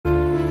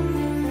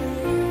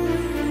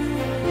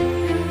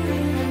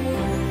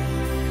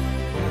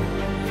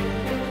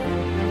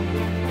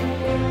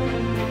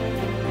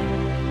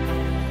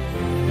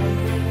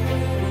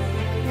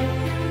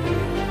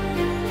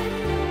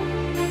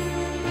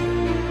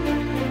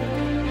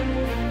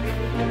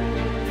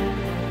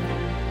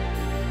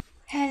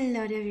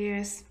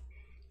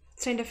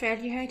Saint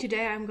Ophelia here.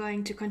 Today I'm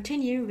going to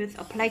continue with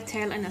A Plague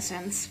Tale: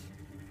 Innocence.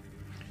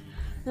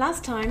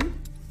 Last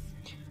time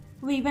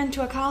we went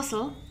to a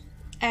castle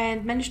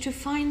and managed to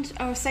find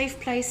our safe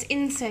place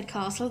in said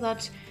castle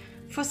that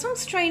for some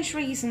strange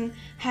reason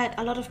had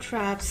a lot of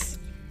traps,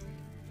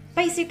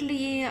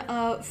 basically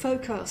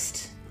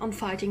focused on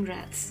fighting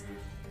rats.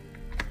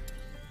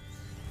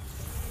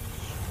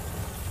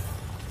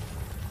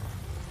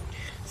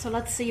 So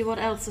let's see what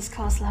else this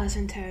castle has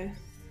in tow.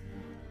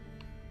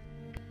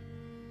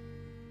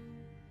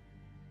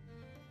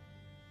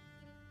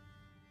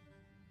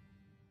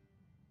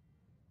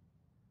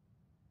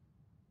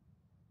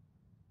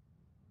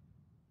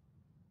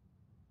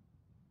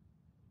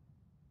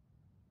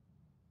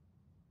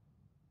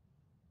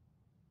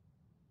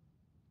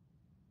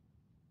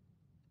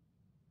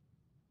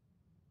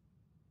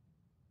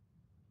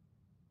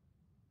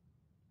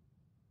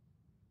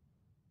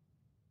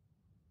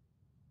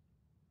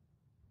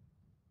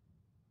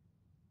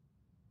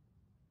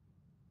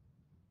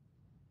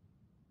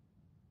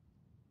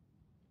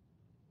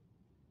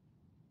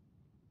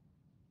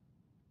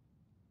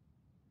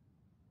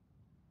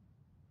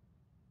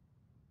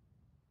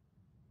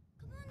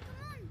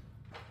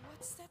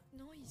 What's that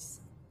noise?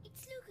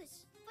 It's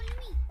Lucas. Follow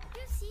me.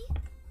 You'll see.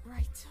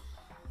 Right.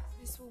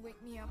 This will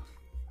wake me up.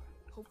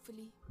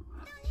 Hopefully.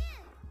 Down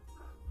here.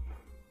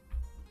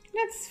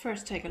 Let's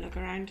first take a look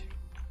around.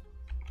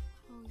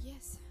 Oh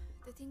yes,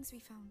 the things we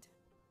found.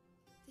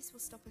 This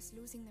will stop us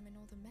losing them in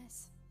all the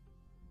mess.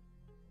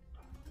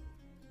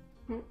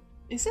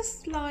 Is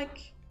this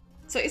like...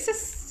 So is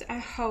this a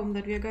home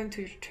that we are going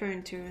to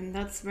return to, and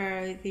that's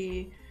where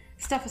the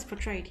stuff is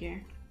portrayed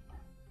here?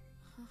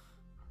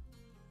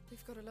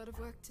 We've got a lot of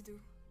work to do.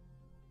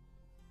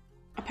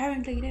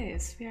 Apparently it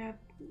is.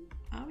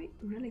 Are we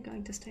really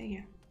going to stay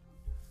here?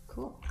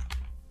 Cool.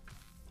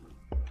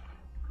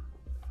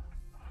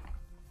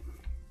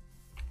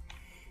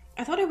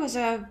 I thought it was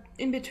a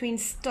in-between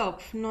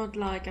stop, not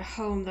like a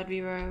home that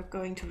we were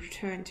going to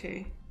return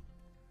to.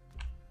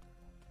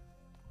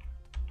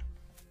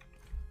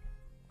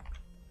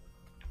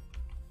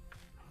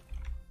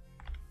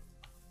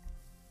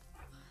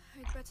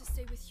 I'd better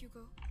stay with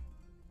Hugo.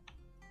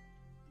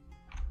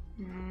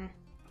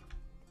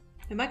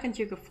 Why can't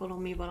Hugo follow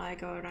me while I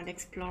go around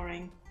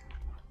exploring?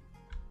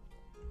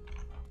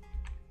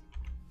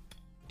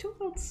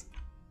 Tools!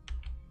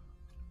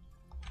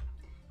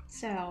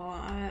 So,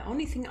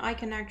 only thing I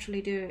can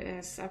actually do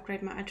is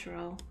upgrade my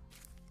Atyrol.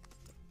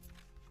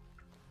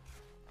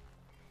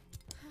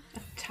 A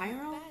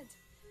Tyrol? Bad.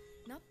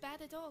 Not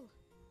bad at all.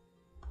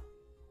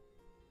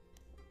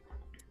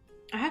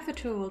 I have the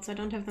tools, I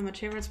don't have the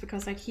materials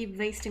because I keep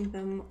wasting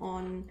them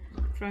on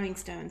throwing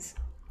stones.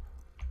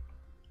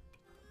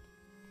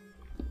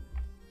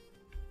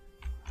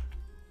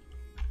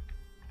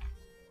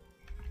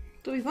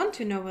 Do we want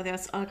to know whether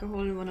there's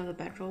alcohol in one of the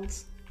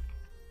bedrolls?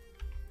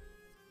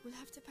 We'll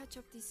have to patch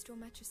up these straw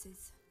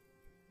mattresses.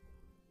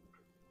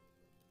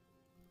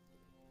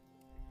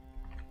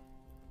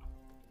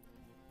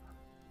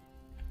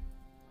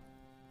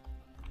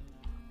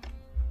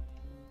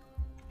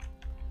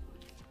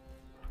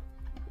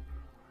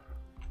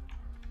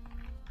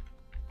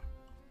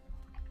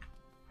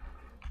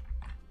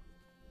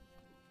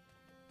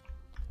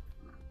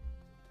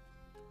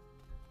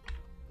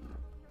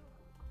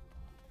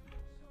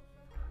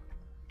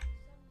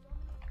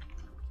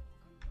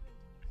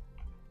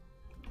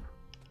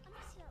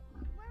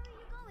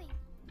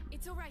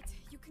 It's all right.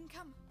 You can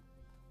come.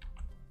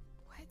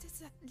 Where does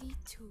that lead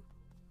to?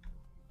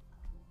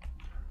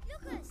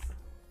 Lucas!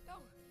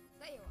 Oh,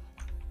 there you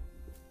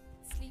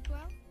are. Sleep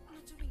well?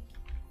 Not a wink.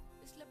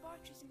 This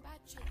laboratory's in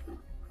bad shape,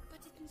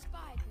 but it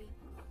inspired me.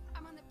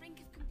 I'm on the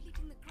brink of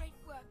completing the great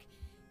work.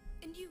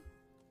 And you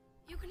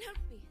can help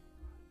me.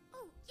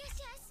 Oh,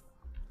 yes.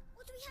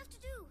 What do we have to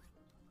do?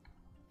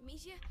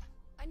 Amicia,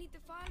 I need the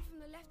file from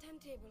the left-hand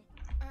table.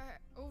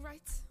 All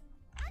right.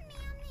 On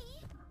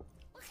me.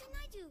 What can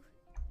I do?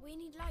 We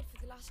need light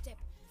for the last step.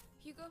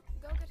 Hugo,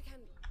 go get a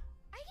candle.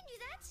 I can do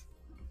that.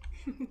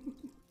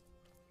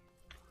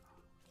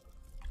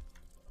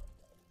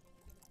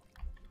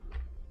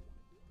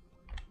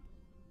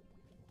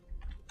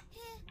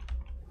 Here.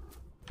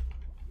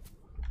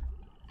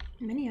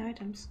 Many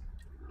items.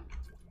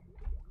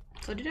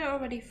 So did I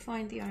already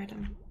find the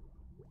item?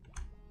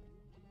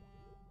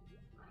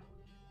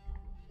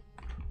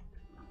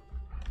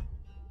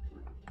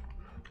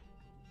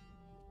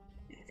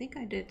 I think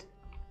I did.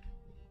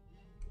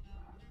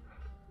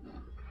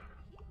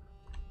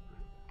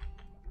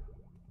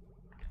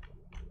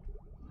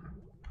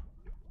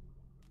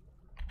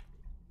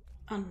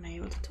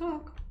 Unable to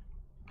talk.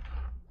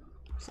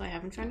 So I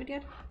haven't found it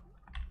yet.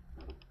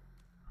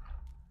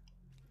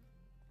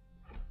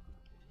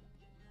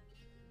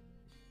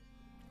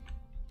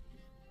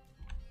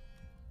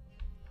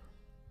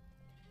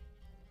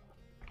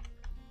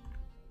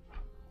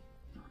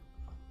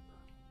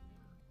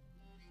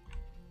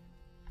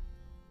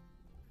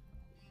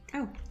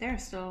 Oh,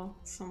 there's still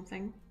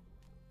something.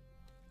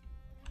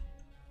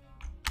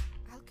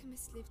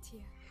 Alchemists lived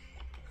here.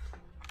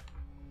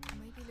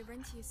 Maybe be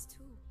Laurentius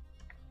too.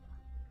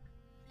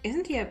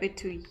 Isn't he a bit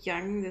too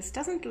young? This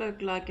doesn't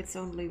look like it's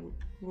only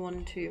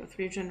 1, 2, or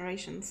 3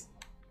 generations.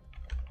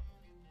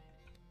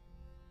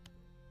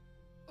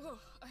 Oh,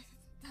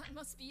 that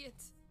must be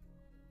it.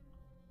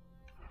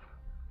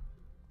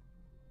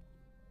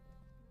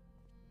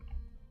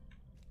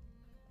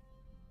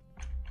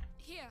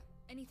 Here,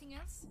 anything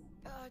else?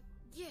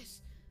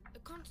 Yes. A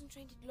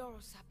concentrated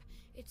laurel sap.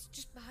 It's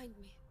just behind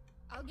me.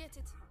 I'll get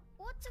it.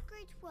 What's a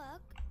great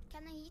work?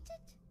 Can I eat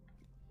it?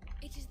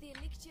 It is the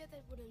elixir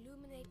that will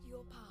illuminate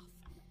your path.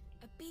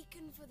 A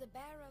beacon for the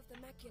bearer of the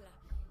macula.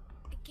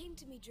 It came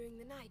to me during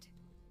the night.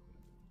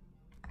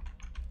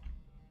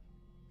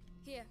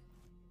 Here.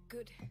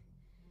 Good.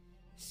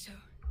 So,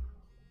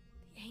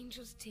 the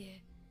angel's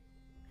tear,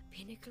 the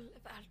pinnacle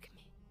of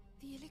alchemy.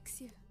 The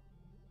elixir.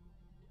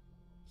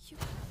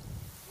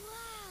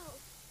 Wow!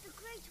 The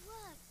great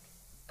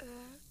work!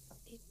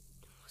 It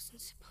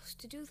wasn't supposed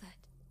to do that.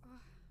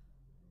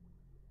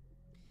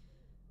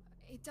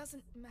 It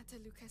doesn't matter,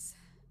 Lucas.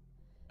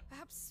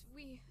 Perhaps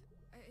we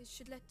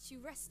should let you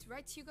rest,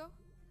 right, Hugo?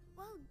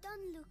 Well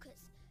done,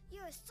 Lucas.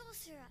 You're a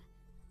sorcerer.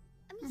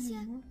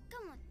 Amicia,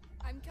 come on.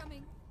 I'm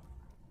coming.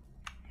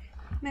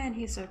 Man,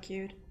 he's so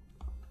cute.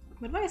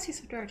 But why is he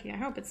so dirty? I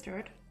hope it's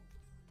dirt.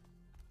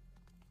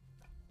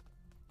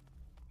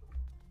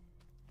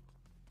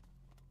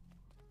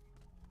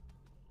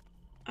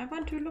 I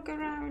want to look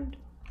around.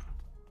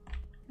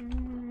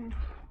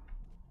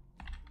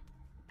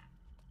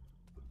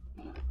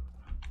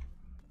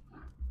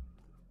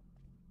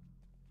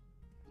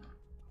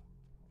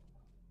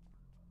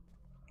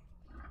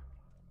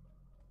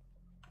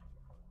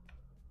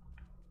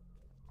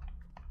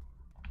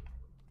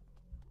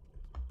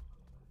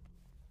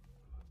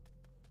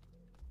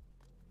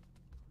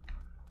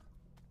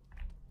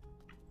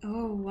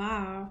 Oh,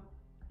 wow.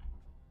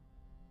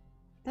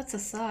 That's a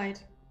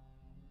sight.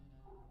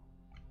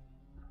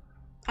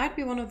 I'd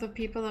be one of the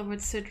people that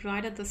would sit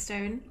right at the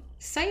stone.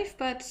 Safe,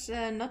 but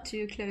not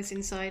too close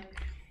inside.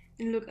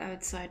 And look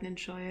outside and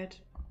enjoy it.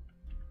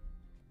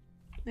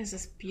 This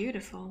is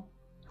beautiful.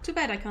 Too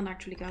bad I can't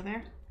actually go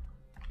there.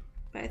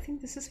 But I think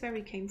this is where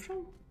we came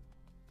from.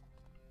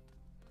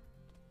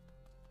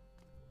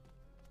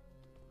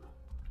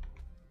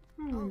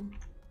 Oh,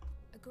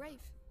 a grave.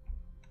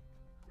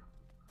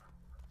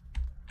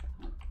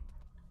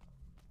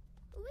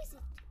 Who is it?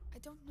 I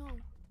don't know.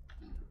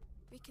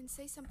 We can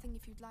say something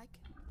if you'd like.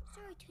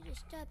 Sorry to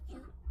disturb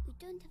you. We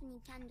don't have any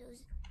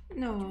candles.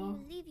 No. But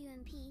we'll leave you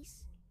in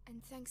peace.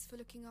 And thanks for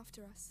looking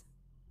after us.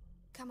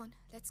 Come on,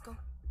 let's go.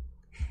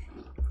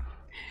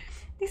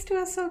 These two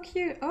are so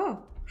cute.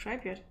 Oh,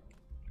 Shriebeard.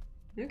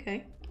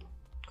 Okay.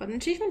 Got an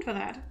achievement for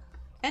that.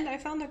 And I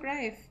found a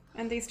grave.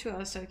 And these two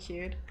are so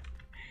cute.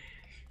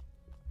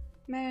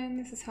 Man,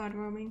 this is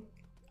heartwarming.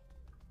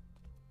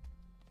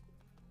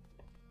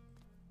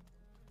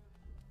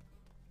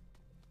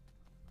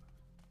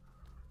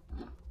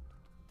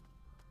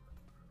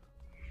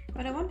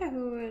 But I wonder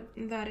who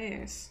that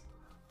is.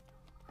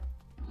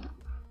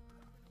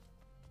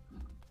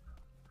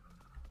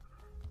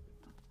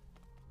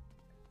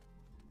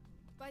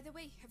 By the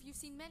way, have you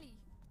seen Melly?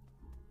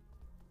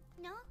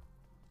 No?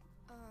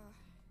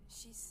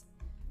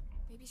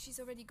 Maybe she's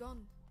already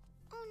gone.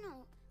 Oh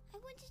no. I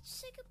wanted to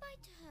say goodbye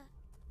to her.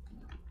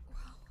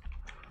 Wow.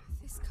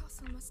 This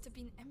castle must have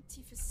been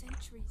empty for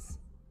centuries.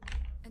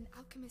 An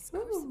alchemist's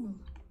crucible.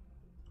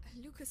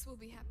 Lucas will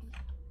be happy.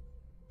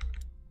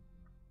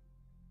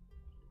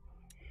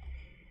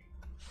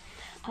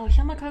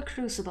 Alchemical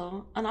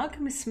crucible, an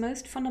alchemist's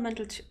most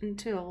fundamental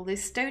tool.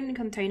 This stone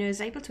container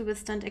is able to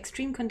withstand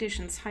extreme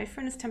conditions, high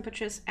furnace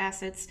temperatures,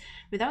 acids,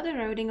 without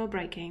eroding or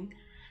breaking.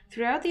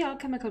 Throughout the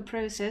alchemical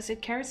process,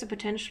 it carries the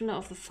potential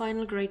of the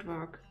final great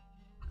work.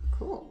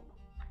 Cool.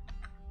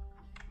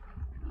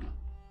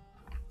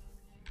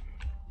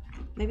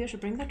 Maybe I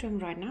should bring that to him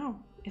right now,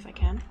 if I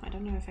can. I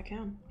don't know if I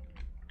can.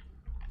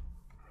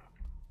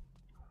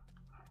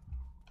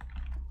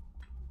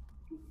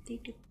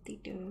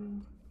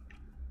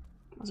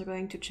 Also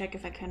going to check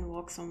if I can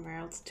walk somewhere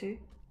else too.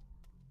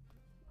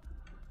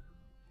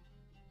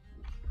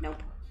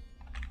 Nope.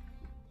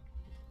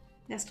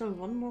 There's still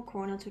one more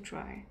corner to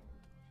try.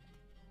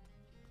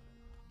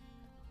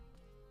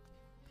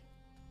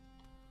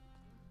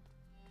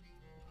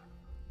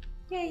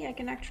 Yay, I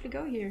can actually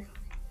go here.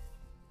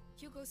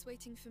 Hugo's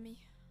waiting for me.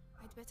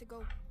 I'd better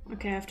go.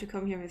 Okay, I have to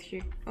come here with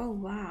you. Oh,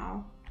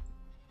 wow.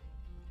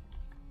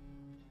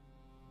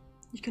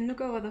 You can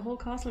look over the whole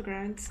castle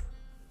grounds.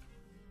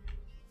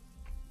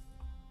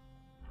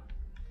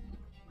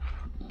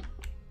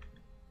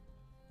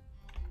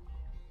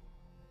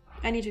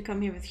 I need to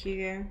come here with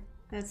Hugo.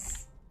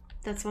 That's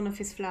one of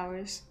his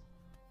flowers.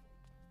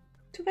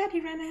 Too bad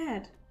he ran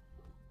ahead.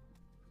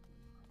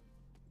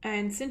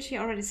 And since she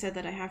already said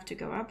that I have to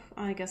go up,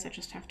 I guess I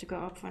just have to go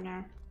up for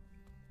now.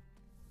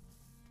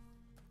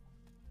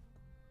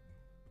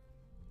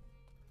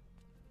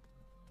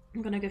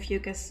 I'm gonna give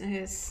Hugo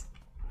his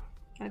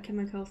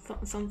alchemical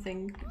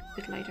something a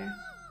bit later.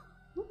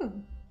 Ooh.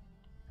 Come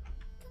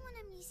on,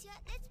 Amicia.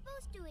 Let's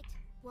both do it.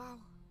 Wow.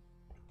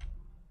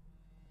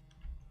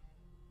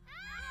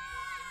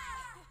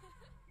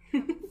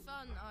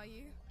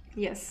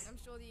 Yes. I'm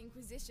sure the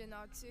Inquisition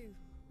are too.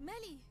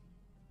 Melly,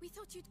 we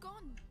thought you'd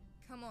gone.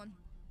 Come on.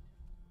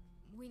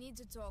 We need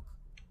to talk.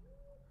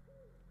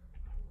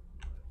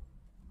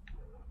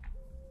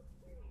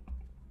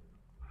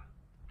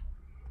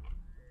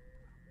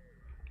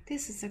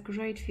 This is a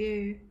great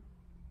view.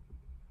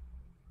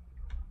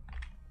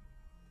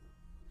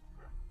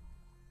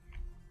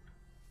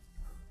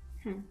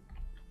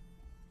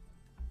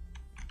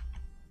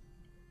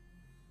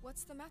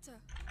 What's the matter?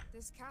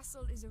 This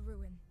castle is a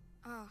ruin.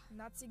 Ah, and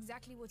that's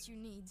exactly what you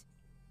need.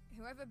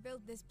 Whoever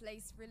built this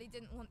place really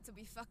didn't want to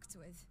be fucked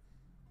with.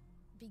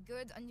 Be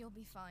good and you'll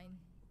be fine.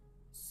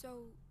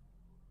 So,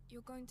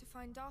 you're going to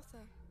find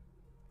Arthur?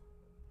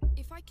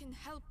 If I can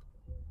help...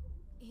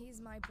 He's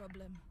my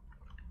problem.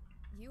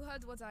 You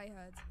heard what I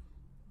heard.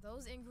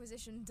 Those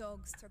Inquisition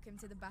dogs took him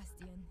to the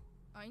Bastion.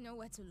 I know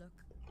where to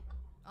look.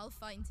 I'll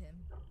find him.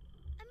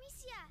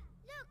 Amicia,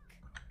 look!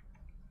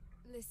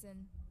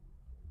 Listen,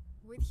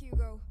 with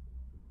Hugo,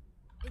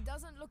 it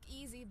doesn't look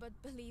easy, but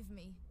believe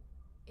me,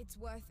 it's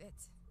worth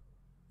it.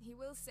 He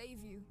will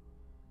save you.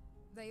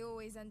 They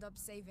always end up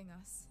saving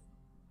us.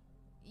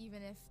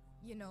 Even if,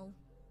 you know,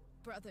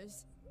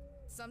 brothers,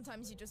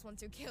 sometimes you just want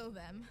to kill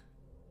them.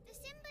 The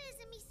symbol is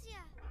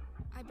Amicia.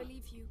 I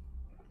believe you.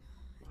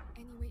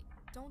 Anyway,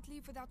 don't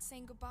leave without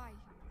saying goodbye.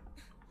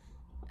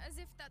 As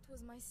if that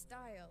was my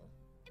style.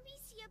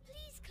 Amicia,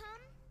 please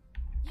come.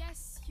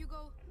 Yes,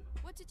 Hugo.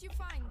 What did you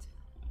find?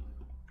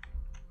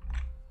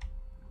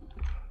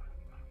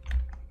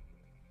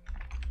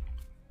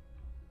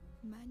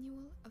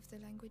 Manual of the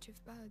language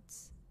of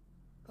birds.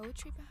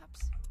 Poetry,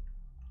 perhaps?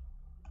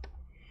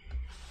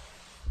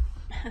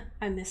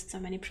 I missed so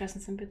many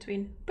presents in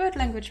between. Bird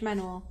language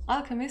manual.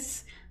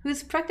 Alchemists,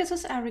 whose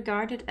practices are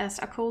regarded as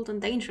occult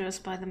and dangerous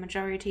by the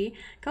majority,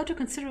 go to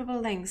considerable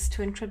lengths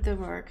to encrypt their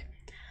work.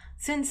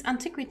 Since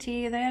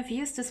antiquity, they have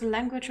used this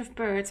language of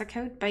birds, a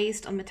code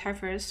based on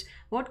metaphors,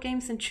 word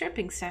games and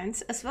chirping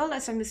sounds, as well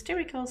as a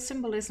mystical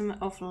symbolism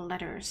of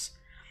letters,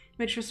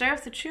 which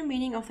reserve the true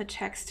meaning of the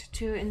text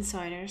to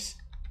insiders.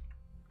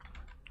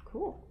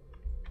 Cool.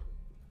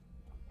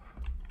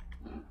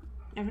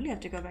 I really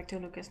have to go back to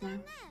Lucas now.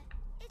 There,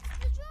 it's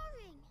the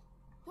drawing.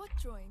 What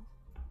drawing?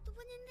 The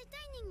one in the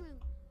dining room.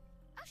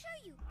 I'll show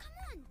you. Come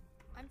on.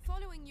 I'm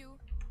following you.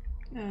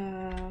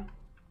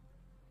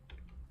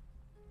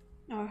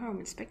 Our home.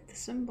 Inspect the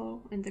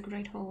symbol in the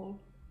Great Hall.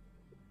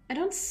 I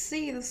don't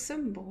see the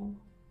symbol.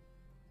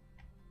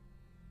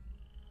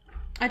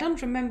 I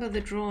don't remember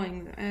the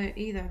drawing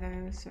either,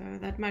 though, so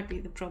that might be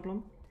the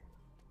problem.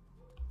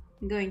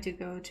 I'm going to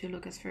go to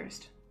Lucas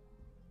first.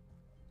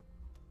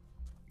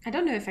 I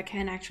don't know if I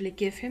can actually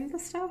give him the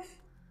stuff,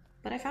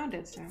 but I found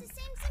it, so. It's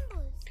the same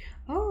symbols.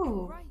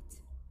 Oh! Right.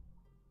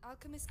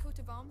 Alchemist coat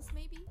of arms,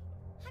 maybe?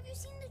 Have you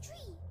seen the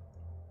tree?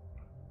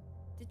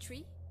 The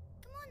tree?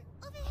 Come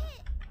on, over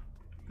here.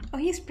 Oh,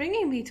 he's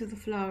bringing me to the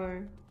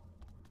flower.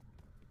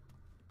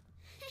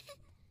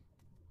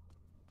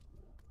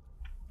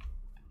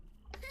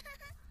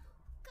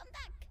 Come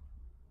back.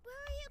 Where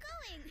are you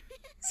going?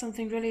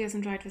 Something really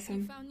isn't right with You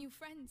him. found new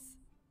friends.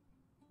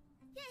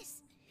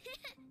 Yes.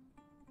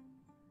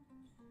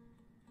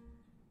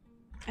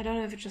 I don't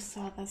know if I just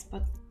saw this,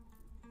 but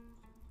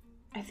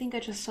I think I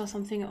just saw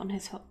something on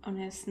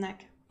his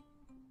neck.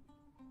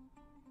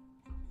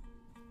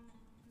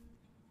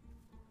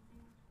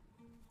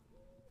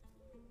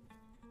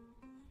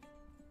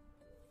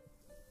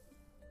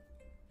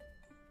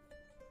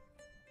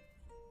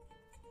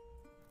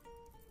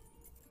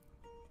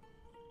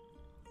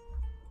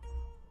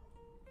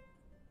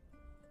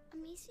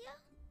 Amicia?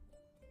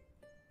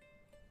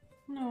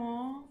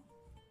 No.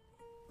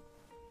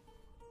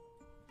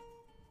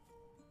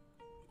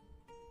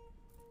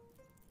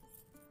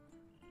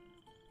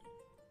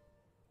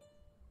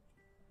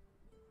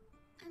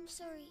 I'm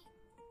sorry.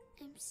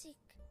 I'm sick.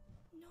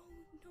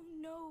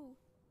 No.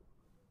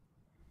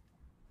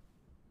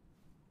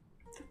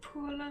 The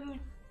poor little...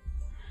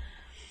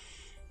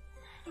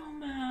 Oh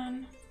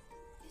man.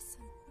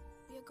 Listen,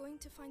 we are going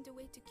to find a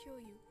way to cure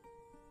you.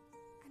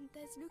 And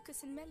there's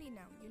Lucas and Melly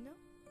now, you know?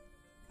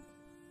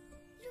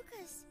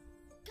 Lucas,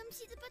 come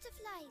see the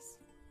butterflies.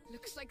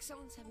 Looks like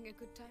someone's having a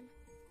good time.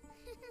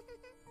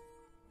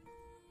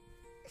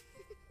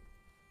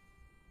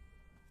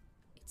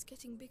 It's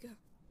getting bigger.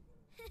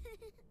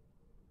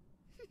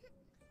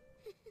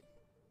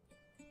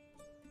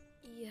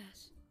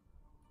 Yes.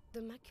 The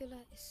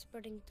macula is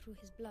spreading through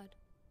his blood.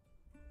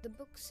 The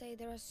books say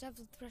there are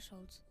several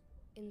thresholds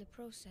in the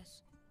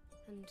process,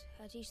 and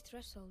at each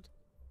threshold,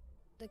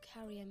 the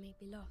carrier may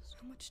be lost.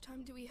 How much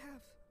time do we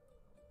have?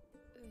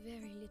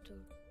 Very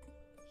little.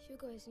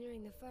 Hugo is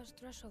nearing the first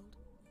threshold.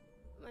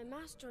 My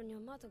master and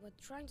your mother were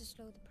trying to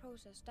slow the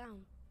process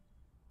down.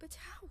 But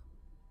how?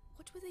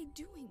 What were they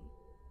doing?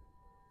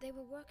 They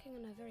were working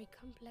on a very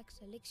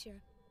complex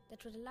elixir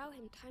that would allow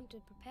him time to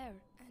prepare.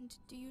 And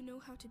do you know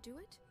how to do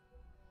it?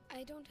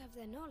 I don't have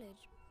their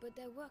knowledge, but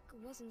their work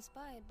was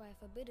inspired by a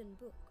forbidden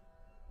book.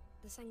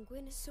 The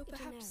Sanguinis So Itinera.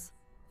 perhaps,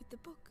 with the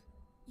book,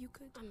 you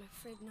could... I'm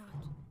afraid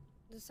not.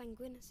 The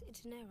Sanguinis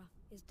Itinera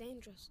is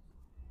dangerous.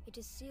 It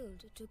is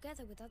sealed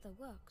together with other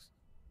works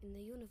in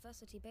the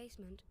university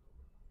basement.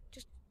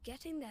 Just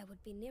getting there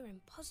would be near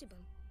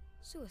impossible.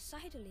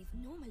 Suicidal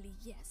even. Normally,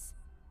 yes.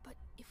 But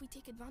if we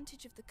take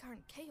advantage of the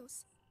current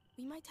chaos,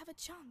 we might have a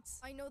chance.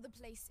 I know the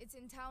place. It's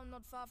in town,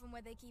 not far from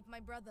where they keep my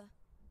brother.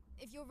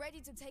 If you're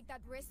ready to take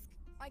that risk,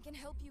 I can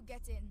help you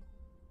get in.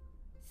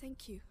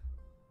 Thank you.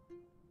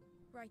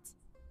 Right.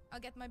 I'll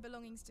get my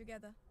belongings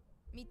together.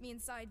 Meet me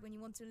inside when you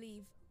want to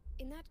leave.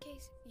 In that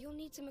case, you'll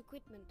need some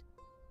equipment.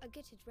 I'll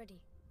get it ready.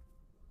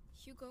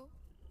 Hugo,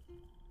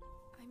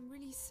 I'm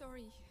really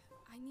sorry.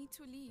 I need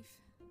to leave.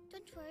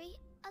 Don't worry,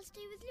 I'll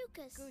stay with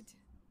Lucas. Good.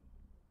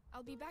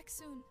 I'll be back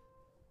soon.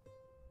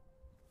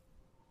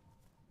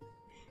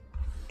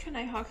 Can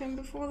I hug him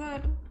before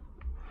that?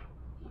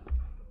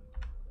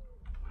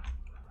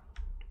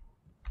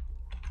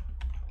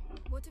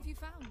 What have you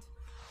found?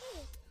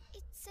 Here,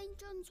 it's St.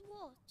 John's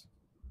wort.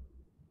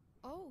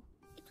 Oh,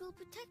 It will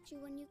protect you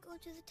when you go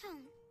to the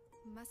town.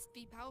 must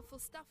be powerful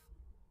stuff.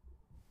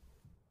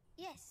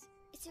 Yes,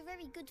 it's a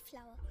very good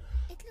flower.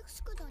 It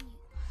looks good on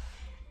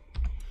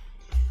you.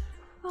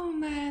 Oh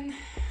man.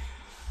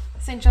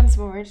 St. John's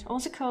wort,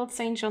 also called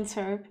St. John's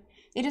herb.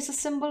 It is a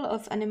symbol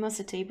of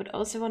animosity, but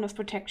also one of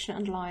protection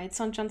and light.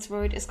 St. John's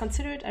wort is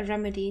considered a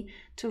remedy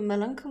to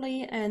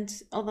melancholy and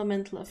other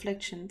mental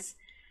afflictions.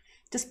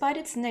 Despite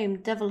its name,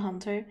 Devil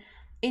Hunter,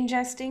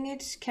 ingesting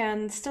it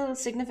can still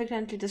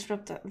significantly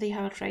disrupt the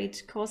heart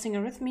rate, causing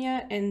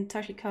arrhythmia and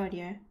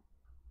tachycardia.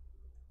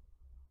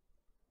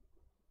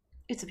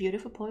 It's a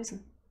beautiful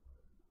poison.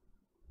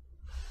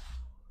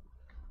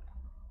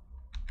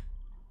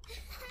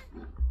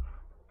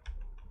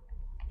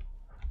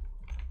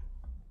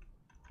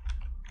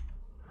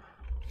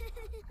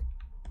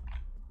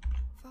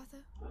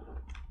 Father,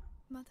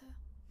 Mother,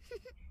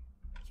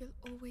 you'll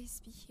always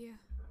be here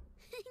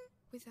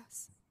with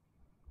us.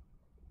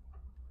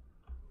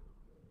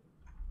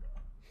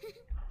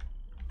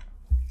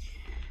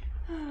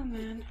 Oh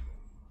man.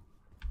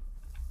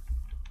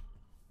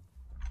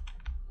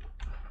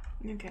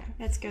 Okay,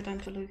 let's go down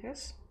to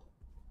Lucas.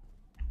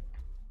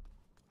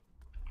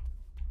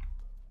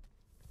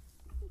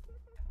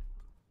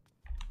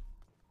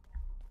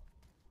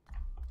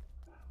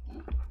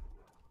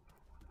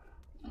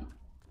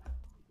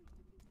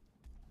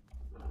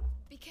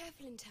 Be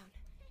careful in town.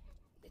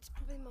 It's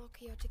probably more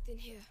chaotic than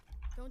here.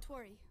 Don't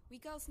worry, we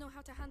girls know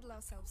how to handle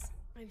ourselves.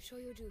 I'm sure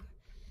you do.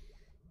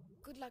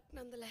 Good luck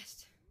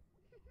nonetheless.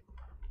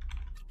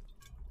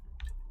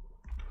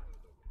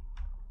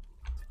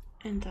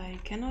 And I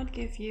cannot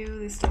give you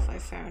the stuff I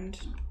found.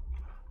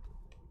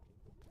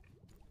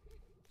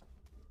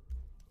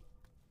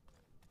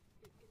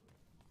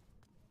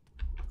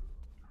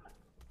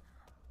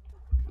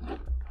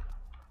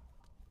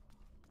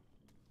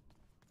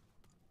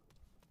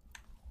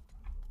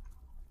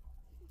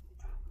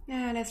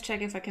 Yeah, let's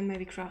check if I can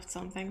maybe craft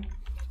something.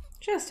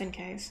 Just in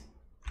case.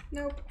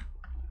 Nope.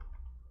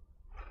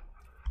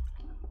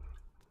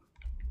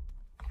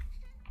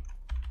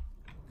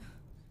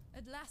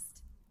 At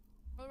last.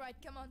 Alright,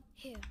 come on.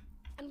 Here.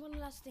 And one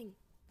last thing.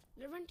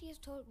 Laurentius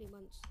told me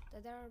once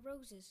that there are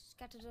roses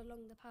scattered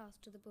along the path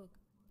to the book,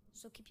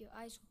 so keep your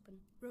eyes open.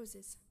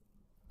 Roses.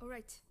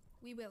 Alright,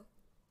 we will.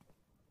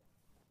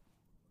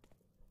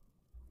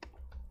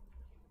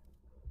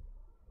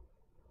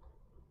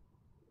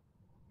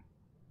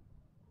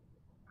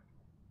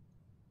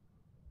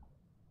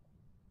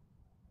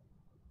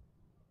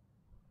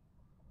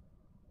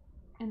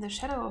 In the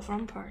shadow of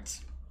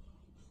ramparts.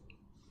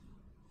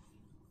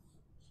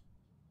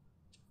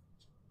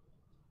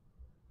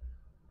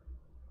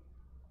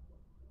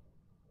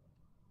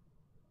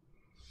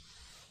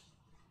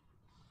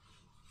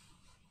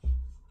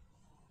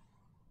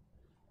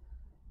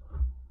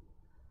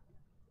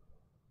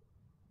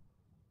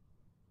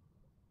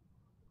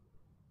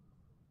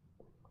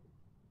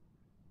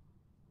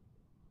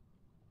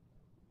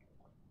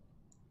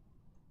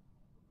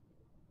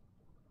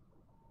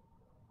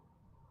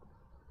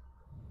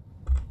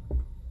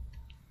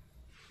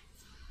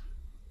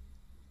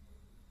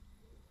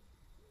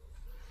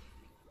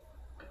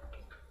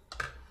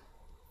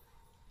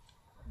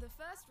 The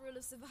first rule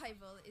of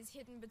survival is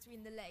hidden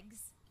between the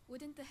legs.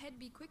 Wouldn't the head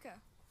be quicker?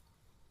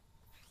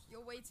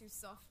 You're way too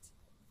soft.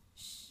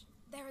 Shh,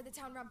 there are the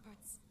town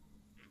ramparts.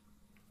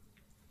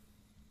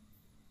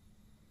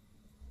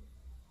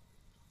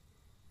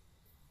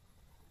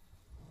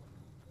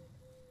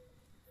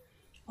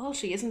 Well,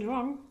 she isn't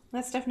wrong.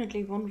 That's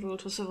definitely one rule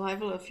to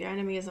survival if your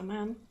enemy is a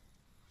man.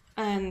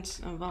 And,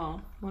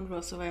 well, one rule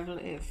of survival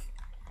if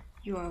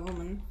you are a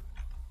woman.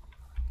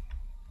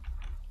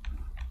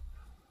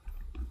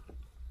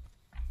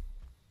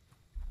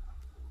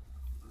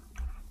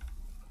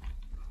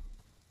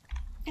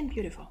 And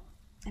beautiful.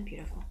 And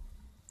beautiful.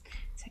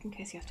 Second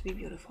case, you have to be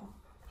beautiful.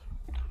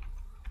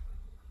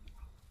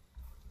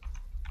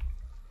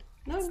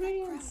 No It's that crowd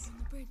ingredients. on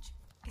the bridge.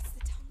 It's the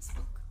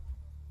townsfolk.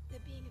 They're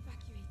being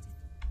evacuated.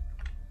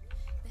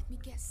 Let me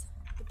guess.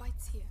 The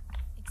bite's here.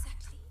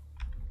 Exactly.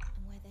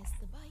 And where there's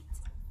the bite,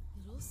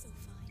 you'll also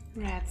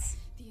find Rats.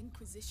 The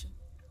Inquisition.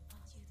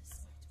 aren't you the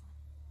smart one?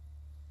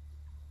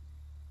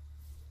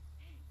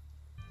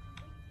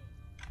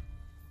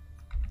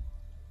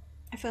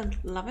 found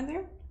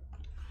lavender.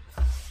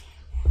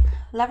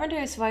 Lavender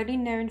is widely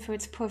known for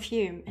its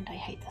perfume, and I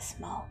hate the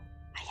smell.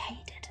 I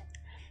hate it.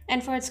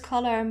 And for its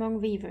color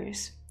among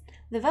weavers.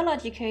 The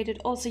well-educated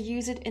also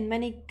use it in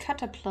many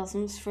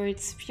cataplasms for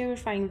its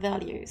purifying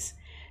values.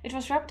 It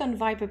was rubbed on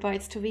viper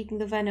bites to weaken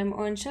the venom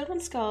or on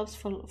children's scalps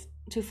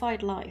to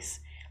fight lice.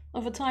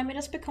 Over time, it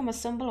has become a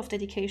symbol of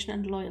dedication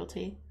and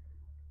loyalty.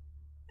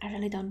 I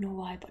really don't know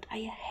why, but I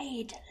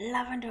hate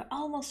lavender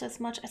almost as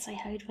much as I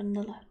hate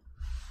vanilla.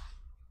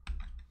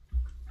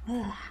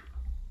 Ugh.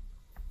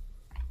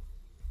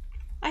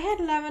 I had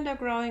lavender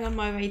growing on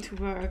my way to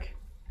work.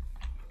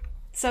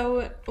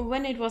 So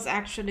when it was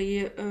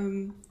actually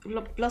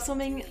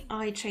blossoming,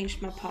 I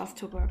changed my path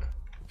to work.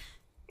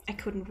 I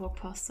couldn't walk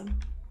past them.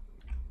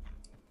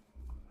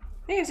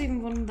 There's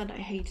even one that I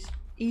hate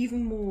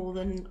even more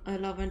than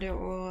lavender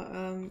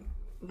or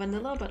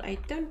vanilla, but I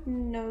don't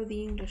know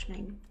the English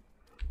name.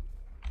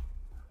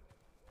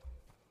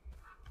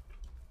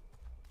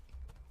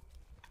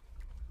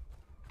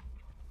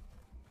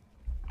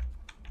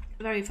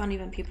 Very funny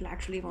when people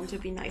actually want to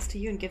be nice to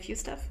you and give you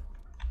stuff.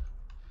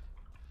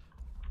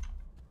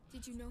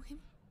 Did you know him?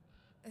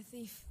 A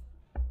thief.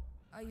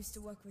 I used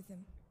to work with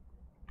him.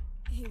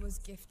 He was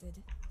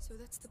gifted. So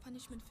that's the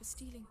punishment for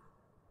stealing.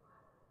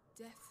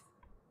 Death.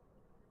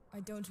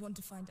 I don't want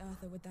to find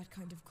Arthur with that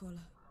kind of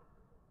collar.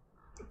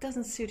 It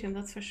doesn't suit him,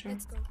 that's for sure.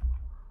 Let's go.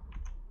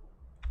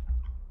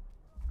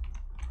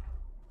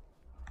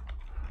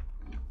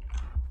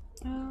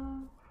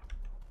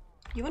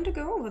 You want to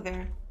go over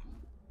there?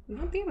 We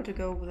won't be able to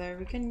go over there.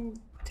 We can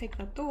take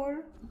that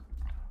door.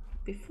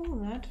 Before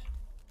that...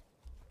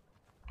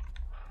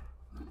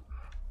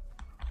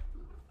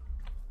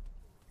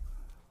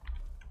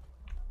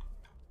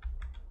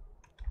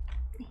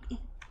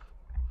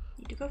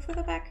 Need to go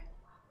further back.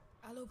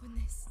 I'll open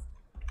this.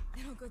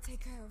 Then I'll go take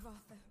care of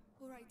Arthur.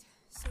 Alright,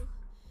 so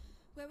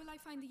where will I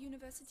find the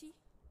university?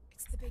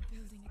 It's the big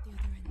building at the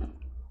other end.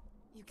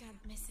 You can't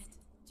miss it.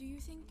 Do you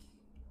think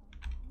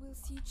we'll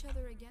see each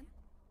other again?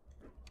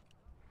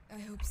 I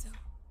hope so.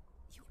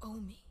 You owe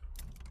me.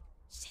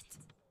 Shit.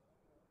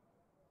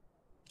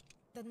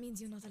 That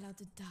means you're not allowed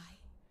to die.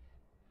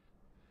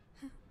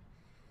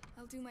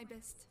 I'll do my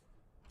best.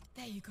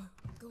 There you go.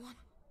 Go on.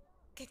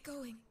 Get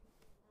going.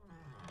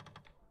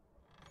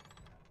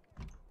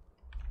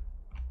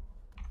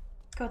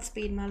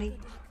 Godspeed, Molly.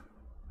 Good luck.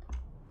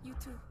 You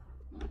too.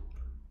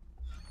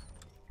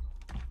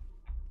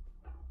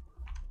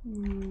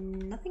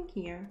 Nothing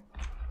here.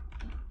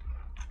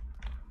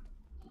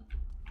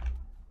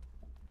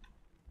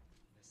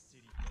 The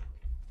city folk.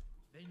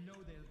 They know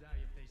they'll die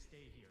if they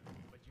stay here,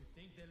 but you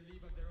think they'll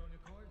leave of their own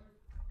accord?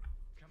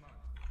 Come on,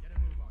 get a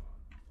move on.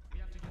 We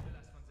have to get the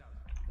last ones out.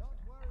 Don't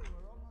worry,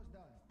 we're almost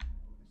done.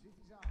 The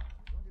city's out.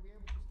 We're going to be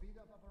able to speed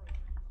up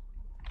operations.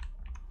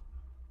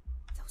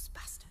 Those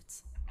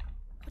bastards.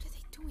 What are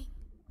they doing?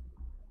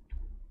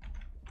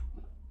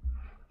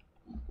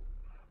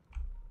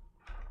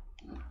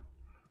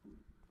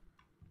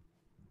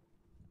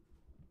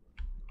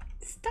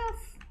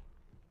 Stuff!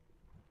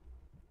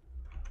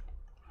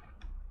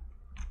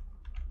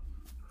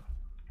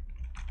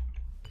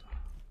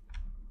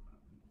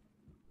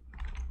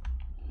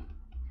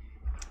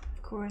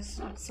 Of course,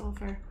 that's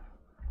sulfur.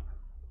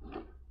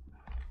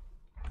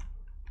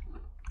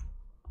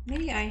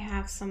 Maybe I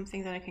have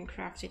something that I can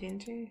craft it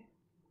into.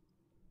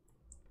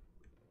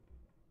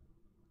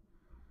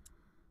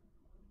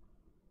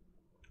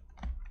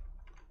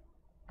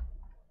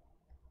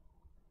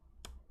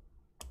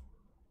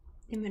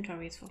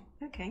 Inventory is full.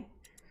 Okay.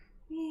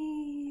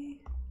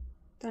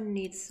 Don't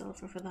need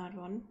sulfur for that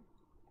one.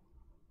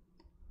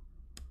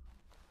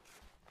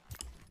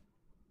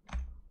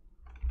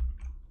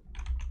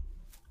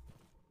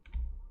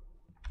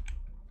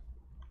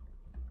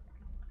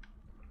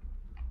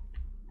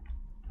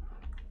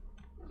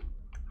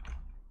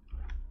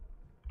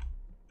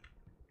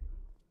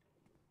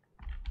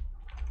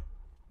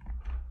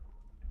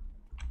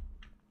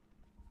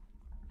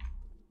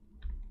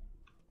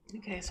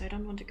 Okay, so I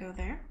don't want to go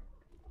there.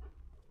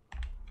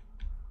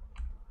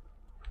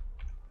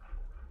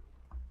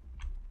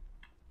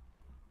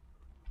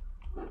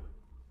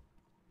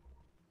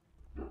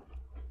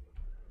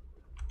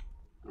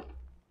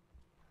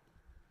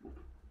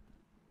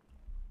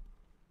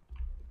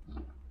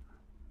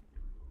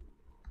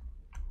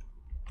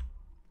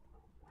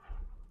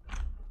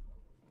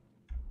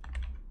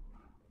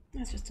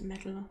 That's just a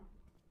metal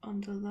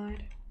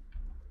underlight.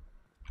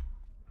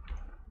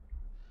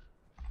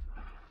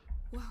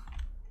 Wow.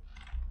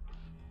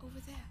 Over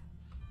there.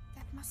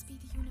 That must be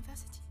the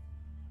university.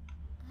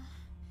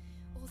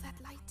 All that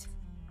light.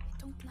 I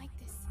don't like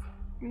this.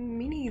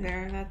 Me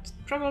neither. That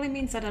probably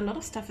means that a lot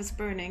of stuff is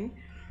burning.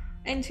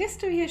 And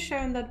history has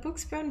shown that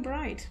books burn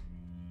bright.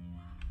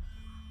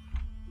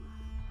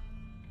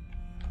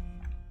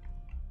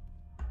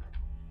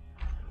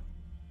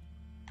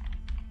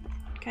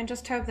 Can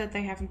just hope that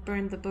they haven't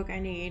burned the book I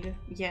need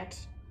yet.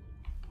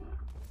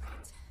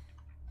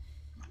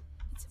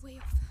 It's way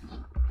off.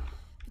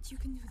 But you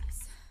can do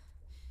this.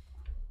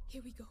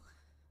 Here we go.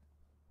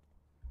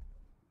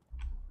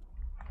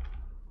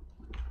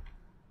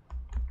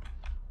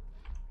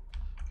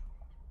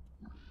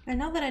 And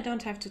now that I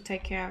don't have to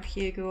take care of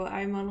Hugo,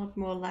 I'm a lot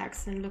more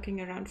lax in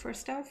looking around for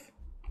stuff.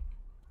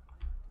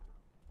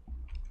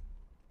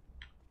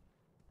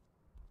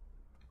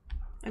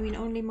 I mean,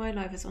 only my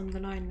life is on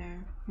the line now,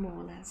 more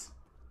or less.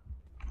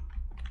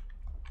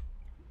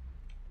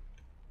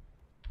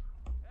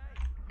 Hey,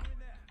 you in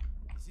there?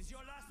 This is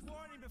your last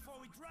warning before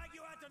we drag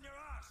you out on your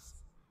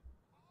ass.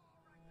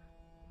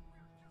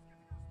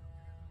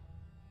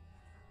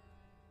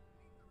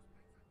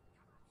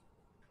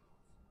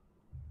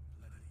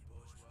 Bloody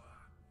bourgeois.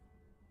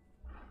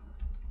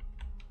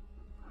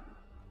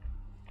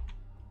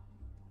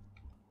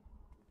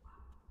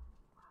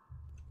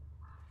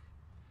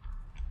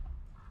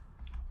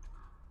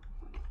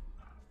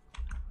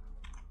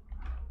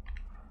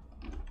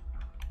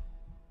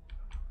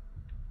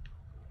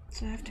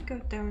 So I have to go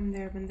down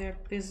there when they're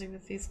busy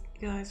with these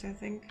guys, I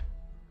think.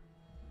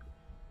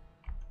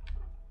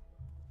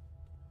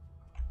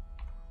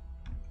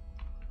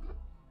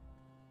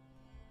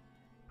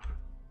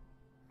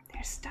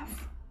 There's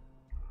stuff.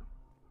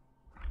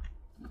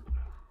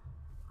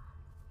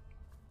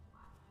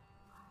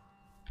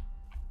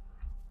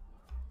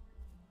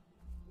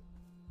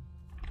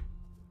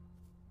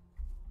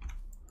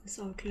 It's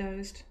all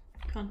closed.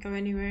 Can't go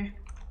anywhere.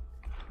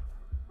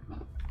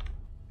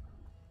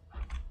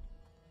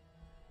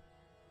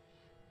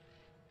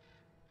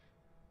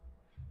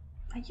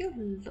 Are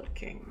you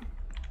looking?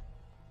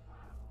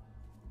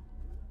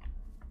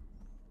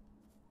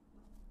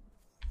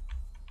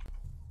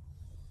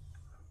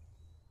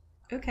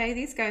 Okay,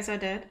 these guys are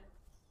dead.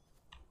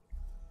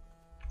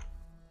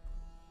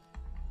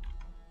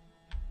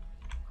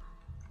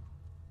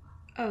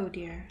 Oh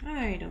dear,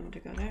 I don't want to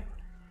go there.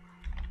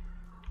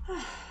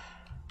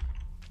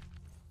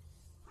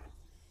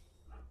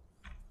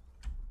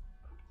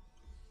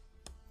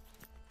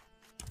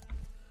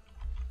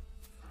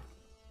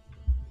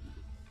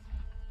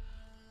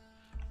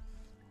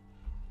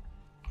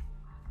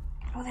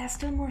 Oh, there's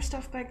still more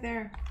stuff back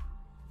there.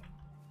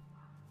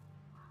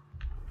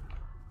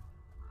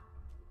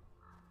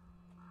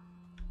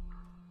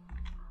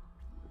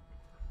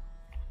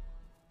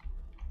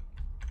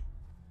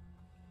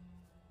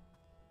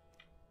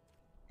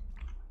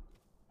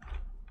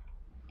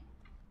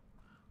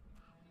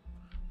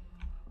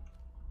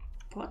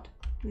 What?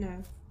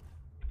 No.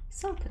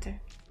 Saltpeter.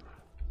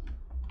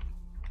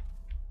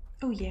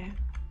 Oh yeah.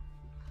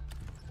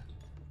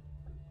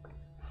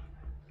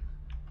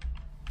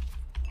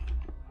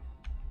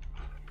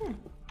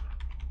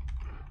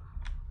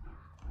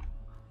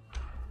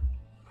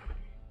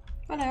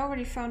 Well, I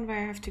already found where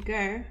I have to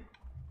go.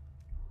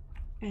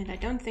 And I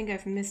don't think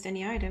I've missed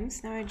any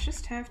items. Now I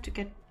just have to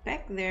get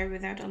back there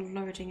without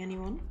alerting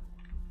anyone.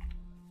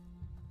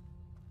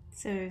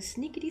 So,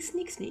 sneakity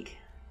sneak sneak.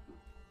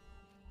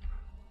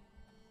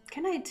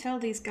 Can I tell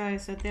these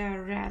guys that there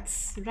are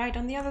rats right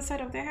on the other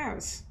side of their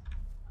house?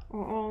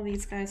 Or are all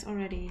these guys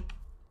already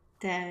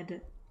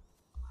dead?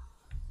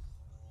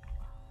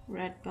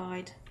 Rat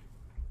bite.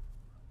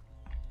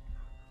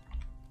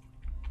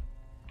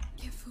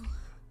 Careful.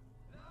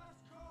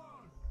 Last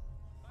call!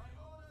 By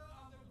order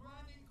of the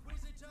Grand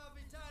Inquisitor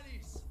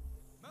Vitalis,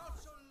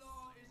 martial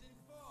law is in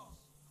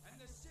force, and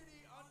the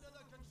city under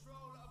the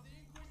control of the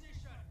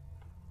Inquisition.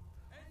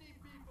 Any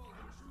people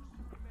who choose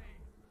to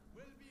remain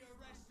will be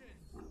arrested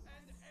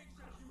and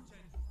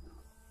executed.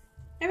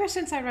 Ever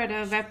since I read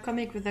a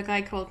webcomic with a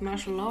guy called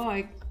Martial Law,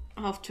 I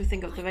have to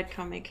think of the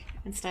webcomic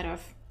instead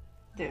of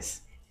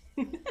this.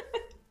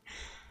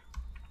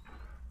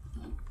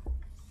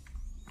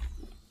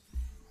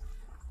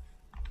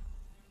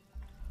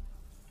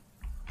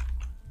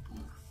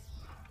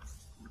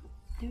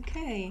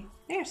 Okay,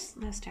 there's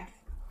stuff.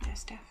 There's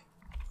stuff.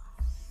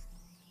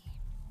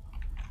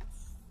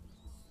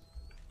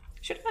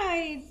 Should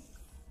I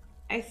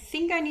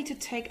think I need to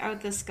take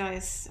out this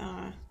guy's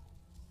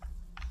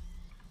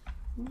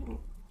ooh.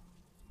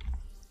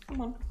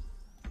 Come on.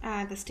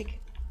 Ah, the stick.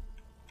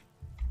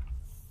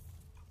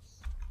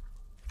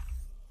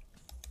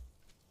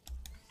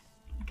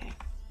 Okay.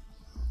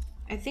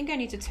 I think I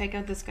need to take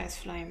out this guy's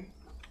flame.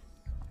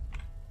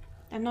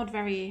 I'm not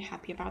very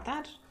happy about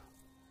that.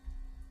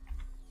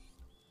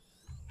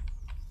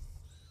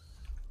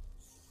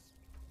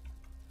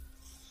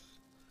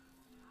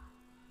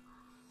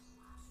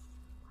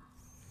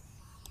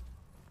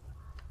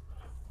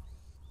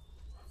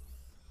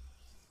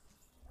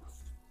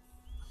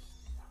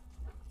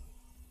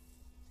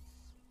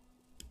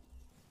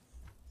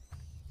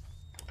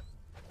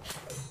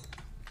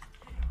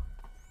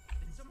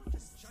 Did someone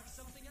just chuck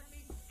something at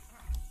me?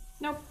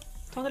 Nope,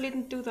 totally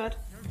didn't do that.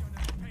 You're gonna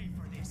pay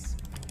for this.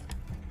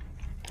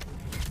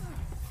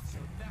 So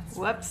that's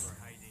where Whoops. you were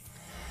hiding.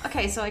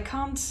 Okay, so I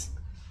can't...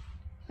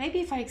 Maybe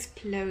if I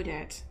explode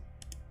it.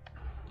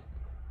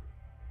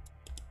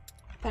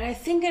 But I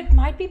think it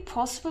might be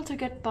possible to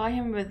get by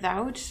him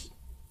without,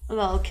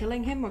 well,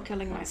 killing him or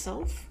killing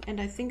myself. And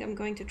I think I'm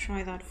going to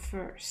try that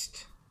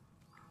first.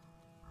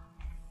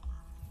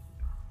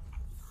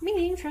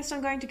 Meaning, first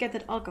I'm going to get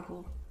that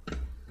alcohol.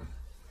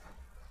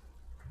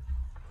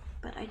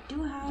 But I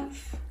do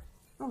have...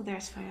 Oh,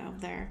 there's fire up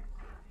there.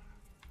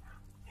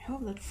 I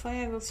hope that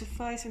fire will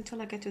suffice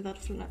until I get to that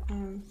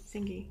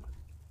thingy.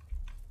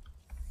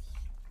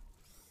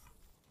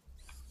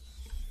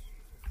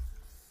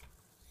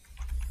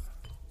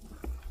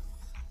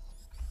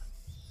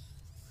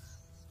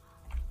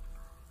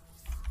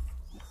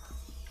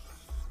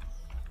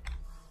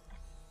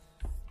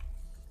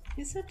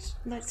 Is it?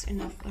 That's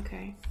enough,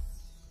 okay.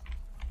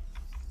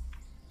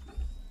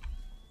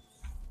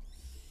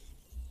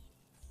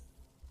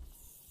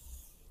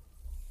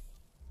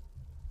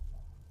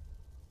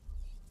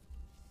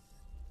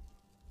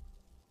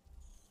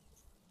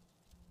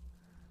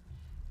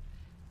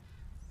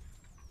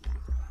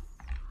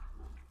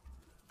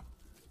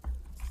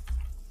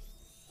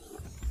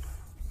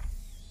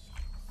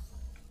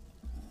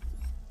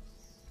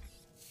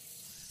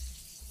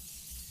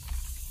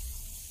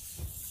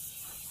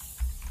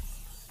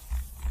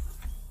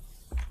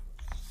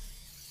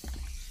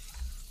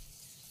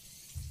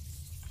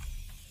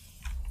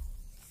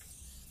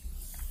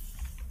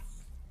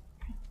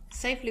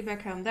 Safely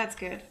back home, that's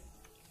good.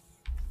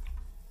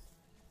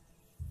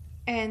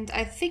 And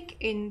I think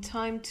in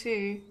time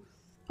too.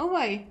 Oh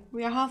wait,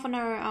 we are half an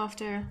hour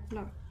after.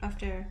 No,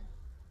 after.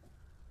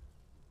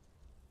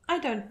 I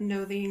don't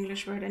know the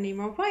English word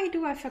anymore. Why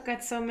do I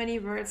forget so many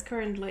words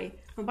currently?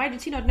 And why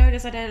did he not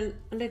notice that I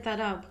lit that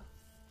up?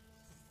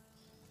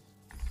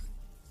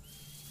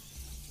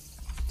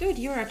 Dude,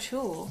 you're a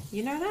tool.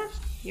 You know that?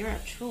 You're a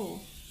tool.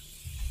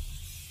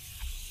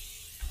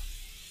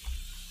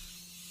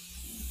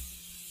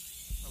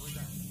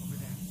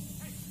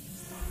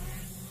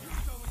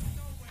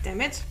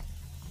 Damn it.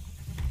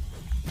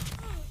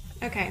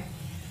 Okay.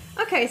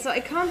 Okay, so I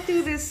can't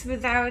do this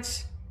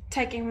without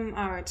taking him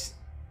out.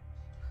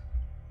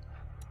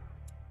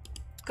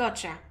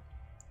 Gotcha.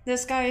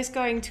 This guy is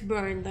going to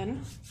burn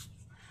then.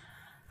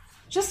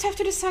 Just have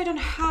to decide on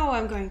how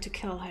I'm going to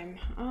kill him.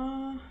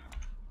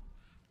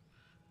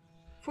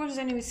 Forces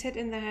enemies hit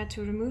in the head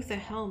to remove the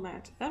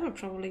helmet. That would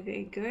probably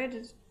be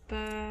good, but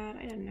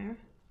I don't know.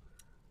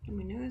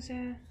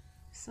 Luminosa,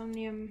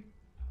 Somnium.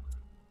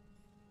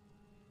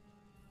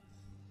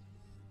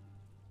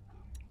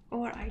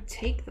 Or I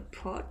take the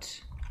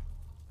pot,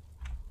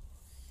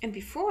 and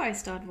before I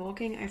start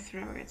walking, I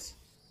throw it.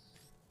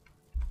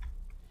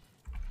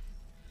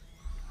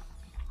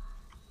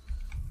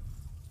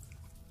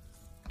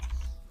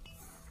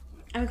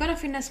 I'm gonna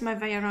finesse my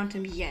way around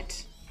him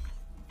yet.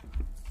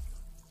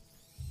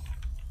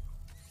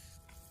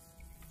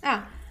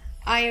 Ah,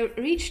 I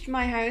reached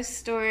my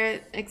house door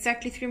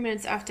exactly 3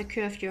 minutes after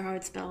curfew, how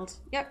it's spelled.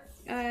 Yep,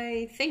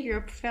 I think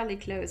you're fairly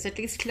close, at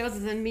least closer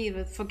than me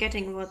with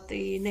forgetting what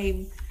the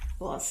name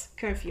was.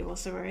 Curfew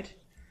was the word.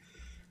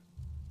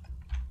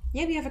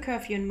 Yeah, we have a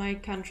curfew in my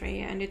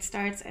country and it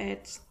starts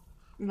at,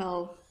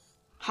 well,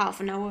 half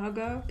an hour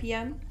ago,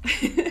 PM.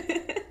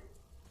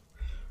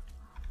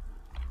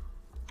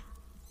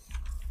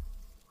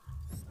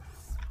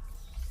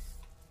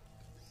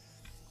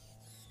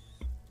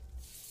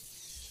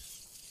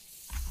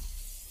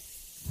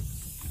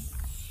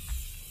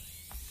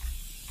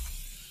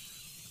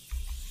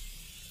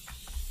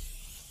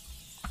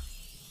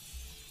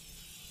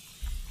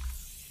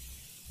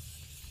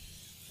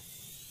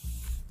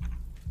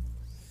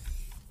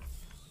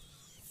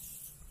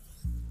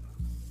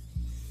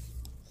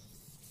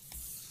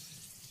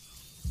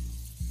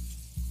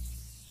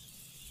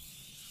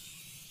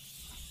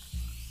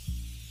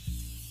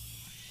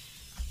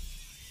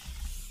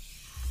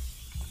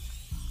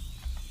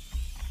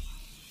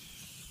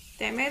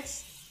 Damn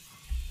it.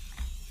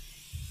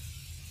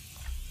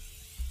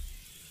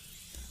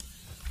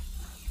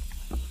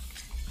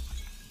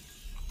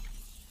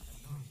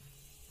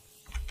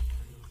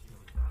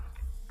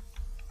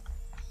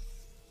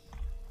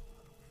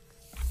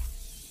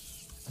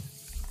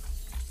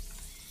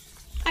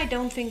 I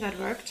don't think that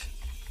worked.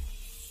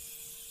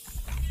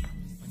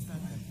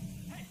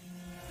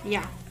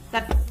 Yeah,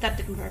 that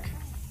didn't work.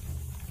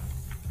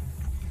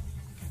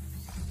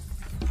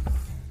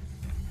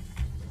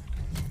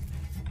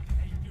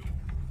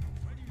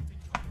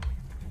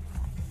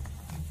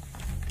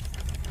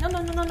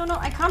 No,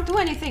 I can't do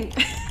anything.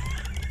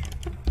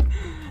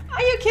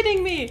 Are you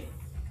kidding me?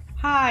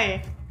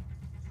 Hi.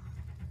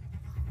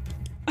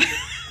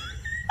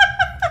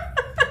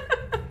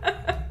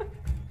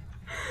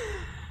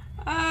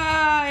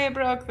 I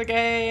broke the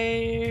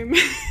game.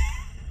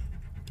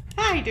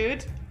 Hi,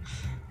 dude.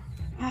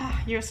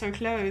 Ah, you're so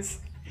close.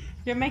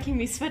 You're making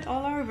me sweat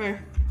all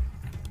over.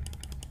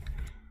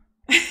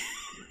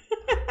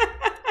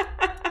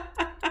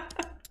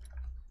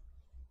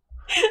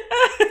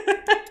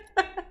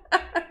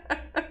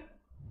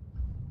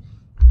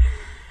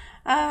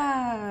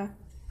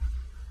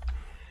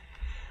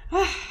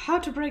 How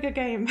to break a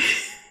game.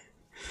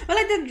 Well,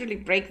 I didn't really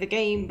break the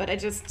game, but I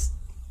just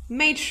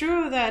made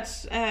sure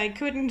that I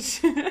couldn't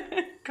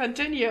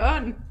continue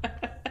on.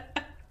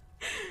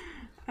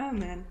 Oh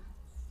man.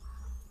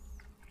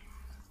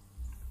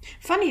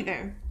 Funny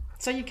though,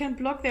 so you can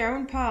block their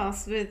own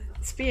paths with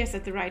spears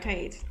at the right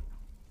height.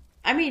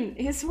 I mean,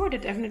 his sword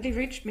had definitely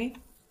reached me.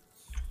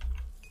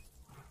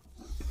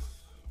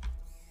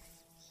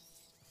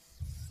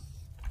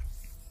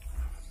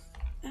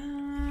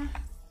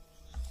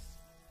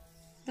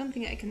 Don't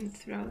think I can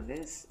throw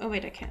this. Oh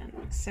wait, I can.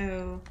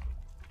 So...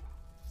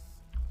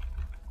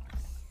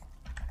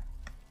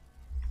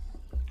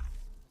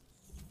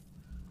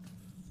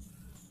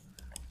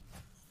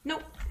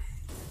 Nope.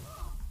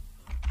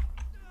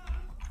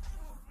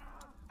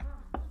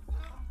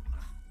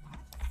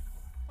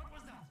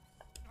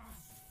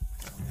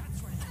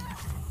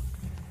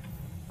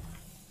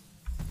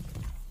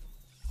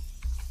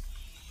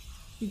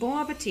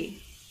 Bon appetit.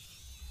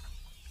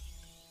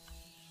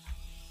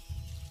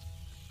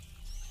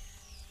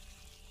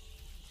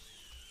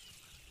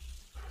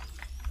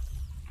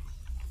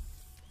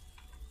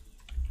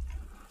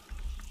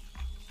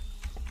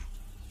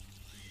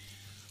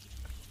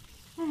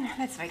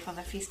 Let's wait for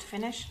the feast to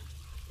finish.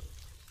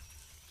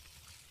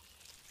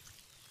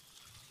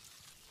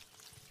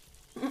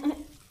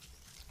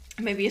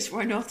 Maybe it's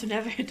sworn oath to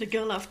never hit a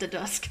girl after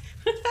dusk.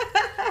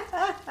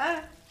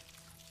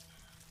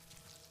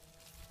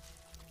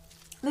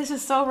 This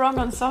is so wrong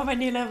on so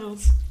many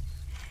levels.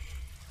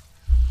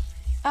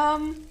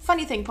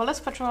 Funny thing, police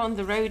patrol on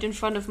the road in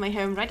front of my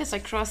home right as I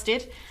crossed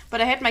it,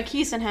 but I had my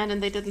keys in hand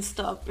and they didn't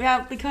stop.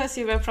 Yeah, because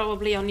you were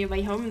probably on your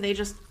way home and they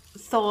just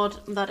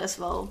thought that as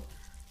well.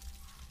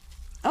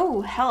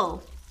 Oh,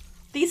 hell.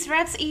 These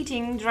rats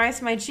eating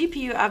drives my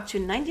GPU up to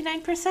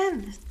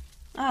 99%.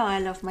 Oh, I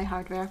love my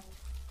hardware.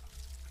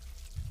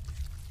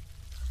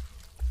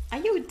 Are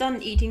you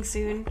done eating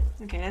soon?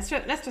 Okay, let's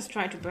just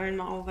try to burn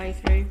my whole way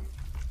through.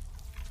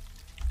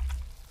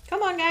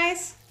 Come on,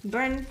 guys.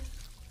 Burn.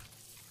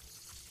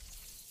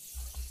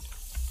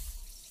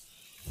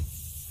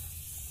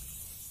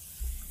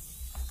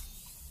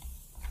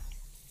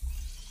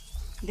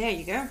 There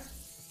you go.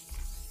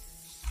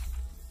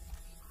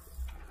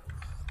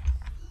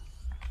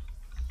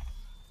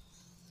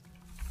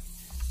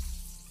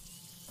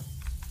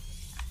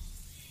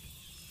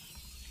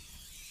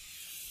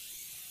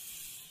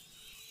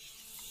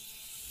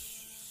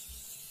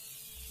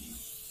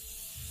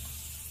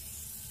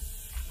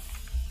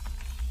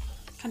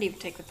 Can't even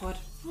take the pot.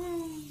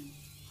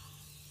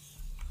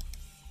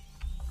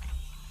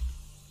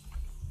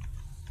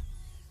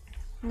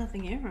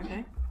 Nothing here,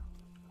 okay.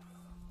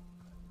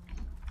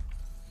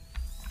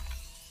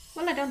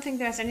 Well, I don't think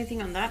there's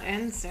anything on that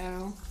end,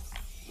 so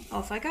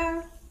off I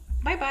go.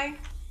 Bye-bye.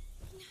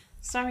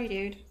 Sorry,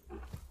 dude.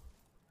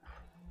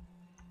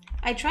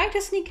 I tried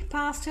to sneak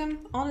past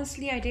him.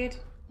 Honestly, I did.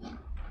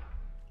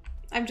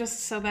 I'm just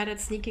so bad at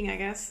sneaking, I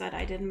guess, that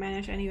I didn't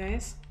manage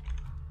anyways.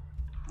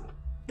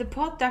 The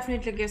pod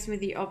definitely gives me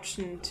the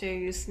option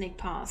to sneak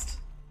past.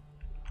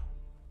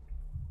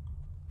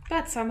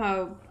 But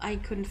somehow I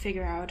couldn't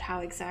figure out how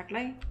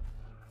exactly.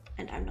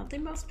 And I'm not the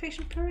most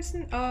patient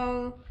person.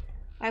 Oh,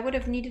 I would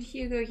have needed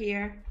Hugo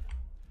here.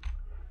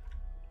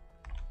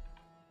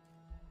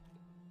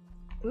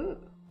 Ooh.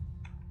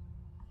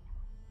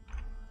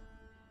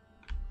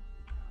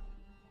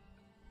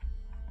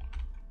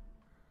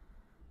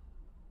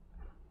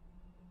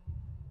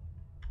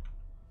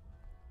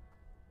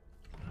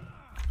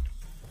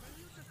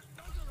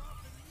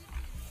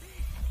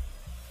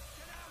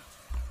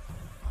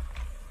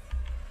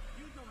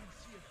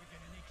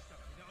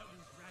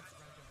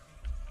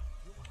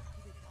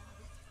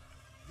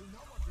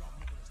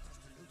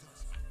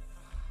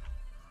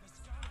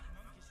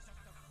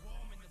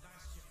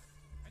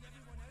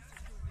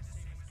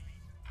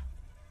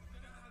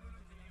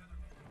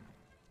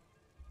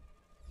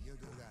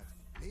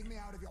 Leave me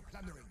out of your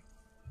plundering.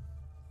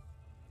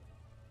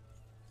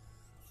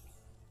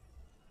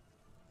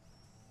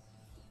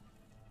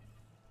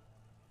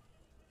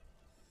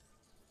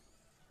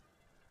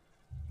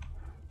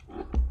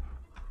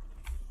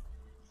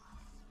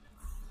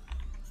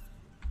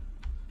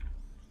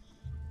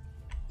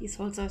 These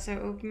holes are so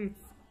open.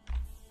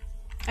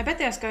 I bet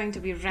there's going to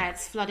be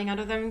rats flooding out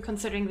of them,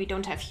 considering we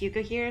don't have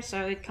Hugo here,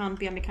 so it can't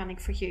be a mechanic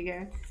for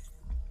Hugo.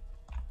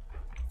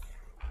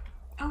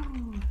 Oh.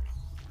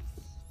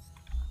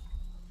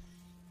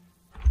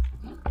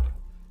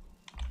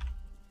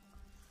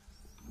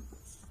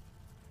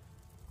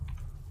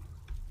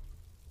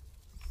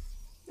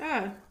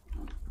 Oh.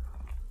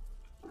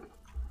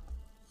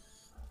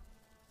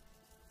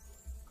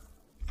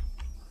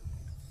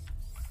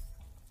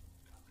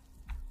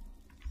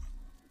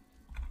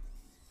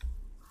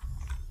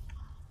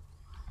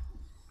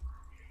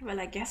 Well,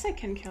 I guess I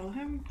can kill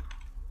him.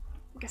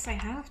 I guess I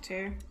have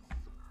to.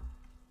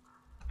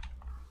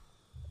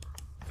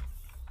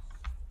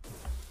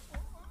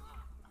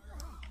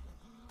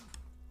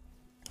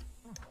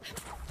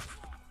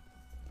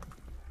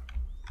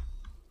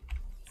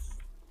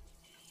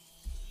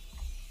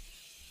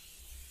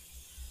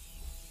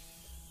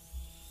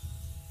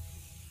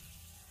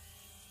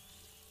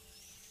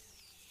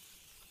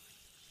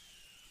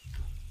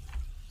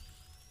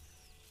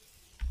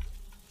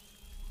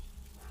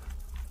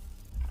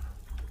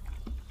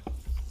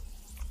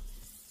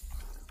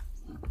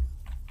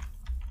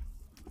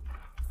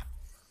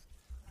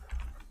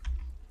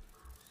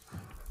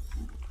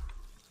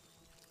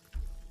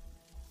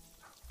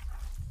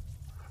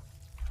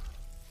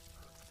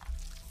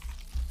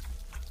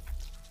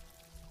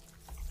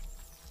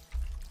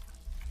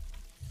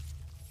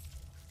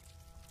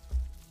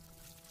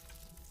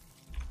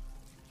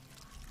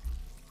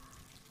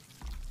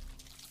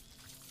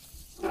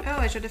 Oh,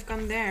 I should have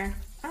gone there.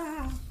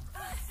 Ah.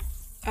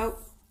 Oh.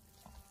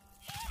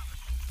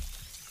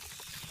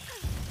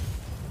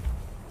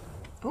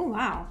 Oh,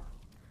 wow.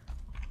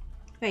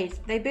 Wait,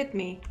 they bit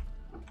me.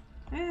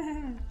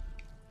 Ah.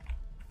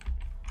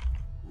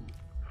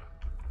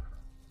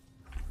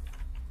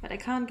 But I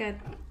can't get...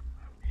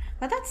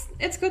 But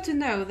it's good to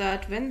know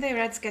that when the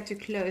rats get too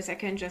close, I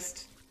can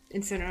just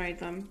incinerate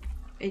them.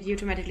 It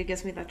automatically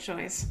gives me that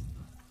choice.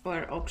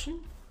 Or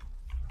option.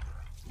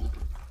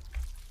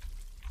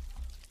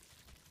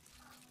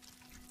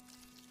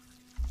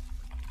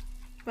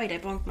 Wait, I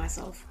bonked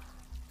myself.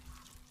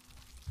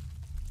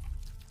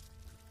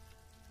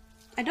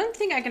 I don't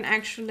think I can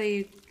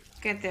actually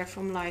get there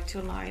from light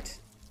to light.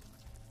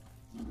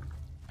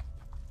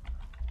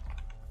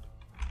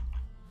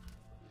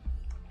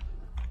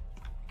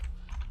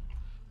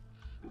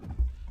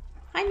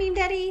 Hi, Meme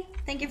Daddy!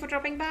 Thank you for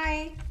dropping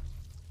by!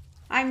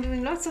 I'm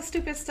doing lots of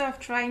stupid stuff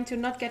trying to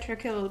not get her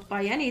killed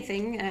by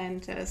anything,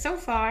 and so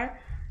far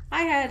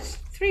I had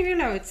 3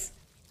 reloads.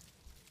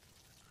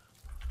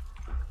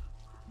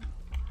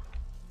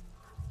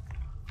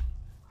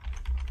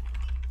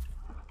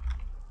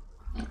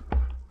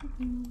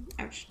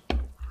 Ouch.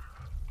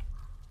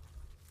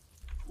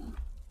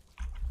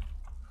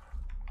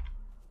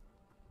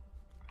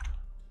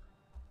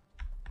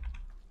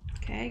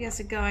 Okay, I guess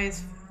the guy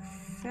is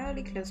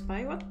fairly close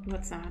by.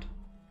 What's that?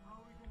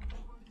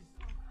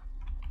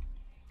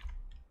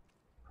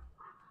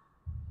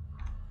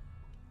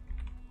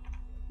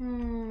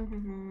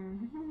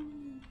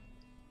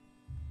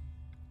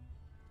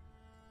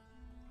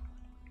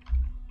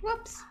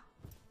 Whoops.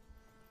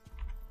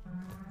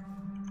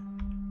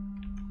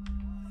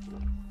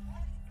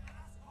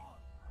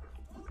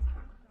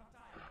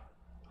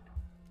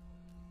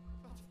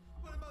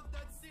 What about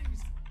that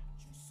things?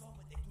 You saw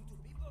what they do to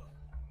people?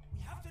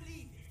 We have to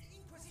leave. If the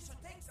Inquisition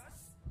takes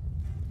us.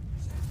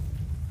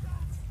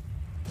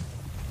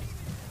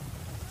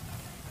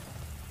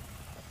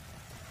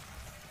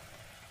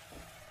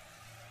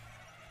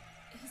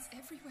 Is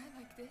everywhere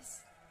like this?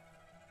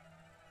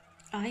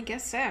 I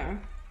guess so.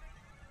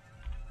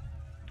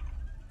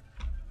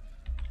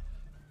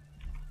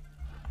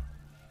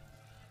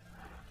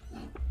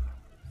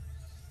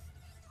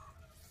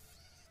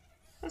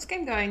 How's this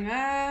game going?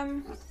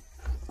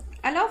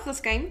 I love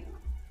this game.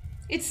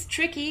 It's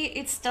tricky,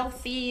 it's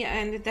stealthy,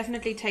 and it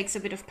definitely takes a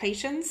bit of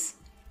patience.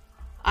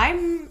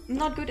 I'm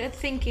not good at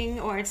thinking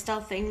or at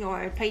stealthing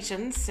or at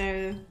patience,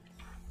 so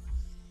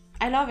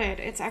I love it.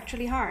 It's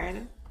actually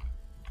hard.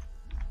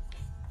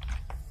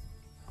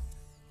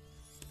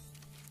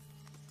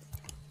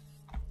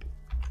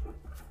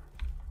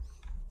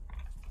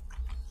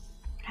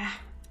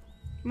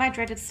 My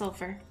dreaded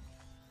sulfur.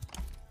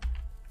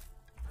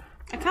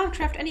 I can't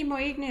craft any more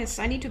Ignis.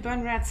 I need to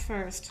burn rats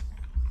first.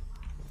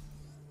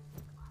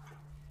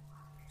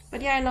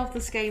 But yeah, I love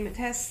this game. It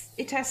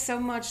has so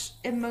much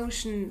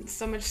emotion,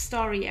 so much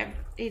story.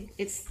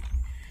 It's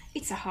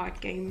a hard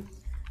game.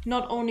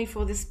 Not only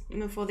for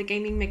the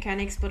gaming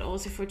mechanics, but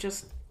also for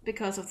just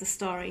because of the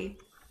story.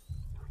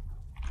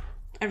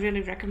 I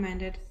really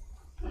recommend it.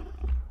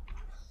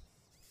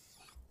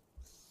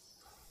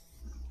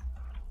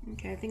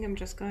 Okay, I think I'm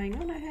just going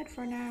on ahead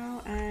for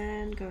now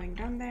and going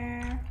down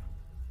there.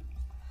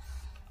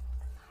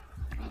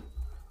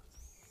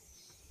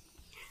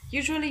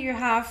 Usually you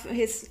have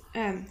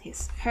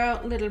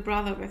her little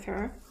brother with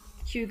her,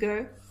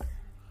 Hugo,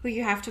 who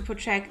you have to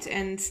protect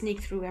and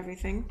sneak through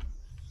everything.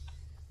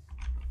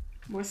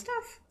 More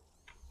stuff.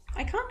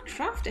 I can't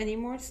craft any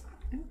more.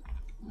 Oh.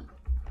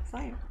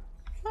 Fire.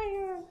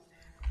 Fire.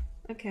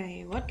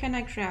 Okay, what can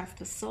I craft?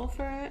 The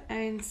sulfur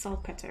and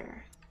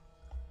saltpeter.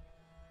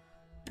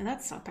 And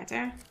that's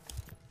saltpeter.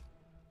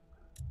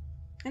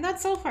 And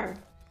that's sulfur.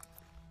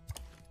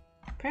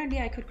 Apparently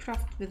I could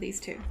craft with these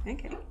two.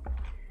 Okay.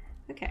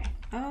 Okay.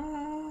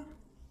 I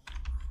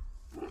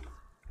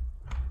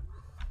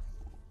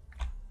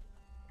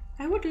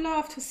would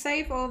love to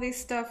save all this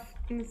stuff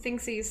in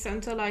thingsies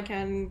until I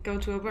can go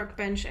to a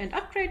workbench and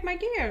upgrade my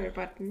gear,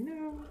 but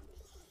no.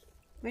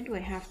 Where do I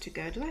have to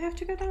go? Do I have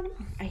to go down?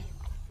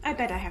 I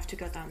bet I have to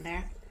go down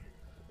there.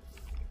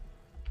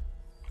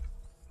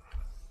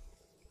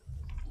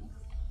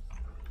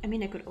 I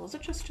mean, I could also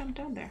just jump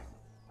down there.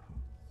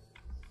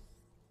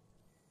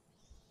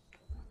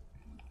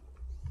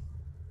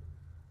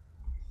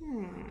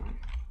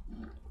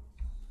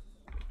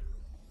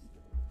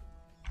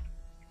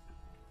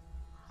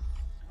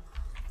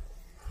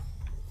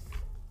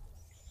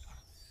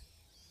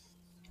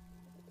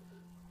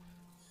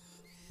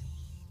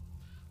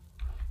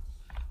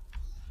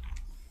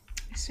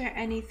 Is there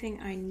anything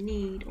I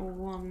need or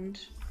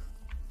want?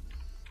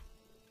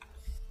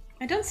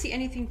 I don't see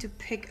anything to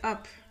pick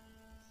up.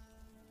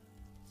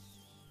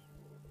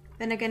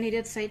 Then again, he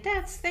did say,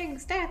 that's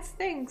things, that's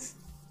things.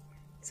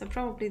 So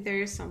probably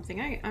there is something.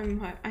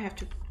 I have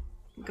to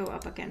go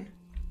up again.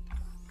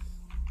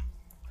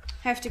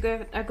 Have to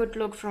go a good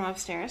look from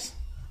upstairs.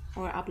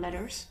 Or up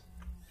ladders.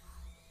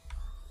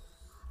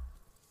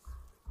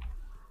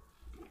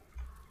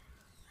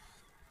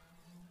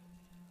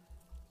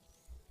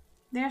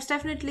 There's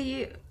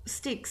definitely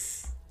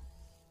sticks.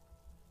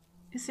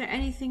 Is there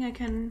anything I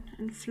can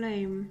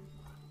inflame?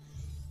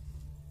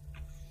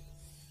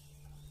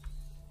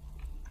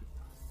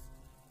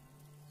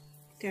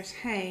 There's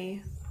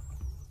hay.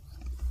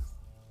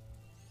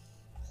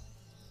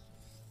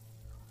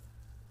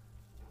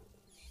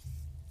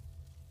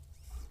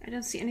 I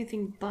don't see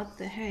anything but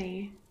the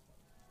hay.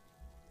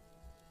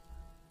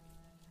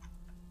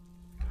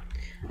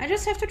 I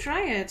just have to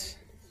try it.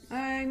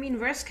 I mean,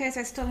 worst case,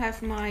 I still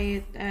have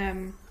my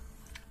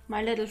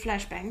my little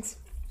flashbangs.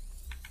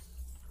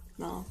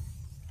 Well,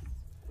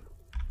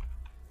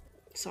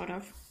 sort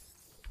of.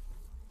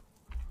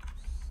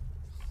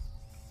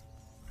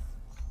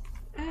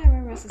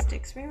 Where was the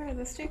sticks? Where were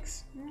the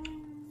sticks?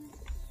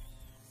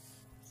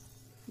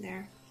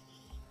 There.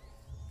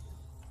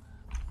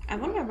 I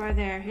wonder why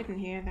they're hidden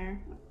here. There.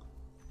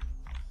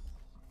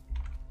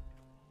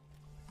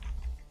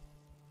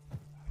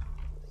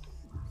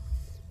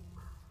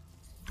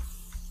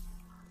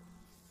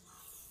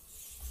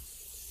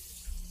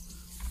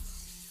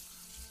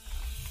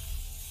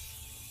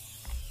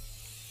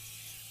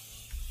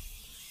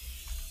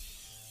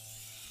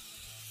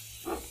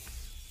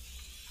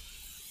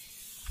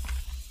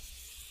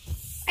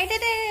 I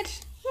did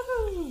it!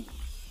 Woohoo!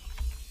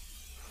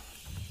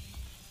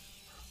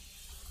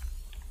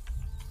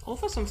 All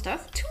for some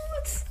stuff?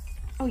 Tools!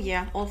 Oh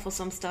yeah, all for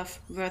some stuff.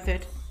 Worth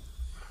it.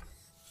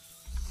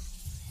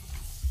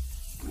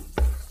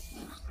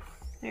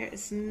 There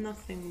is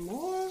nothing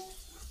more.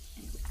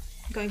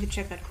 I'm going to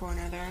check that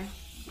corner there.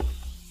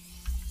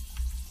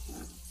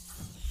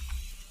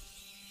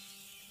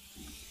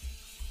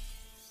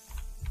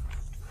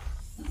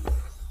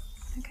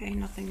 Okay,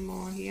 nothing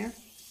more here.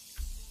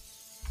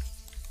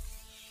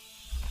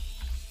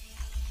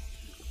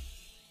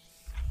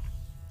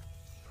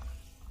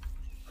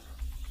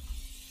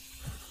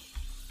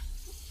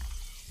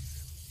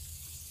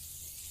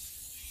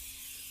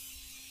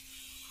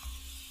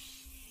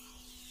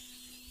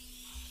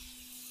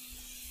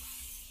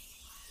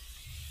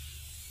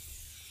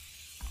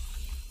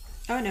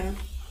 Oh no.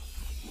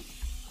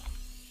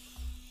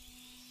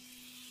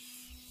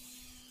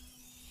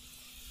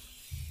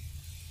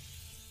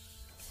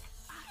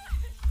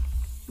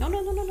 No,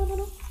 no, no, no, no, no,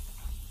 no.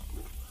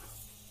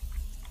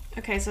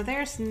 Okay, so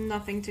there's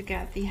nothing to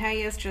get. The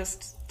hay is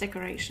just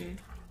decoration.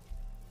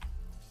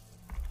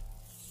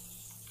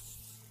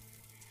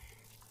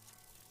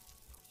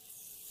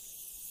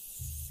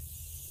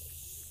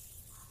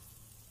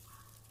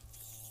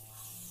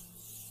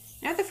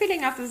 I have the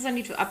feeling after this I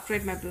need to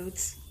upgrade my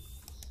boots.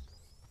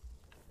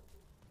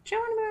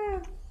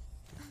 John!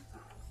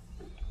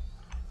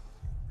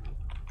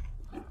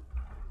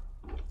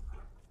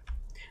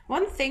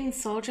 One thing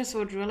soldiers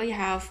would really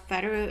have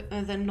better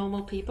than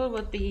normal people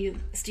would be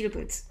steel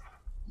boots.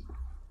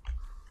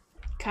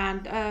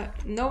 Can't,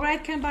 no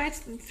raid can bite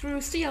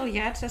through steel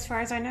yet, as far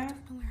as I know. I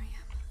don't know where I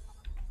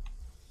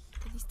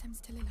am. At least I'm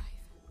still alive.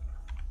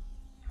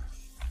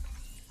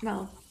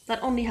 Well,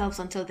 that only helps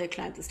until they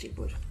climb the steel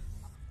boot.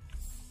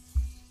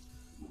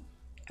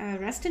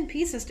 Rest in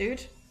pieces,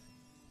 dude.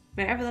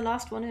 Wherever the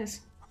last one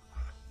is.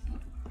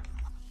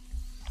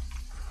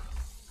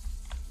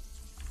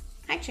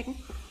 Hi, chicken.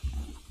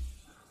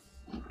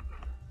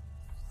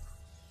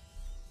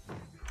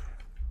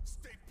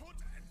 Stay put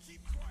and keep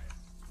quiet.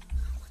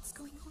 What's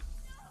going on?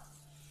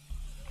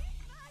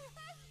 My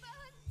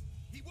husband!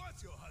 He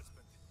was your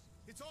husband.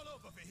 It's all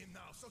over for him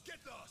now, so get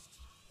lost.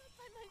 Not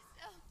by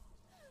myself.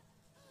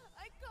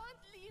 I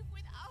can't leave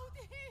without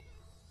him.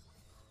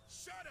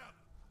 Shut up!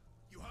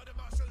 You heard of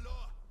martial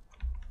law?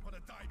 Wanna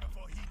die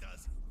before he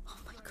does? Oh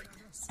my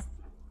goodness.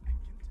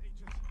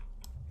 Contagious.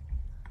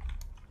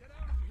 Get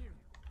out of here.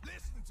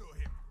 Listen to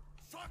him.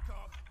 Fuck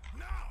off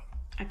now!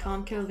 I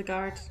can't kill the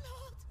guard.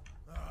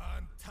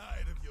 I'm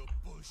tired of your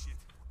bullshit.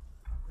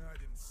 I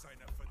didn't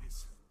sign up for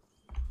this.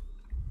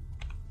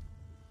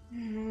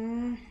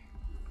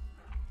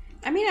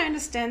 I mean, I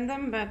understand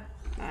them, but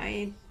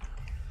I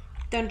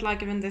don't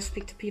like it when they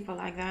speak to people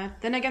like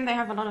that. Then again, they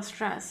have a lot of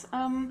stress.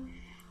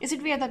 Is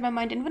it weird that my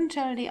mind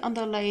involuntarily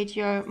underlaid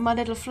your My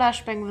Little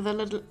Flashbang with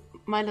a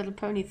My Little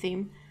Pony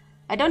theme?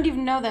 I don't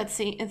even know that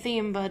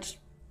theme, but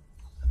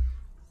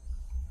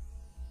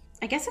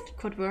I guess it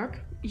could work.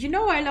 You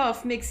know I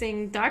love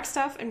mixing dark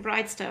stuff and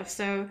bright stuff,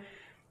 so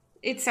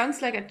it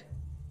sounds like a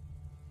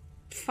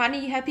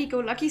funny,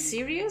 happy-go-lucky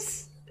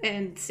series,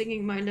 and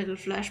singing My Little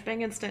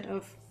Flashbang instead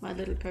of My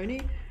Little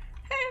Pony.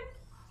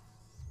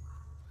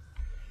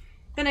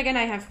 Then again,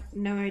 I have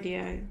no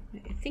idea.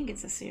 I think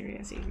it's a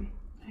series even.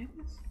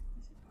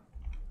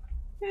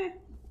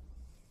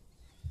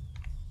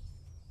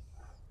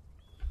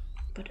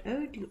 But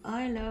oh, do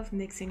I love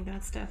mixing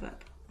that stuff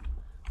up.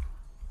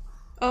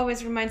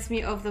 Always reminds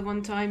me of the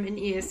one time in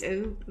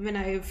ESO when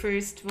I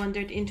first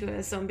wandered into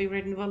a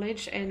zombie-ridden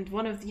village and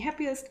one of the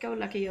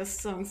happiest-go-luckiest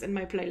songs in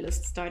my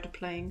playlist started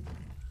playing.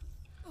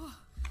 Oh,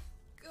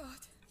 God.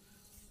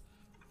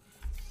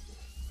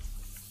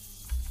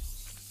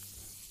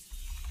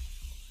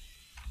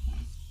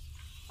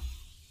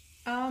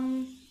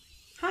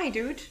 Hi,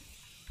 dude.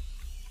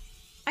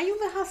 Are you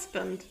the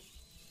husband?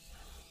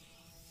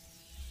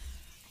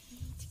 I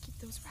need to keep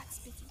those rats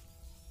busy.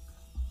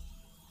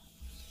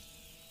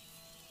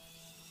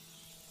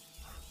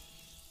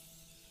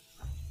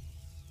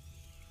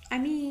 I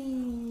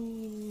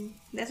mean,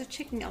 there's a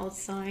chicken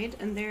outside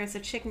and there's a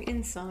chicken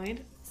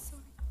inside.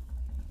 Sorry.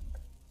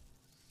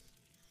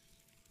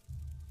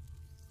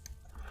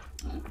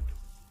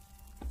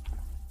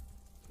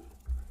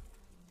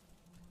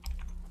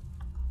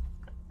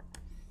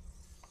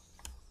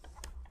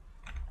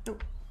 Oh,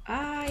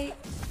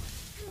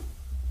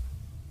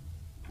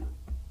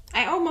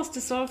 I almost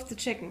dissolved the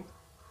chicken.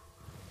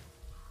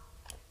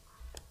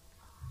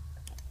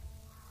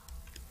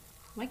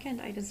 Why can't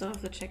I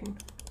dissolve the chicken?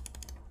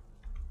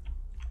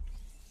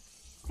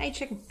 Hey,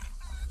 chicken.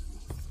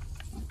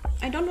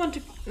 I don't want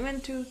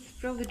to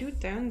throw the dude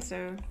down,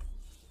 so...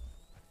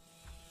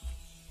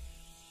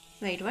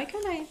 Wait, why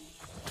can't I...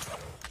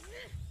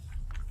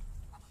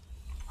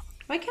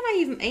 Why can't I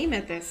even aim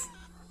at this?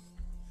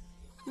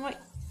 Why?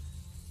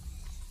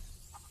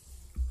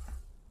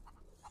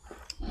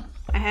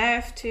 I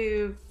have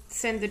to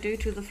send the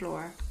dude to the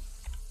floor.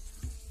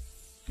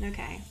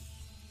 Okay.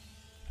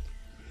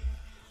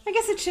 I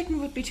guess a chicken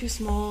would be too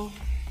small.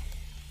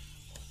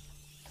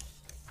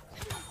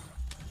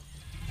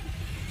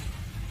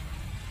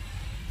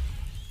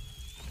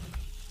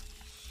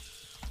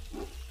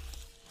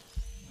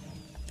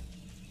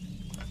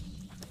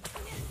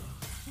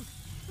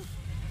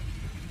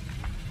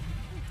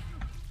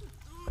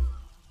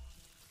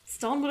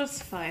 Stone would have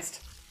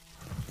sufficed.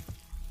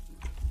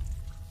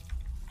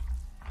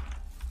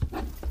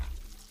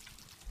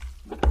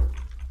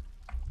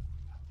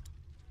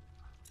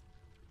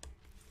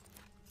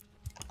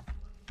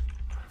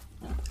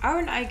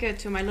 Aren't I good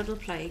to my little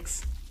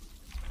plagues?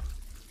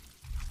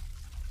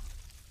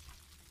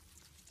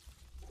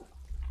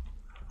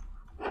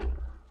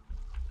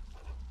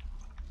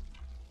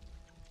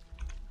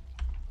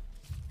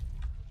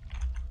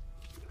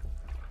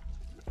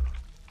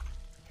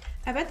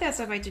 I bet there's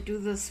a way to do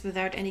this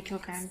without any kill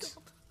count.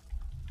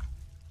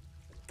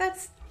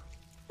 That's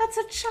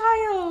a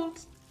child.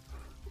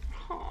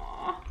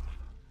 Aww.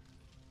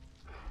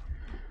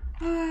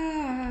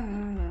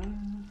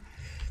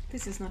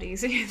 This is not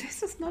easy.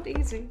 This is not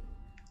easy.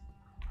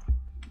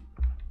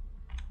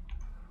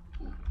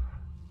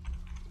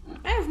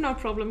 I have no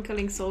problem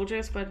killing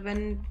soldiers, but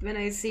when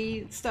I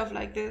see stuff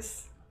like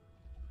this,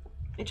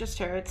 it just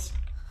hurts.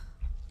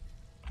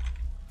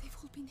 They've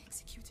all been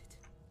executed.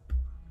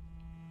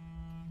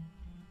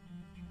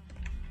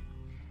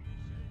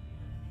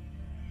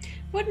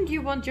 Wouldn't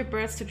you want your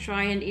birds to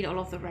try and eat all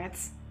of the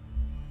rats?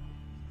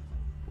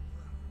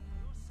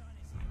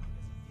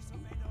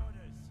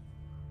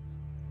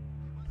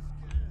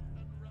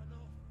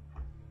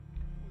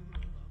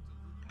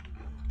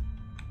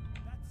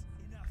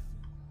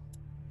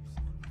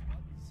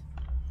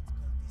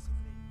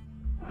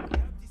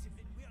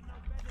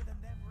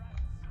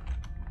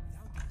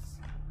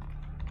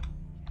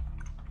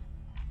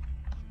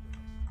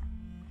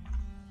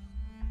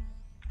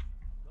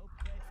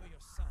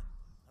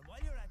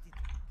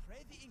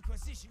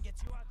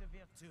 Gets you out of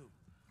here too.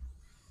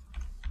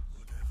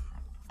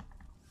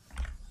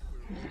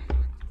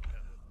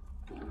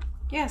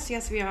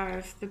 Yes, we are.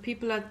 If the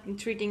people are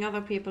treating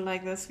other people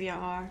like this, we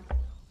are.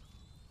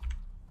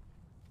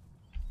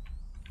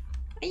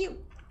 Are you?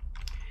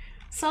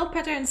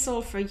 Saltpeter and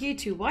sulfur, you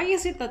two. Why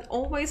is it that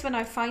always when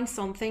I find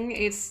something,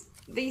 it's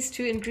these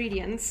two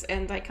ingredients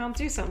and I can't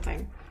do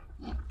something?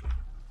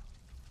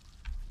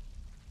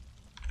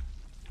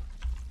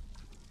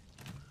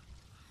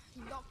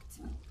 Locked.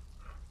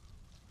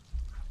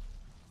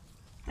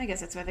 I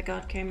guess that's where the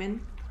guard came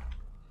in.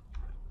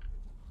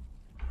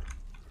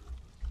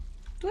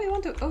 Do I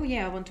want to? Oh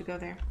yeah, I want to go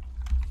there.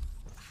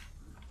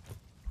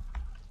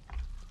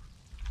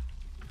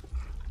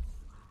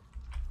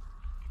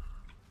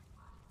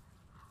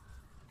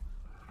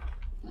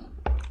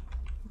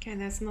 Okay,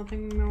 there's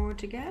nothing more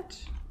to get.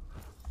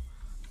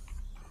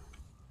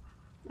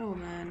 Oh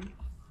man.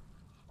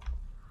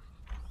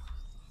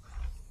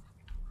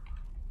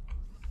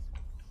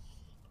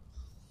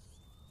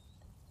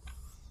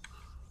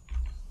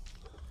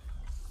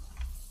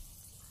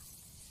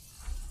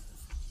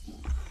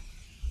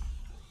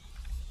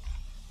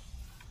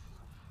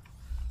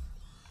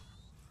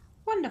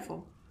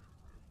 Wonderful.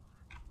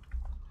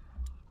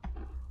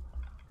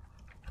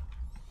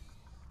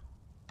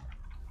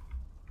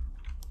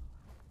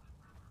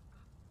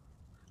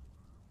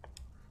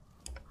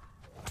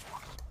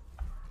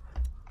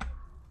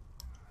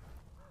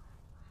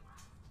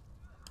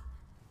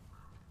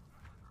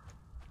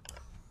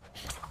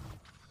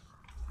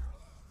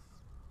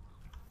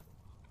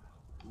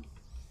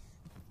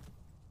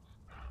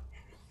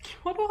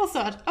 What was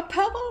that? A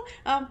pebble?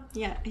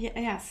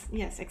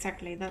 Yes,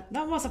 exactly. That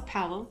was a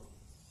pebble.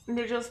 And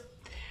they just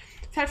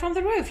fell from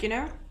the roof, you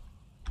know?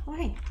 Oh,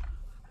 hey.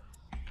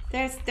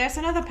 There's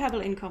another pebble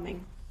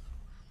incoming.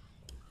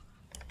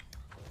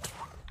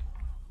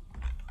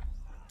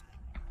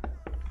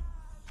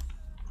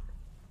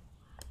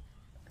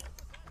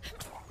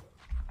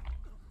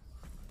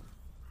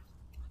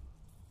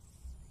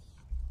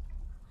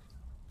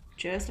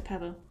 Just a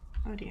pebble.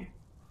 Oh dear.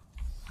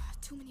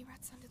 Too many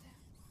rats under there.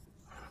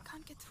 I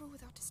can't get through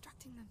without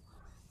distracting them.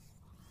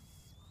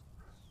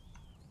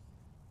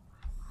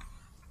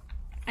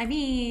 I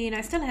mean,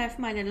 I still have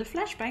my little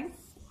flashbang.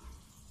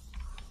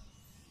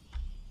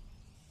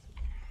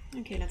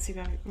 Okay, let's see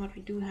what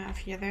we do have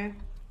here though.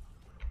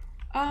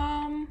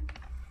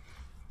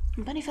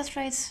 Bunny first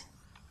rates.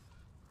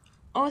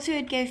 Also,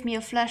 it gave me a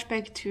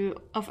flashback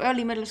of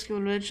early middle school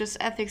religious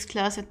ethics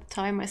class at the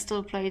time I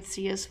still played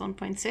CS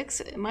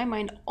 1.6. My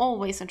mind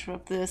always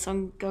interrupted the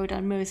song Go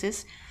Down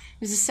Moses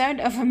with the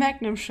sound of a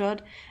magnum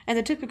shot and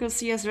the typical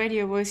CS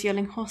radio voice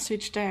yelling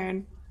hostage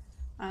down.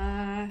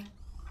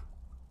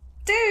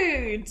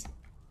 Dude!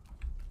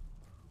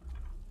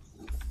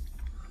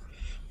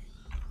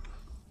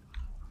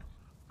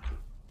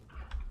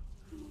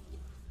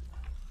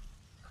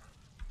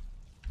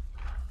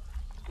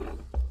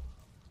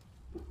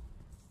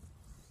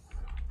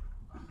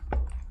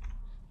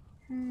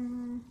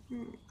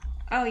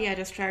 Oh yeah,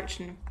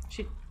 distraction.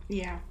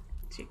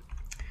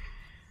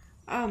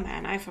 Oh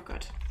man, I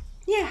forgot.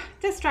 Yeah,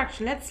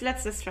 distraction. Let's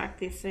distract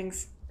these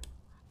things.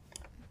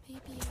 Maybe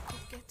I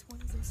could get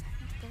one of those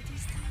heavy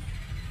bodies down.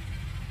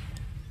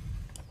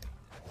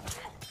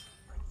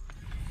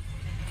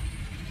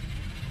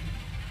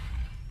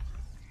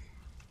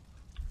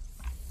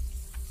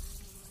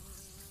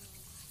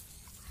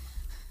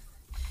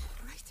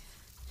 Right.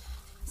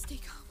 Stay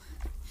calm.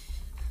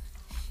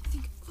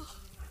 Think. Oh,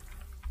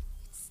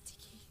 it's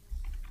sticky.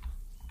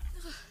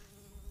 Ugh.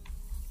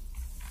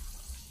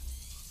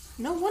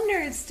 No wonder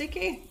it's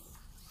sticky.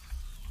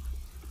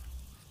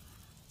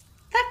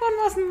 That one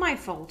wasn't my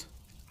fault,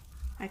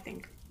 I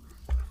think.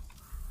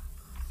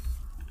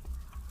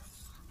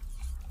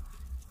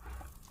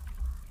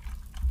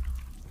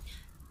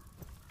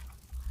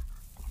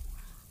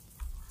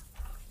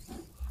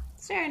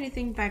 Is there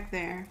anything back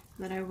there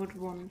that I would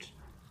want?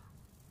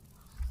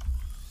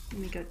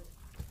 Let me go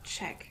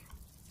check.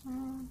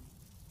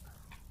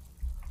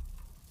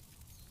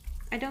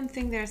 I don't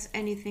think there's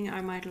anything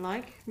I might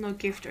like. No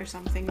gift or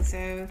something,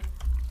 so...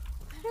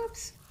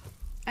 Oops.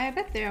 I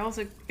bet they're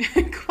also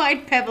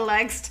quite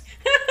pebble-axed.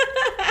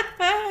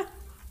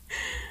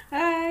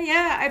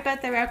 Yeah, I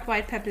bet they are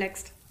quite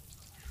pebble-axed.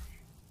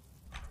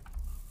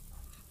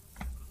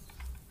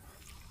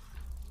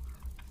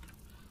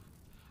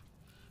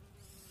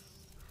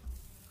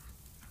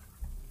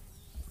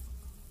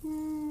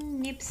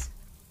 Nips.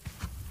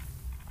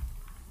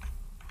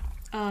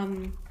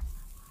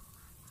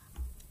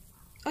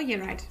 Oh, you're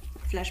right.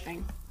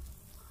 Flashbang.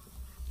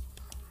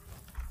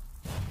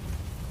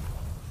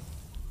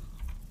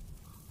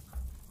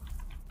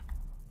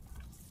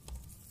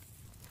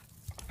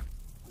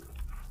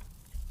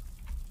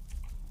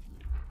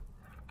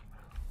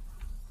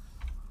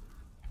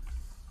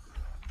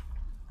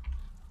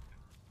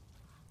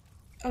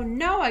 Oh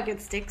no, I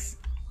get sticks.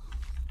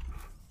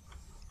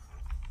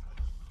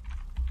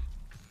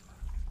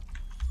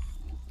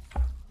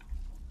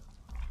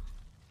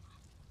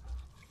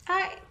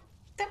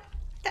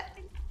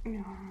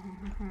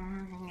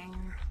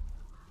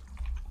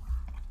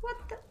 What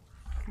the?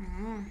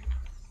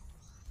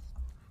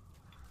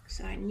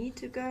 So I need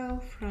to go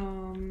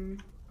from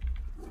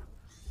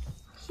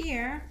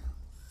here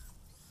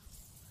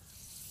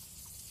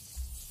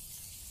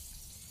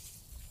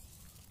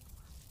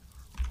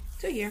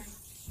to here.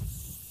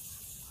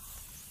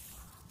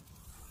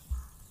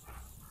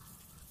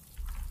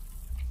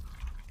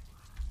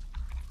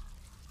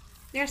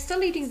 They're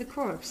still eating the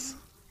corpse.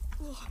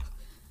 Oh.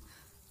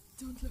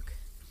 Don't look.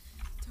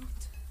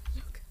 Don't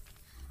look.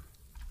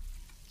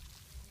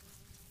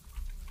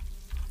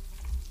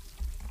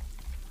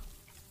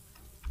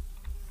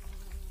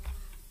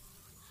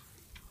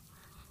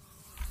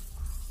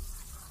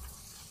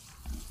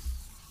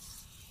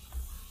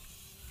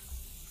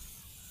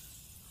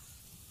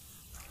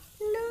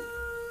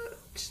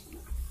 Loot.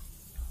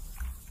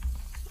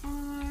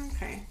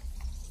 Okay.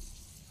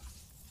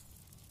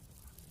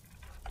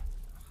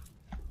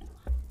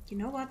 You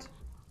know what?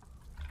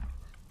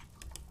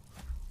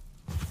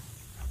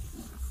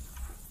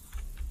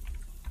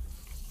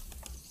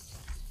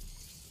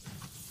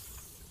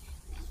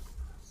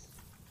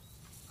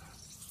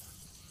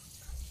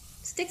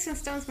 Sticks and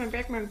stones may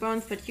break my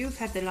bones, but you've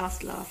had the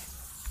last laugh.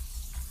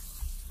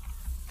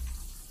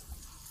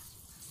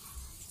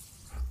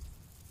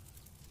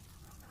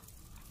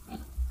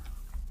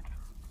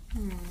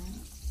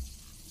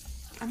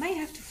 I might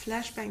have to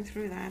flashbang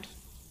through that.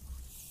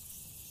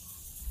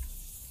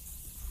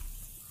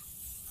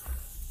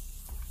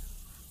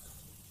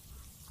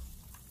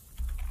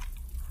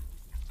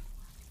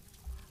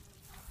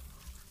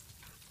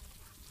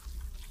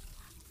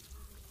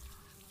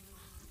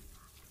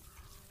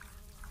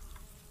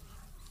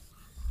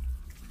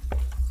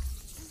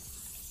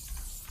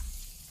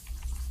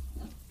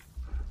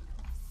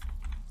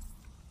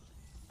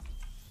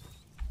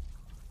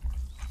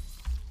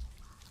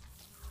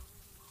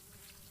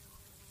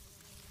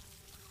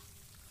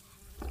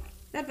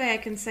 That way I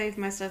can save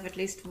myself at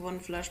least one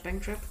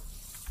flashbang trip.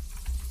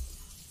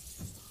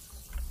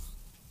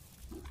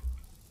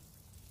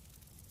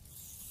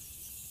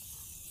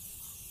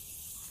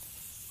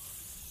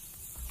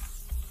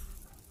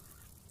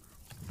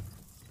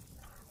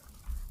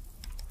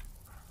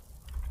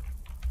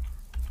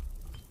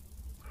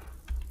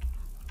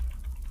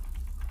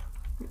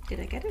 Did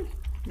I get it?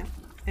 No.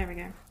 There we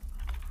go.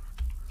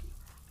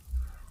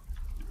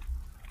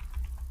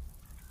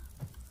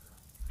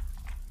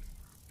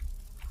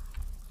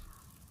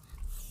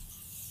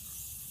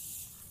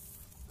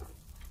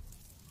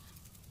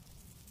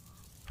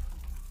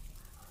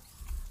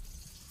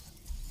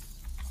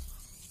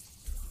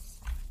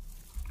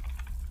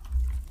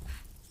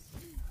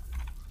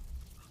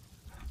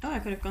 Oh, I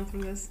could have gone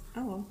through this.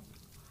 Oh well.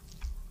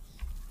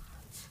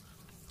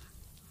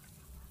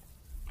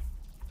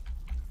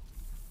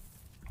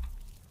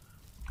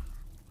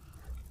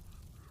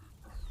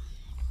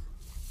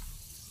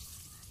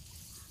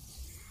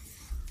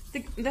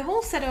 The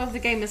whole setup of the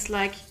game is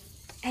like,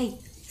 hey,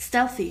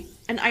 stealthy.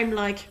 And I'm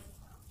like,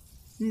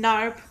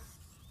 nope.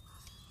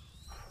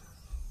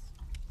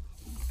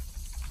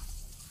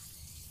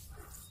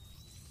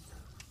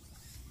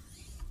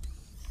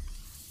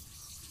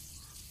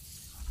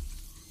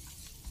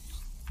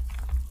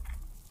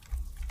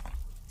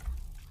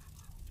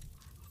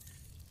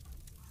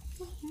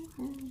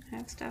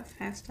 Have stuff,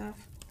 have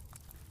stuff.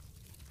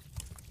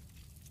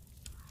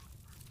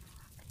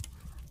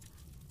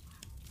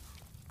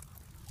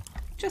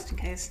 Just in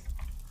case.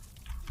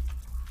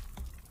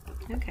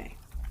 Okay.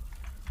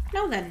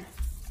 Now then.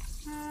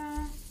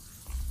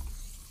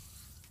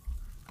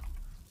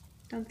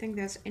 Don't think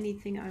there's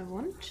anything I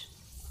want.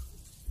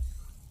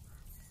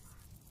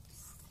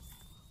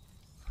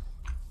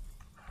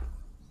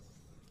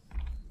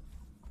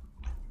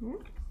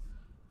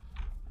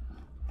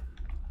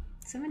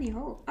 So many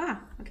holes. Ah,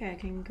 okay, I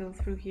can go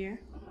through here.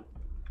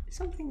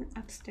 Something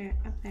upstairs,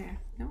 up there.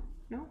 No,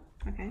 no,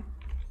 okay.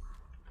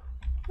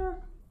 Oh.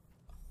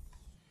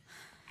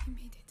 I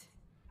made it.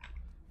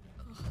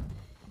 Oh,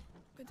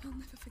 but I'll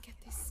never forget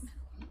this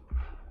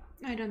smell.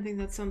 I don't think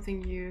that's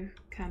something you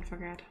can't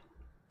forget.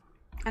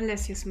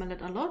 Unless you smell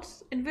it a lot,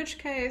 in which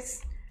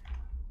case...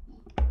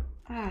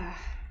 Ah...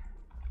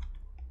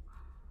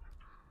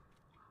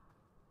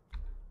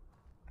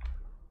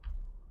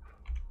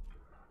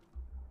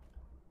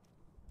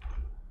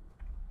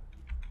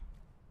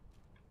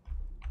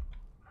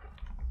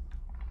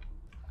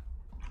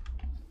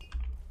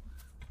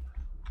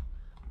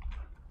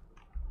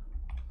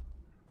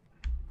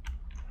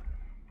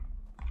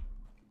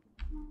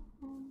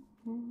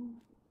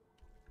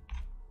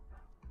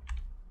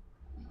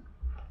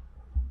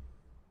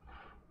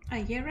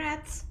 I hear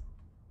rats.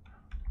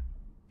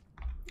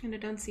 And I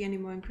don't see any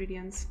more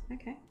ingredients.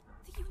 Okay.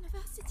 The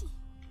university.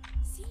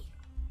 See?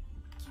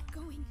 Keep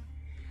going.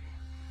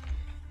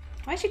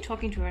 Why is she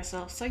talking to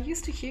herself? So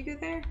used to Hugo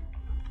there?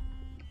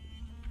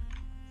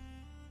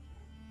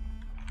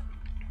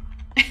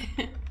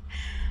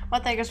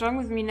 What the heck is wrong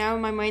with me now?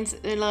 My mind's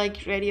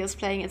like radio's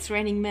playing It's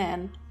Raining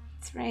Men.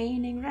 It's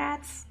raining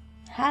rats.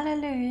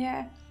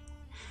 Hallelujah.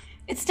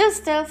 It's still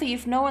stealthy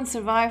if no one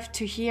survived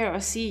to hear or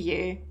see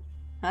you.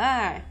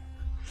 Ah.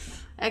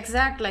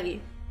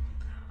 Exactly.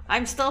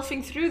 I'm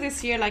stealthing through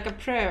this here like a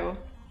pro.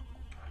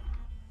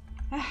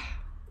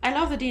 I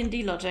love the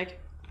D&D logic.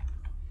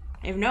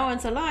 If no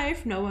one's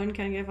alive, no one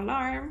can give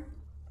alarm.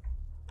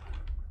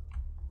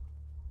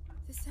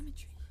 The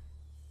cemetery.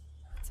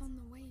 It's on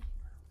the way.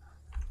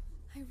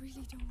 I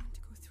really don't want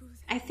to go through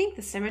there. I think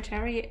the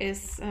cemetery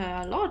is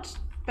a lot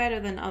better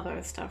than other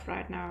stuff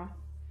right now.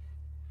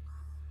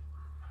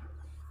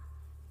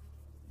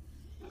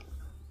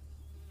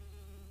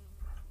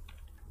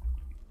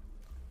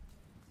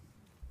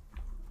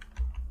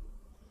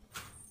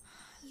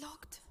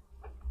 Locked.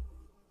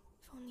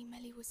 If only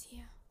Melly was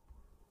here.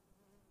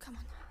 Come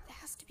on, there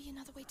has to be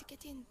another way to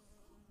get in.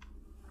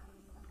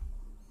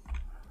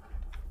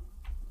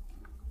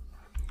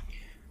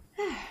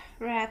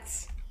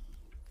 Rats.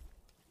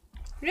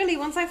 Really,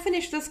 once I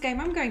finish this game,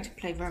 I'm going to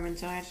play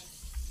Vermintide.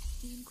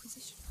 The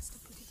Inquisition must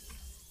have put it here.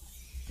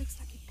 Looks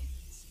like it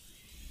pivots.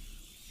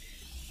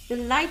 The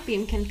light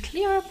beam can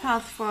clear a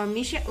path for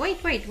Misha.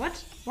 Wait,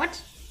 what?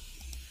 What?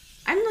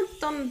 I'm not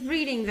done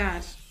reading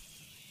that.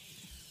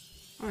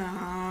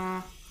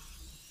 Ah.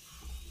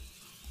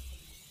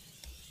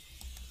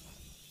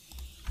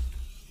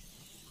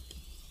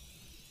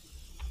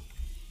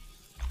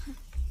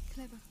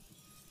 Clever.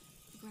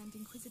 The Grand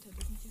Inquisitor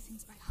doesn't do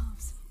things by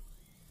halves.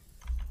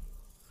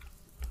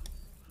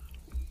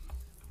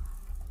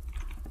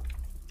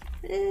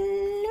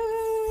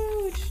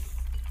 Loot.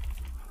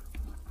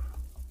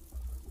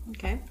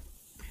 Okay.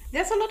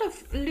 There's a lot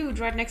of loot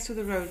right next to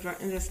the road right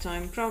this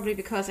time. Probably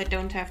because I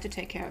don't have to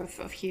take care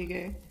of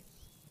Hugo.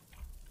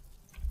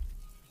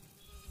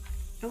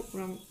 Oh,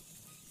 wrong.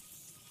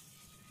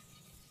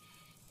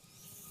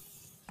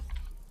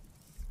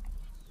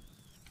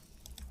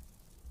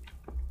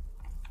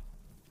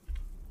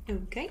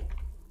 Okay.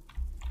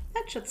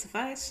 That should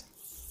suffice.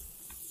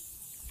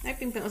 I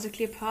think there was a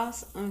clear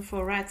path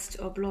for rats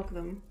to block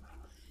them.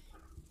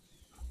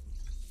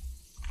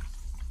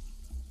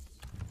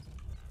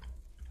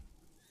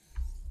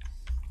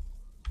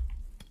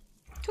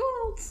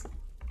 Tools!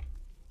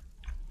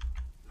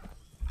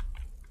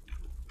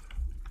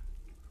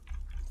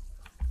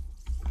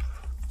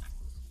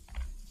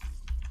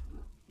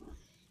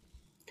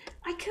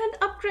 I can't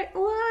upgrade.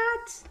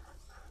 What?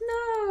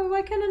 No,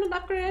 why can I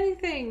not upgrade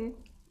anything?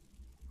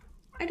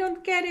 I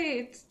don't get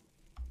it.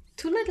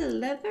 Too little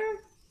leather?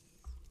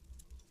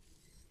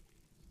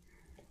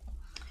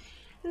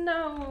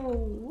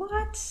 No,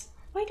 what?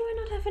 Why do I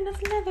not have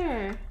enough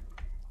leather?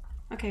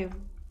 Okay,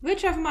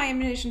 which of my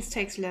ammunitions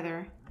takes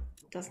leather?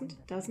 Doesn't.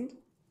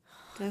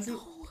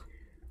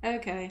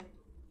 Okay.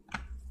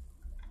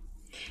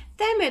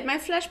 Damn it, my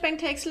flashbang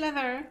takes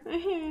leather.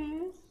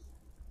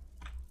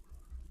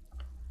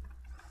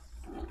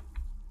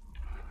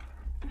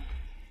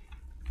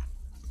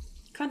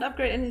 Can't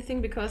upgrade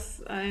anything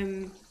because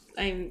I'm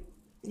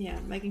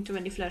making too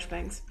many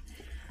flashbangs.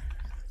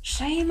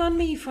 Shame on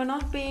me for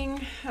not being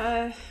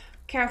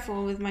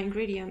careful with my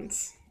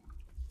ingredients.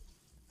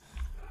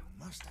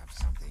 Must have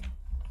something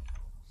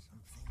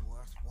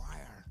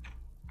worthwhile.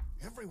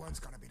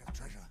 Everyone's got a bit of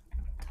treasure.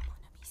 Come on,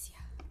 Amicia.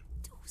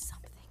 Do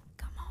something.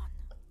 Come on.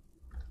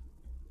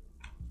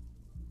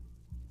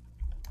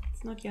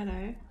 It's not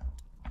yellow.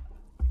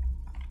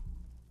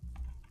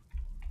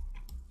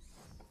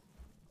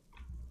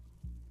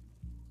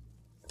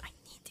 I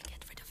need to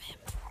get rid of him.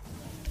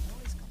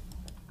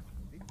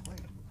 Big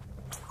plane.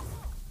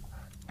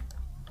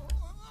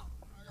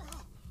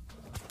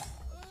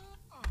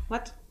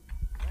 What?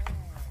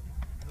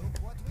 Look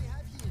what we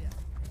have here.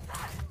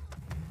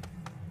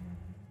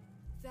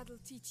 That'll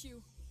teach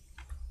you.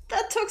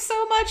 That took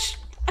so much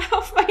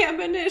of my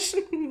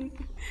ammunition.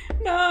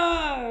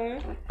 No.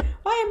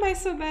 Why am I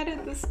so bad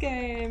at this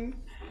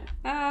game?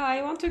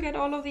 I want to get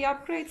all of the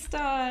upgrades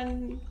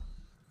done.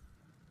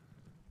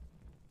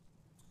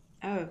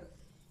 Oh.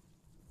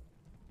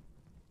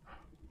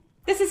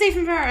 This is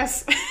even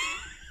worse.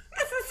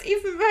 This is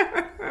even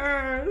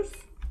worse.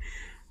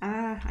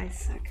 I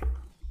suck.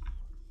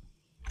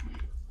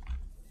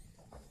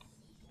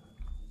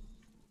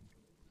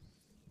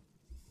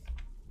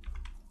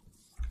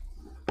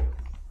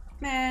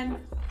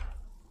 Man.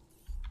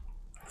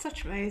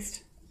 Such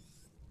waste.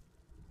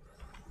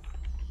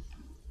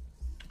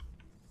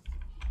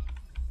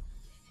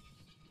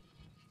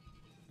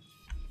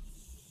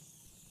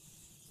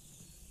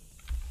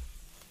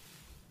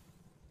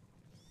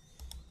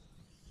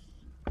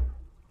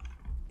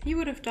 He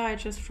would have died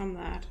just from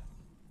that.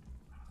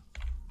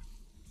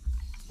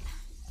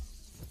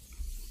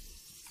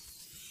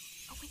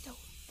 A window.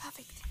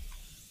 Perfect.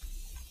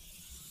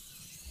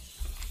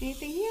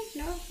 Anything here?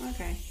 No?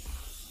 Okay.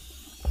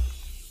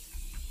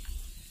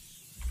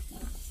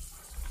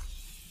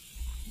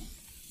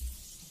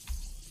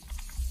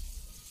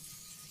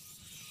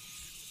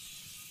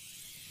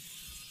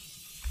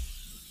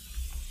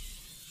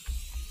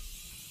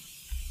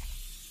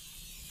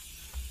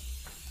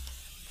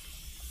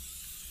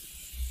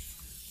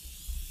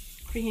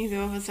 Bringing the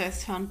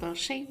oversized handbell.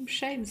 Shame,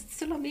 shame. Is it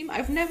still a meme?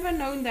 I've never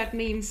known that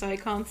meme, so I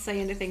can't say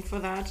anything for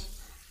that.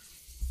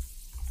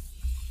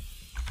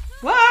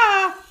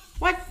 Wah!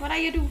 What are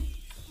you doing?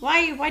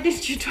 Why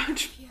did you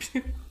dodge?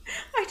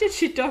 Why did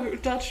you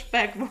dodge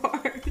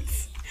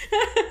backwards?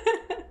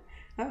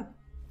 Oh.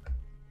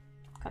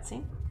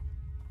 Cutscene.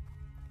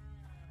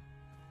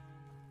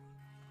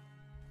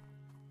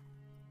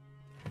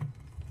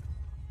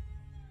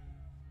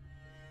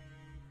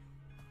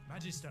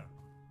 Magister,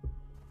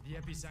 the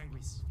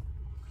Episanguis.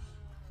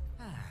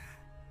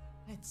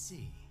 Let's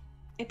see.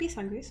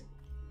 Episanguis.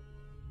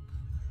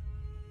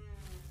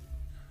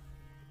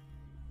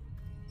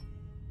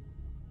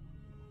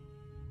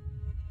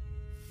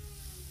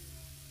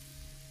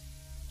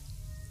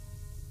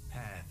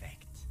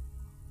 Perfect.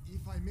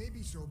 If I may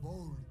be so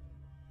bold,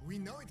 we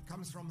know it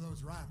comes from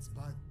those rats,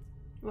 but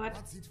What?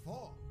 what's it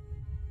for?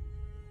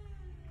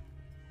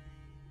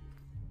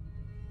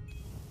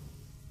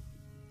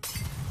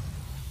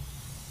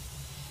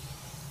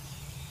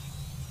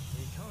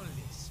 They call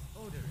this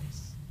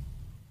odorous.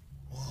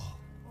 Whoa.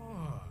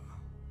 Oh.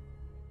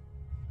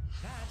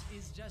 That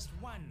is just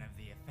one of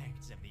the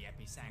effects of the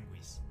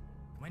Episanguis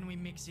when we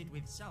mix it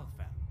with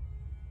sulfur.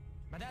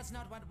 But that's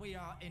not what we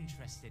are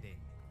interested in.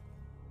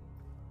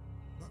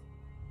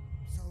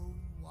 So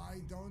why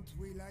don't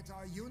we let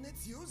our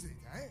units use it,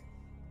 eh?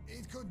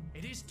 It could...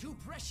 It is too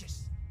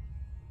precious.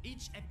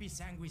 Each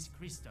Episanguis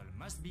crystal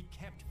must be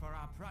kept for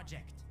our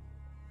project,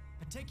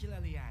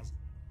 particularly as,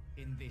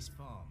 in this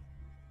form,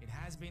 it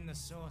has been the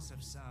source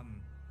of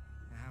some,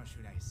 how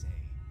should I say,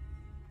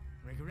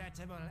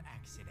 regrettable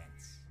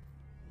accidents.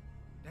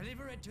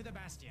 Deliver it to the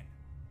Bastion.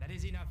 That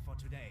is enough for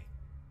today.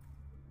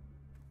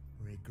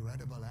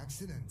 Regrettable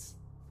accidents.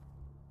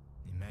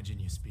 Imagine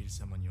you spill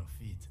some on your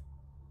feet.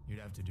 You'd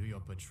have to do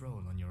your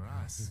patrol on your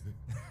ass.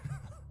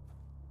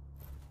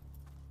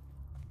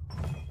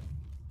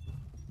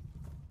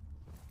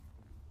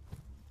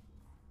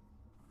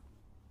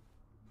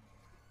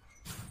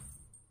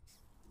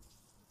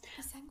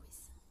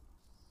 Episanguis.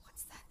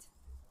 What's that?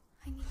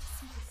 I need to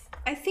see this.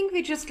 I think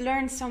we just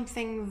learned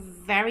something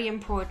very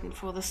important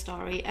for the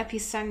story.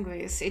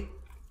 Episanguis.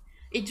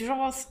 It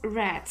draws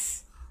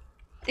rats.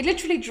 It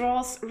literally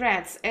draws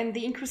rats, and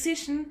the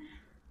Inquisition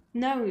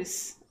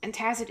knows and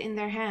has it in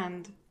their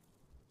hand.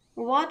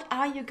 What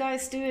are you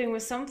guys doing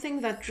with something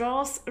that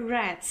draws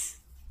rats?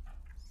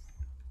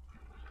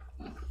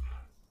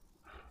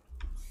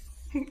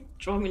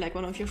 Draw me like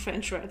one of your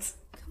French rats.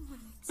 Come on,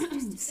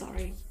 it's just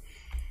Sorry.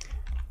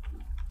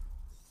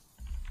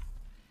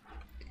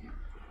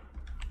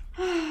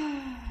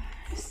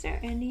 Is there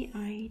any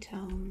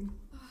item?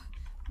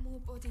 more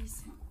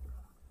bodies.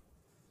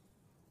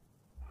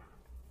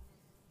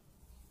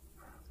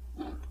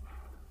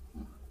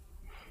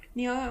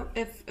 Yeah,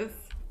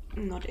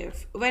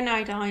 when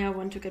I die I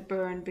want to get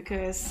burned,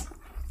 because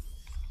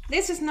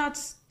this is not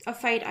a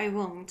fate I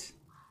want.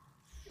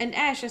 And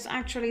ash is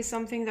actually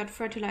something that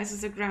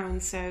fertilizes the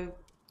ground, so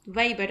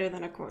way better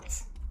than a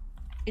corpse.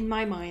 In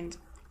my mind.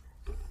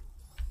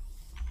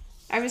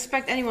 I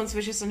respect anyone's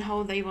wishes on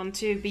how they want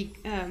to be,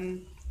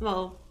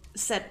 well,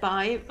 set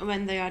by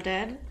when they are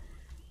dead.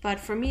 But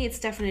for me it's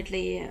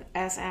definitely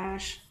as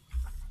ash.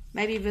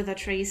 Maybe with a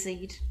tree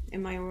seed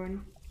in my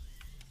urn.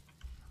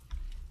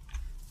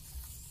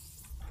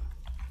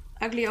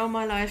 Ugly all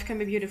my life can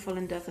be beautiful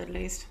in death, at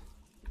least.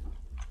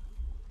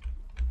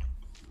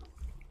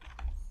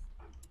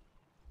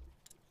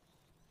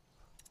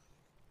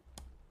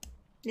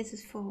 This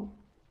is full.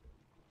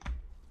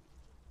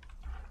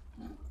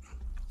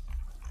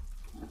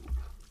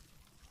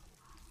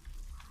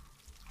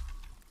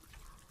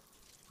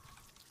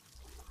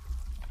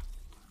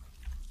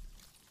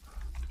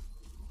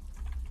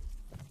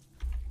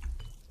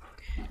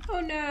 Oh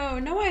no,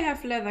 now I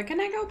have leather. Can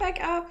I go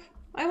back up?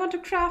 I want to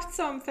craft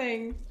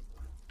something.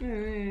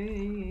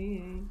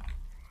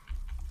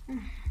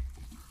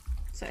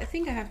 So I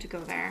think I have to go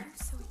there. I'm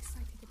so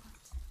excited about.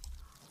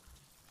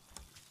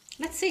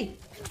 Let's see.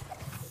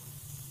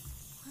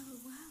 Oh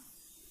wow.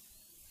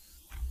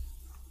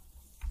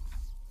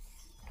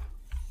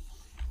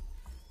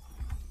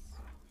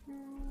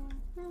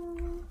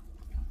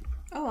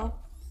 Oh well.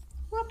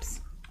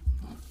 Whoops.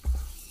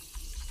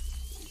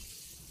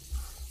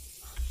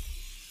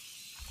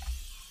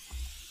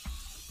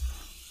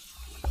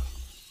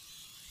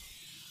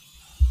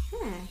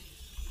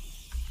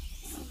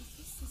 So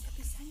this is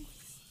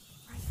Episanguis,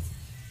 right?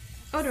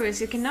 Odorous.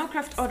 You can now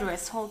craft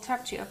odorous. Hold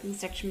tab to open the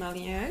section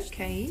menu.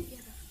 Okay.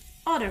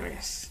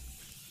 Odorous.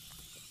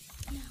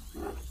 Now,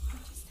 we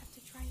just have to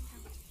try it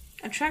out.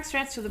 Attracts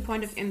rats to the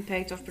point of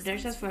impact of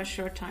predators for a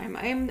short time.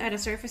 Aim at a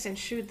surface and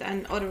shoot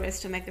an odorous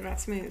to make the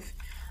rats move.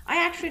 I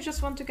actually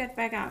just want to get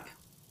back up.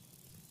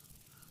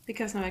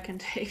 Because now I can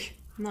take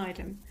an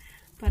item.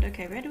 But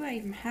okay, where do I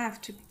even have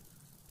to...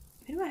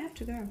 Where do I have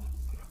to go?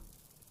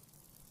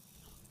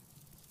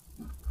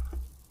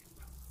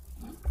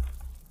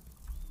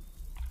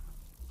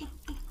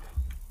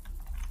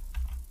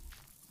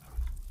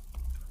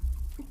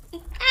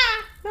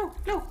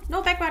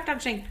 No backward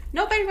touching.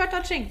 No backward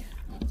touching.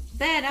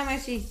 Bad, I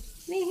see.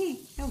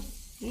 No.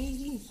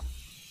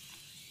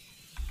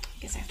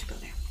 Guess I have to go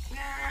there.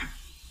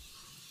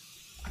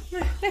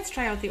 Let's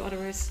try out the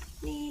odorous.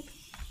 Neep.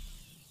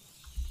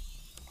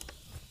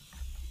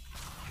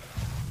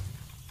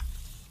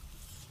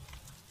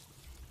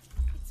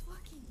 It's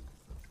working.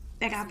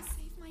 Back up. This will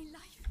save my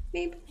life.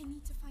 Beep. I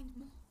need to find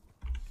more.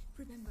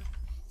 Remember,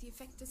 the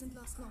effect doesn't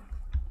last long.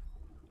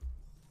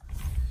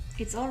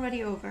 It's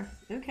already over.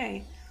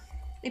 Okay.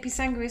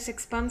 Episanguis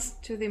expands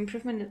to the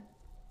improvement.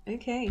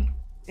 Okay.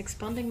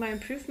 Expanding my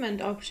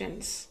improvement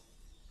options.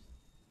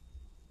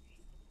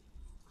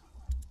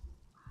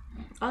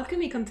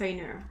 Alchemy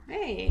container.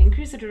 Hey,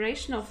 increase the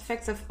duration of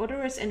effects of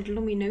odorous and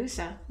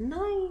luminosa.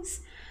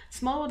 Nice.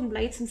 Small wooden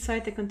blades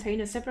inside the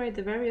container separate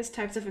the various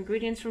types of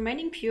ingredients,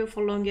 remaining pure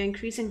for longer,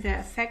 increasing their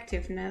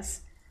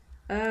effectiveness.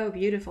 Oh,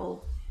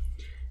 beautiful.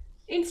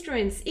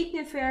 Instruments.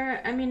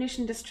 Ignifer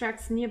ammunition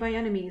distracts nearby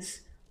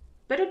enemies.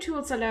 Better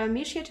tools allow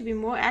Amicia to be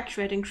more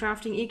accurate in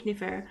crafting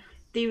ignifer.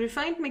 The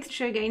refined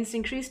mixture gains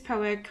increased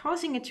power,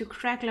 causing it to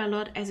crackle a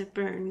lot as it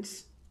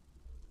burns.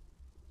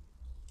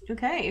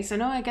 Okay, so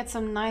now I get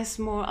some nice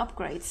more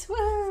upgrades.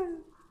 Woo!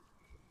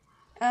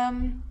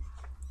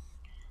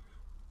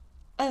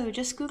 Oh,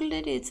 just googled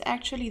it. It's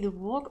actually the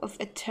Walk of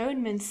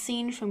Atonement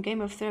scene from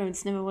Game of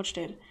Thrones. Never watched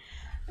it.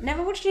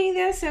 Never watched it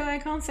either, so I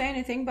can't say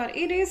anything, but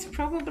it is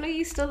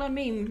probably still a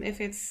meme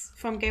if it's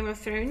from Game of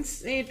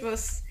Thrones. It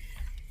was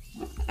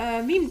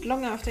memed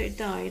long after it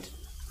died.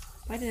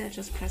 Why did I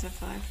just press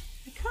F5?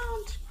 I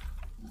can't.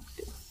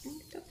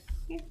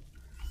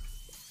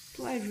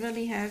 Do I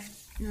really have...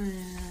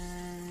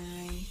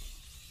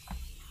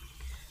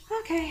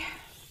 Okay.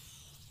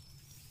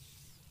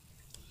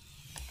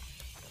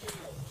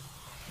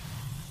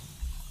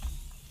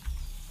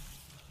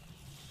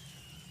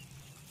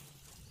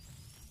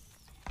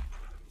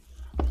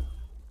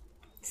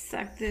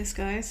 Suck this,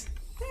 guys.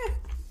 Yeah.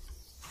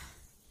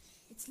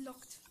 It's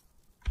locked.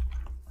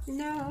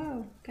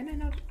 No, can I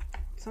not?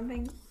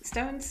 Something?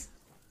 Stones?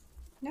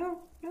 No.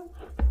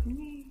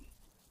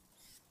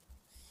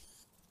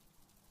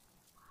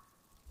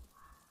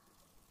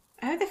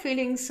 I have the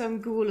feeling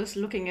some ghoul is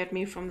looking at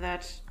me from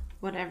that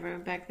whatever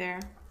back there.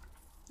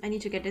 I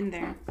need to get in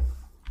there.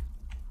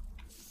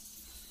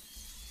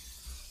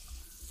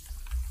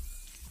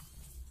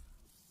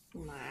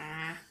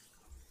 Nah.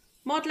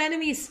 Mortal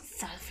enemies!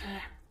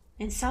 Sulfur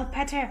and Over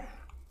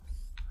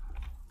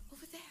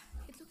there.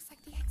 It looks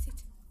like the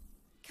exit.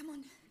 Come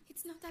on.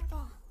 It's not that far.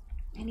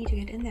 I need to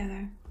get in there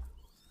though.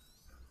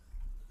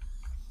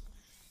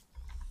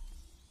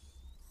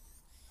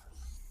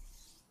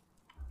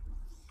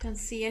 Don't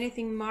see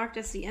anything marked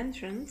as the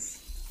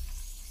entrance.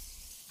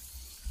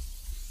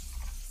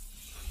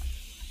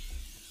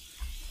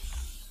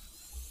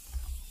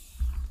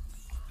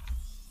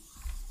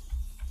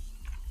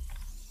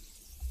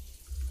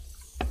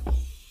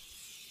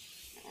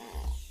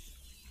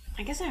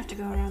 I guess I have to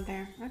go around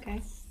there.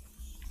 Okay.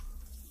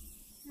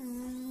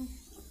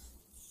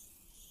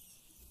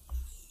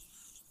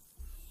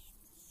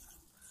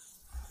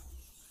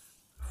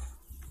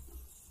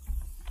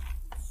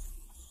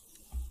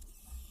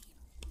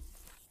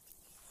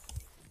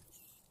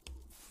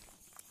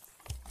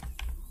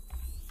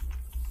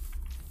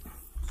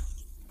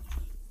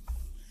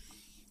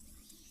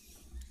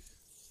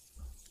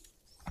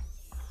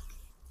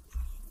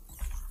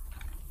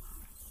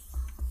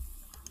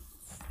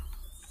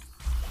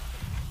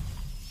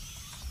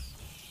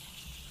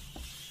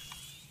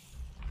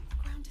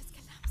 Ground has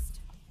collapsed.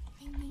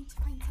 I need to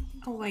find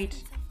something to Oh, wait.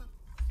 hold myself up.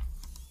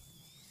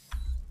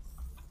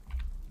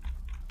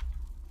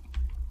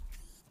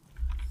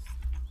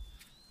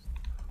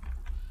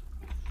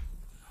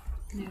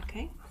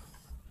 Okay.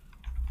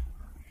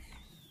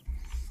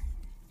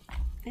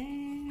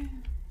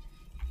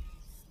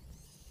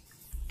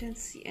 Don't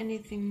see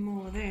anything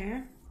more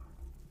there.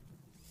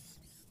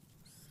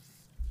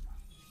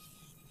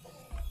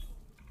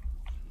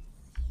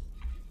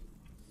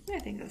 I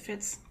think that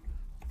fits.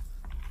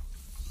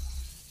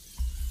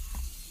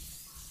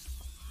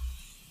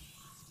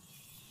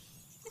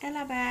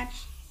 Ella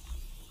badge.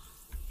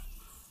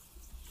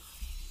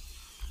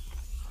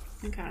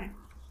 Okay.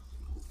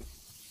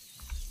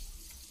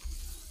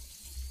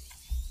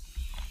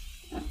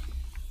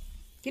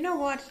 You know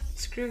what?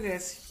 Screw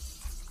this.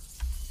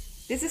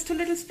 This is too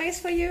little space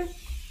for you?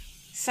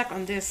 Suck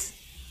on this.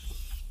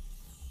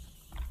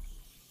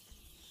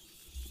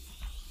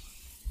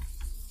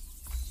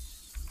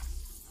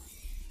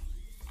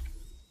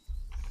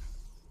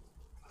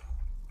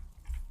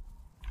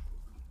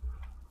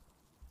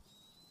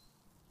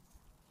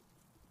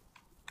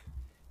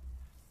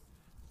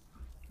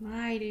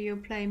 Why do you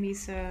play me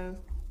so?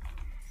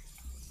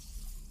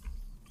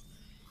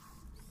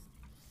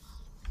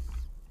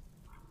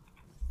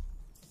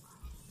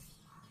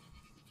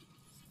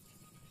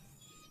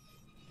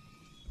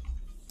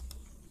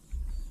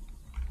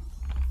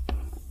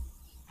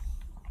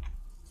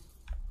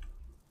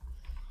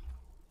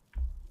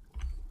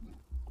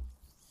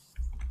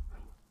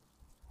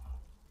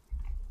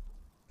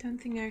 Don't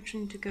think I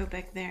actually need to go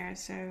back there,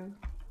 so...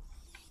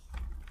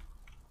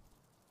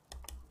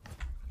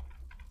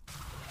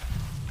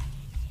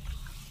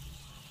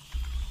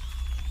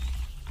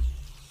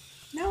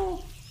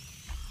 No!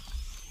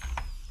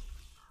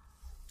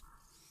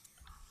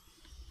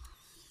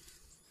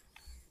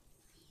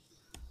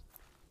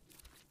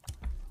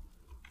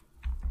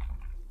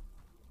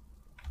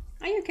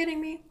 Are you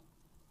kidding me?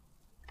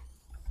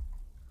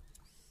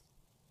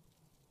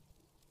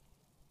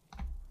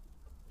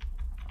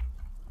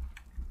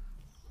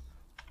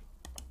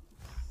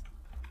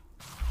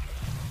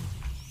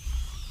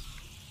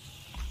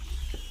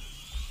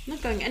 I'm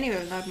not going anywhere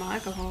without my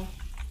alcohol.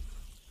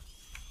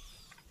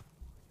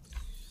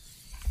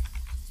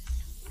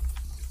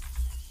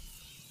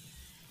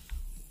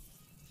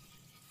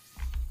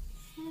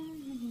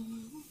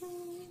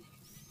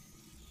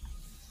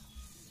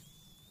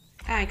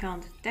 I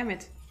can't. Damn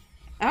it.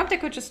 I hope they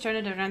could just turn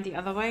it around the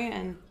other way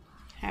and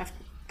have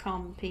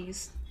calm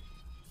peace.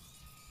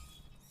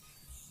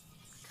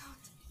 I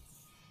can't.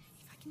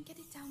 If I can get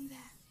it down there,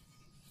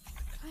 I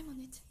could climb on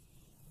it.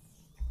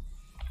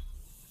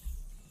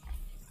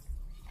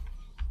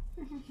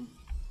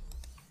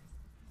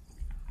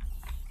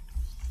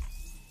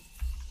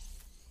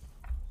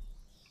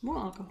 More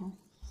alcohol.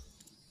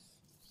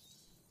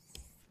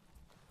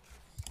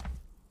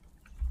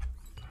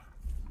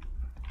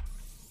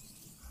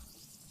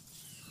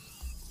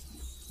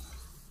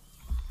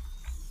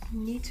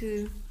 Need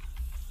to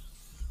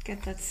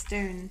get that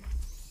stone.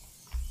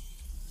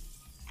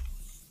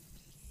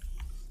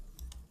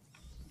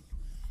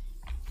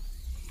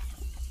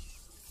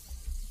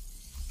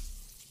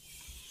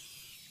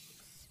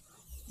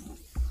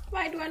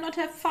 Why do I not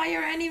have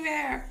fire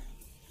anywhere?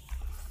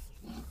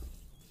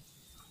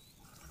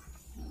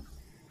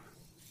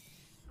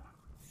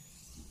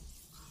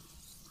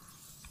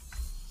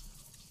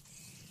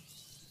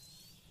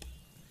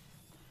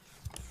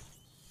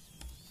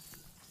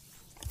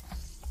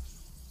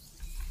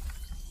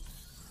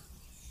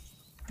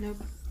 Nope.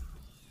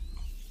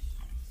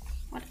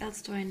 What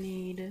else do I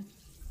need?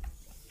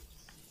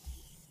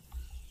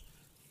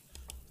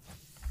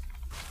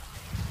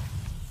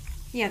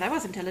 Yeah, that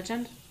was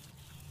intelligent.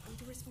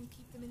 Odorous won't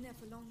keep them in there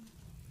for long.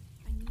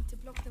 I need to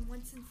block them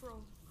once and for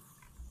all.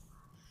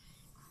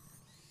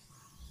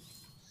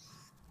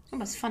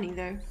 That was funny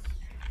though.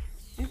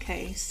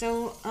 Okay,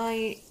 so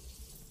I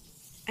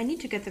need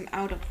to get them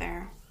out of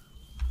there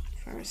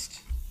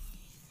first.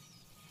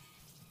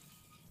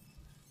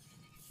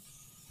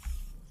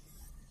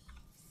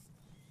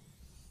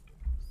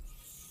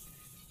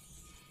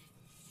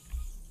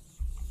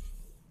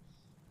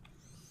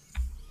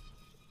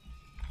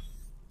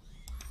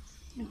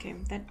 Okay,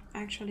 that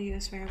actually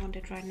is where I want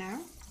it right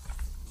now.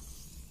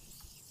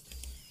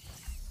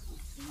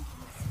 Think,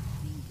 Liz,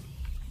 think.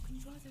 You can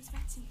draw those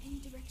rats in any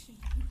direction.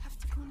 You have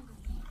to corner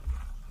them.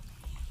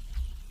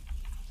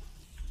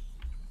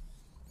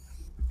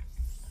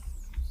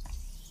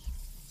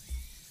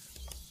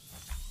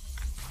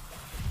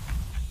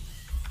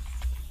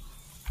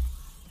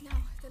 Now,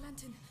 the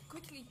lantern,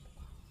 quickly.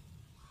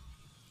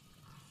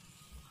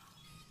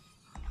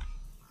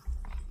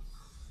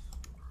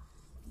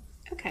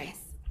 Okay.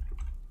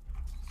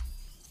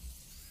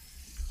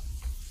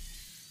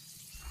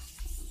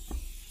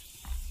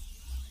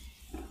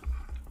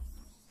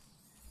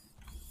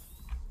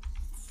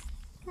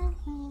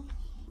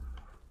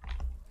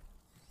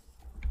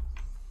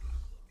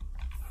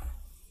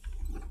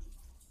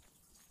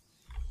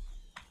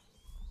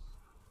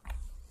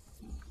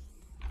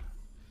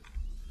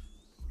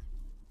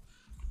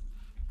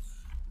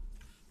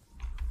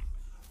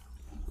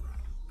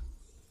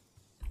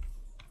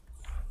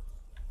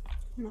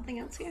 Nothing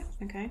else here?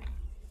 Okay.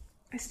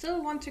 I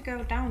still want to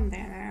go down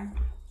there.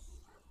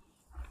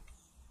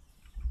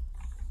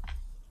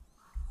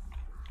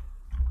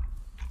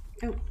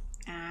 Oh,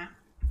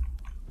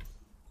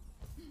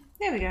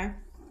 there we go.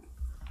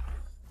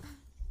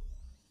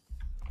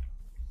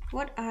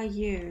 What are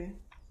you?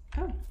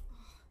 Oh.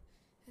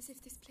 As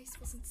if this place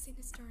wasn't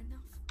sinister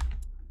enough.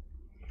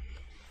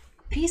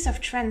 Piece of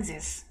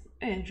transit.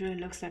 It really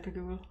looks like a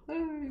girl.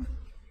 Oh.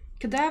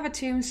 Cadaver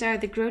tombs are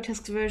the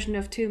grotesque version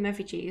of tomb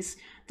effigies.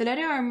 The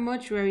latter are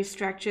mortuary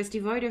structures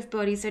devoid of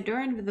bodies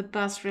adorned with a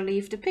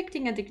bas-relief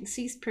depicting a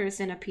deceased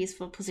person in a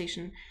peaceful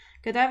position.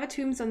 Cadaver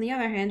tombs, on the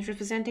other hand,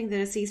 representing the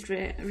deceased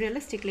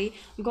realistically,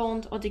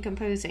 gaunt or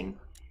decomposing.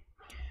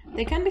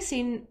 They can be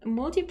seen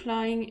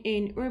multiplying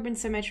in urban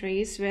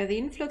cemeteries, where the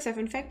influx of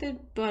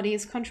infected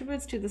bodies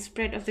contributes to the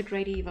spread of the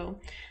great evil.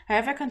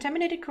 However,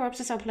 contaminated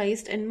corpses are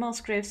placed in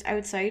mass graves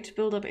outside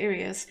built-up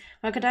areas,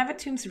 while cadaver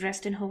tombs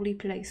rest in holy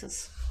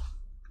places.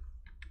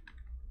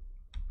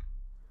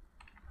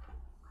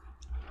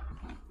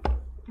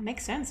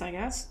 Makes sense, I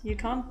guess. You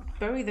can't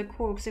bury the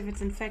corpse if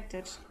it's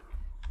infected.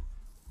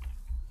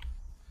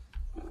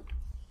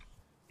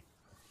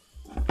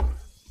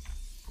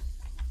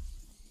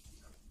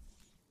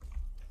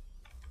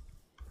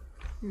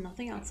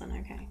 Nothing else then,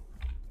 okay.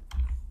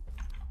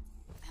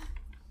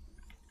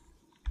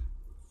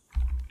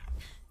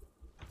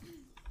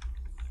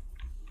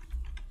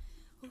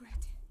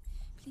 Alright.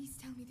 Please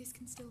tell me this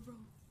can still roll.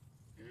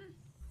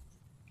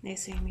 They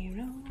see me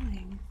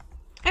rolling.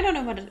 I don't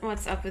know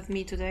what's up with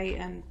me today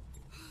and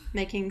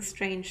making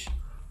strange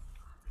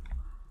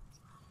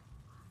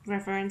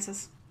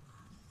references.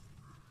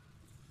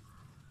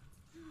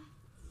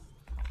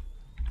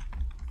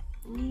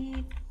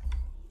 Need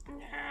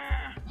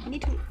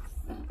to...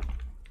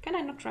 Can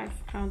I not drive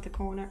around the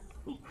corner?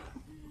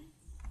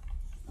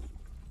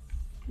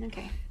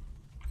 Okay.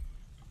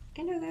 I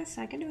can do this,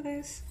 I can do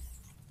this.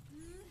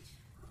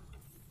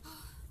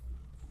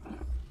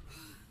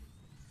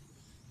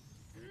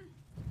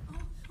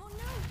 Oh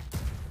no!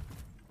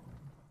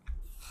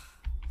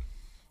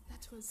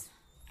 That was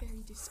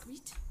very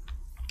discreet.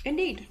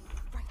 Indeed.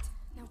 Right,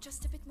 now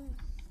just a bit more.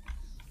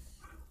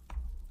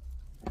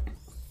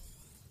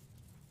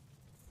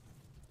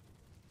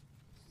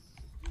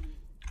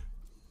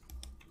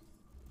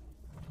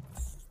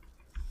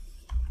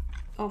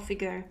 Off we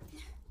go.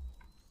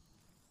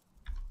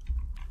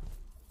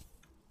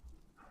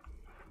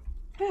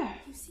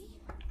 You see?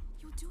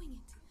 You're doing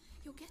it.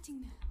 You're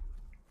getting there.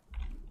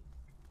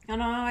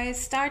 And I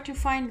start to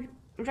find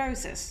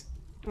roses.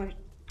 Or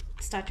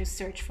start to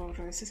search for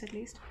roses at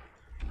least.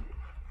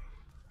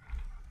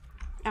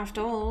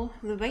 After all,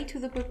 the way to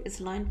the book is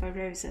lined by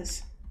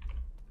roses.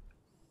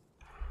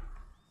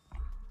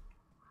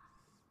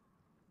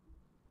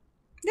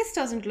 This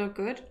doesn't look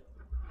good.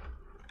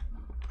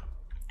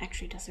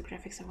 Actually, does the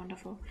graphics are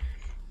wonderful.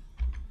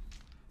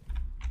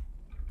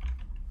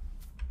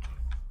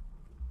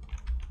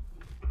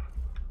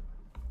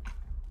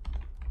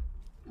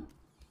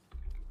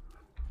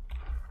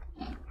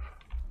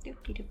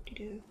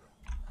 Doop-de-doop-de-doo.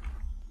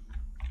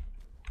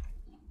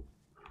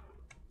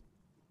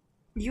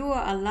 You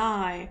are a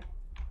lie.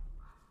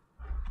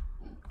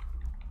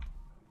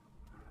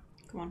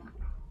 Come on.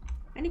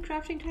 Any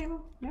crafting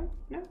table? No?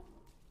 No?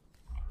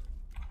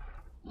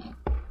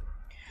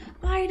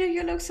 Why do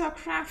you look so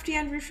crafty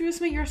and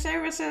refuse me your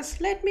services?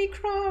 Let me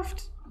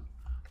craft!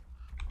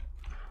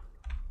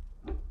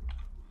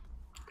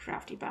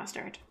 Crafty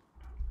bastard.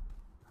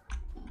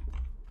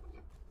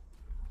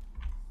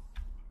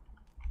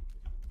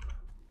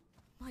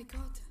 My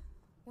God,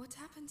 what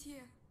happened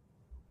here?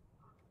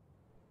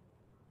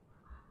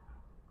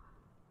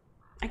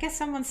 I guess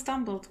someone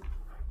stumbled.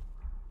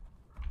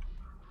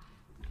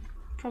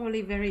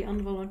 Probably very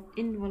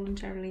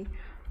involuntarily.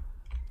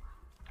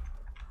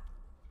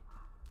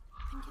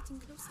 I'm getting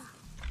closer.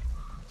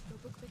 Your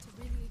book better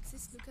really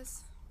exist,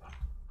 Lucas.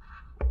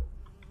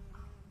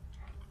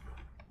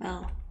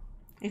 Well,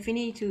 if we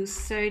need to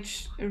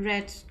search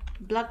red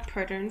blood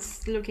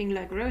patterns looking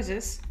like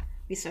roses,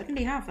 we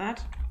certainly have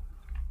that.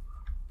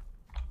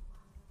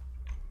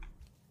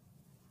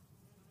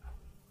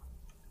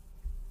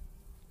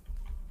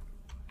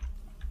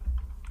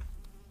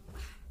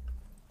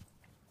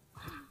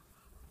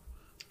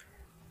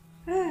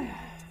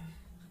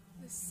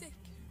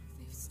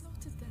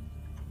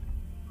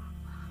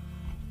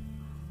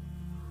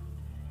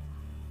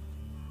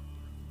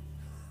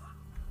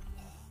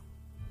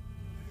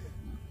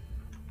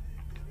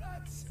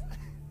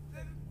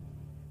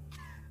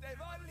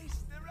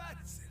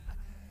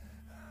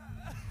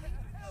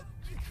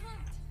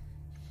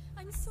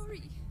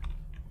 sorry.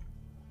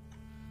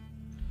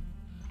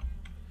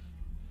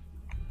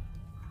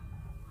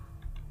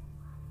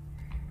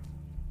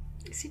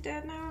 Is he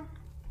dead now?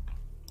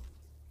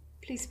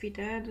 Please be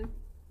dead.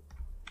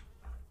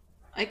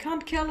 I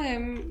can't kill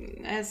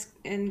him as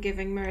in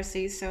giving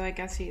mercy, so I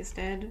guess he is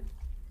dead.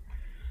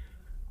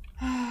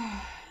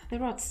 The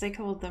rods, they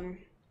called them.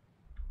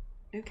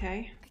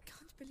 Okay. I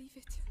can't believe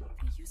it.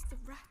 They used the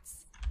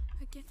rats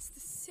against the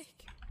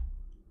sick.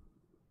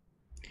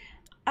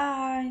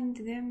 And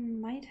they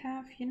might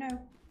have, you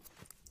know,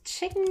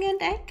 chicken and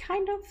egg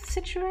kind of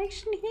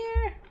situation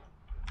here.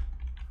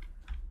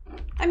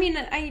 I mean,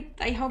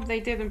 I hope they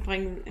didn't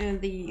bring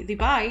the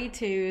bye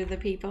to the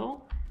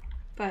people,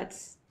 but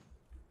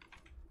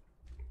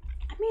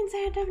I mean,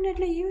 they're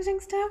definitely using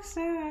stuff,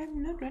 so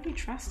I'm not really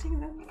trusting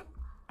them.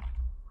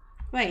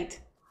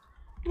 Wait,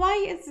 why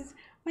is this?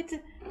 Wait,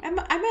 am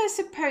I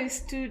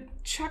supposed to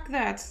chuck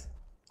that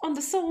on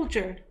the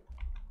soldier?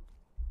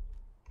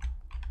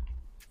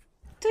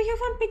 Do you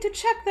want me to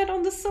chuck that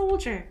on the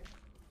soldier?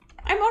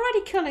 I'm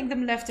already killing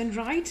them left and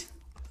right.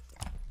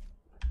 I'm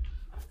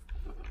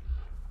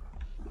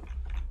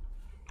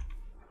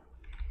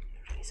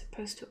really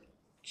supposed to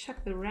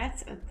chuck the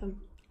rats at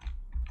them.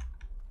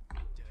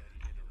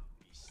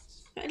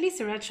 At least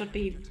the rats should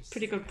be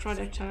pretty good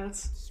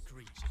projectiles.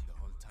 Screeching the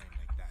whole time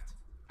like that.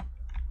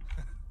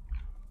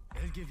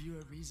 They'll give you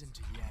a reason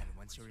to yell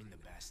once you're in the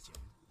bastion.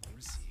 You'll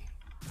see.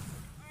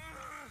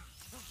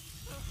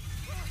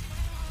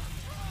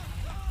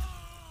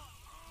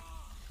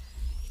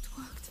 It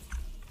worked.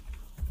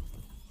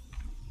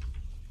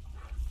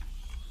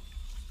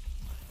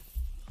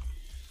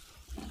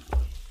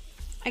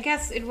 I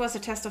guess it was a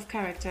test of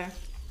character.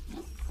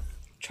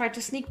 Try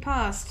to sneak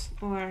past,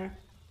 or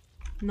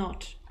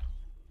not.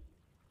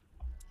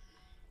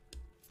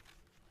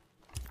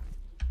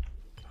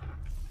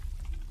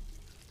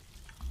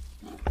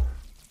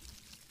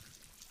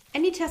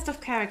 Any test of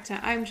character,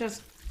 I'm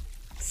just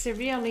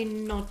severely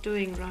not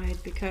doing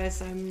right because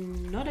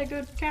I'm not a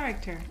good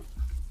character.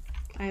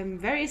 I'm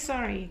very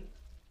sorry.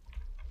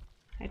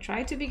 I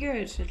try to be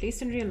good, at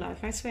least in real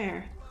life, I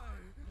swear.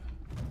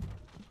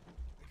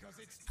 Because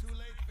it's too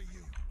late for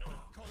you.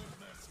 Call it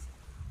mercy.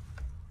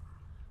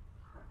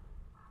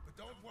 But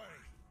don't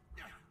worry.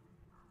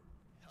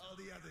 All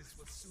the others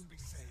will soon be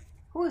saved.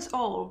 Who is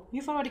all?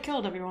 You've already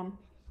killed everyone.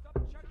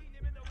 Stop chucking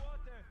them in the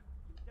water.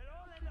 They'll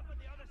all end up on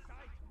the other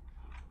side.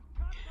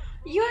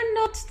 You're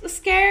not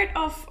scared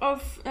of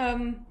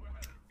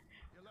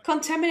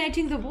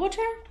contaminating the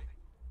water?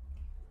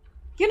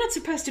 You're not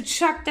supposed to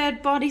chuck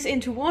dead bodies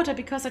into water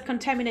because it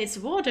contaminates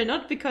the water,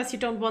 not because you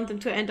don't want them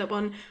to end up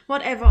on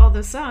whatever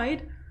other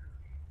side.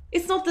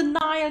 It's not the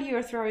Nile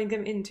you're throwing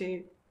them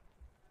into.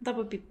 That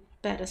would be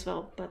bad as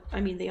well, but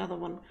I mean the other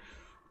one.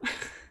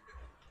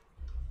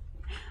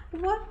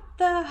 What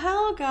the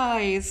hell,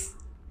 guys?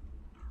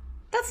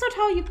 That's not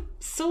how you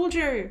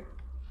soldier.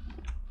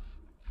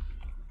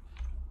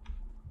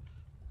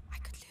 I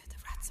could lure the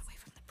rats away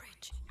from the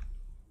bridge.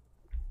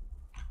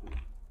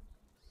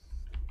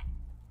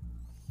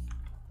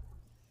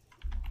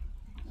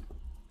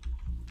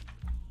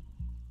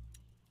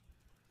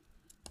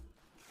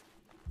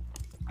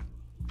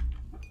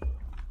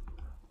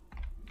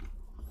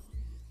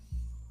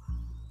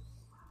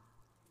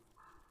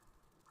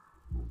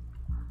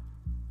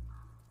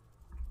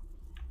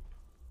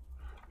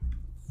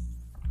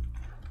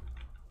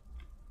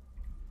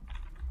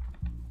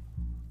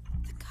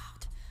 The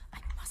guard. I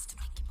must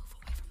make him move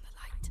away from the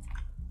light.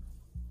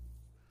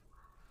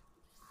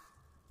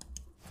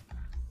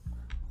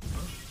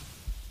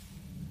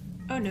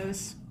 Oh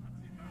noes.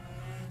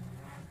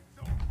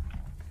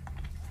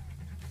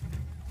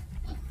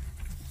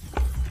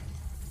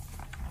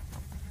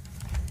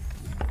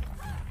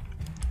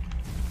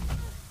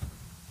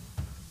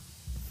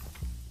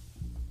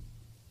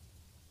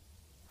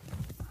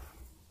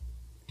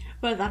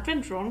 Well, that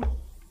went wrong.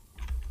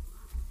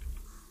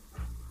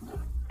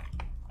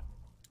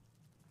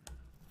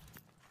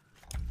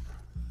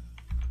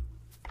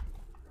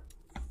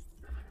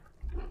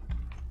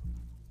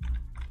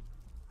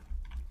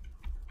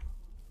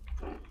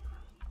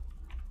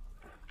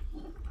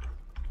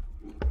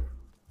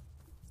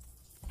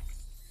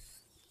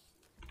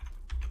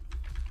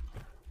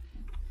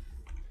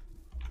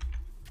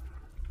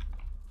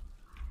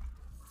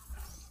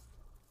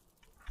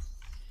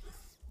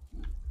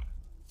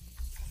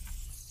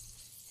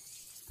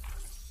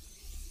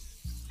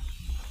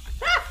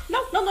 No,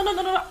 no, no, no,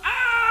 no, no, no.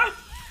 Ah!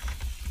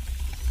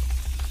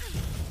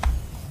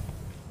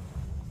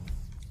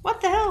 What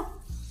the hell?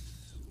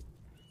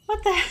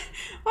 What the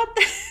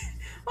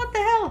what the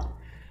hell?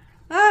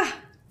 Ah.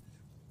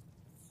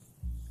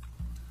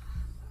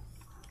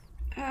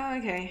 Oh,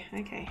 okay.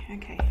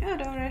 Oh,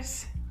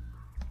 Doris.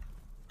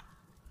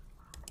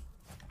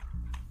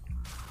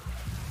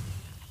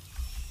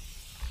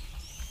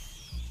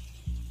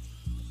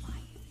 Why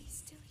are they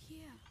still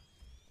here?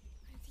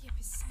 The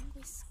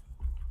Episanguis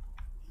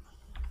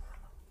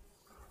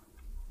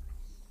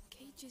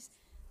cages.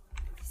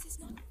 This is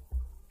not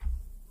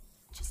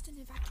just an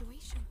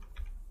evacuation.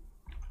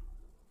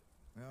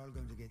 We're all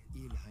going to get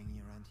ill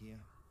hanging around here.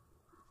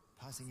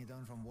 Passing it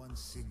on from one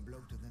sick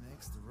bloke to the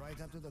next, right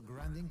up to the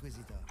Grand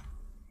Inquisitor.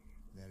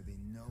 There'll be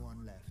no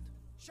one left.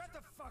 Shut the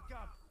fuck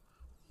up!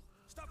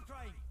 Stop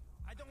crying!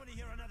 I don't want to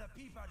hear another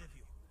peep out of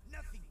you.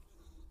 Nothing!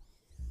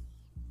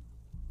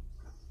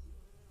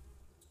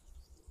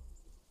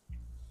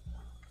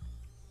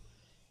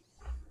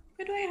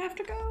 Where do I have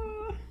to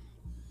go?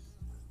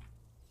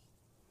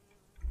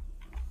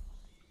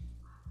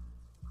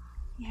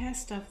 He has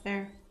stuff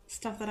there.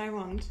 Stuff that I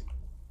want.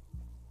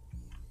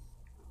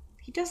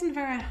 He doesn't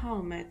wear a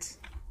helmet.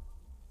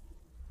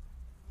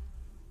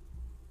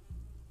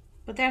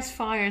 But there's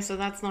fire, so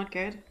that's not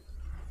good.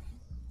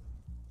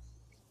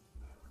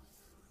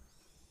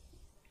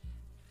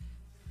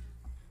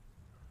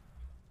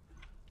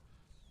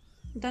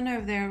 Don't know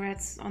if there are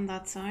rats on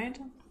that side.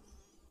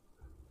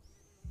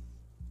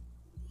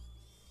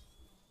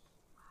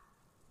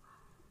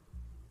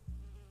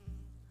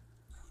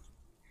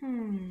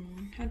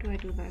 How do I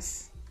do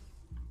this?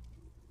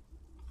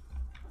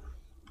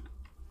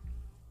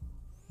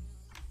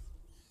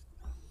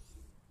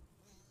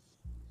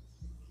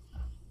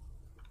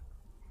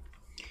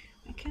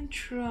 I can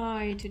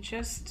try to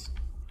just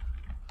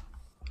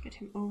get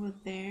him over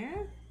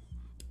there.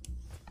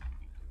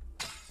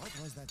 What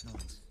was that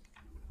noise?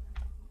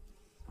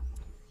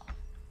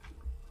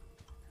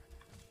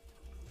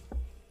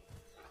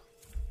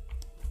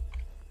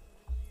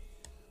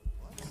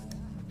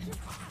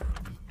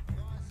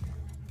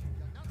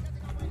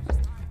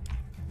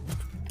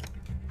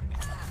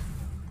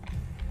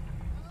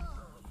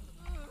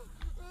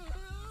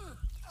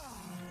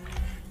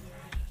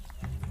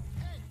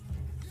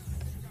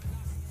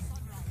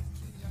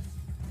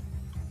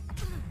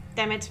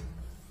 Damn it.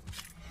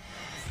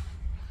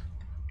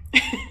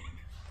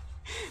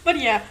 But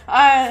yeah,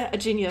 a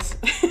genius.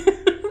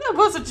 That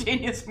was a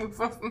genius move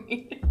of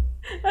me.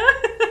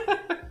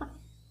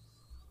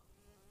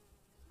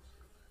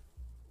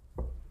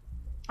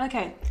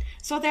 Okay,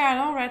 so there are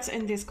no rats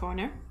in this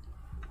corner.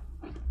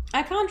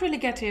 I can't really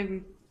get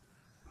him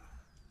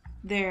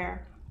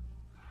there.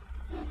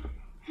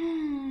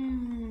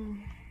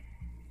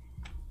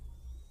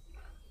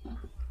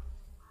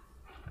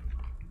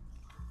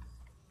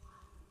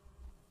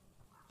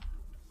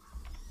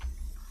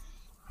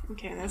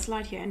 Okay, there's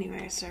light here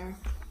anyway, so...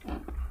 We're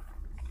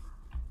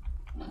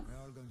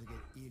all going to get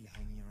ill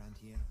hanging around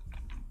here.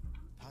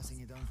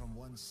 Passing it on from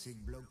one sick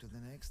bloke to the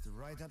next,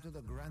 right up to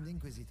the Grand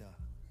Inquisitor.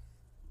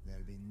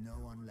 There'll be no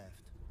one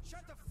left.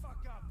 Shut the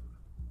fuck up!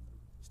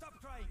 Stop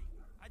crying!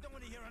 I don't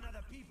want to hear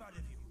another peep out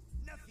of you.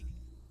 Nothing!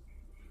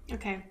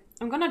 Okay,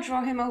 I'm gonna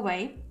draw him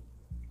away.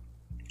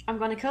 I'm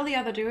gonna kill the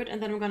other dude,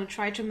 and then I'm gonna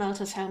try to melt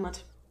his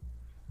helmet.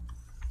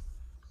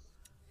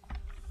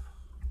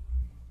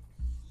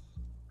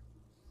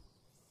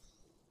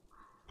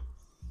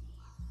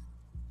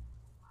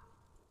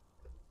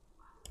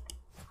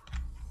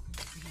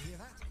 Did you hear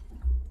that?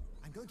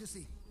 I'm going to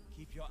see.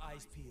 Keep your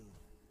eyes peeled.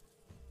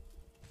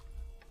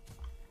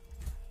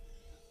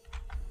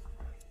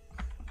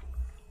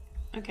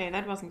 Okay,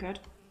 that wasn't good.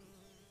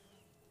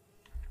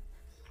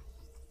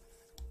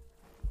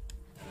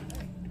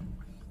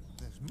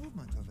 There's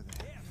movement over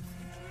there.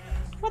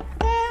 What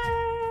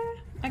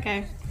the?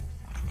 Okay.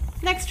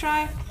 Next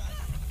try.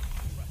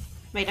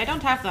 Wait, I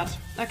don't have that.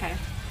 Okay.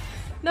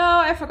 No,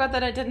 I forgot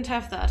that I didn't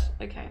have that.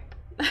 Okay.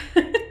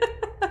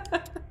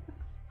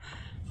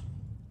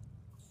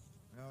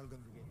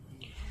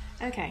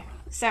 Okay,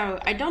 so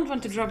I don't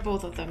want to drop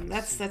both of them.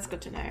 That's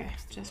good to know.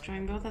 Just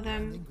trying both of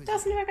them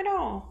doesn't work at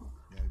all.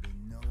 There'll be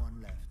no one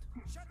left.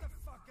 Shut the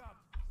fuck up!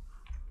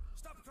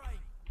 Stop crying!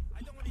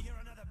 I don't want to hear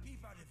another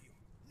peep out of you.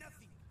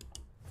 Nothing!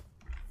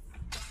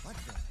 What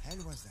the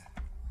hell was that?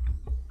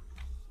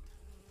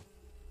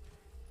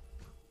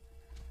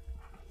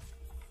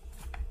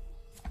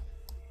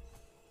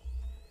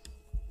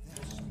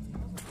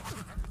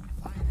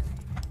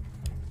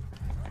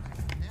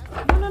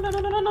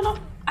 No.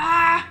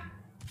 Ah!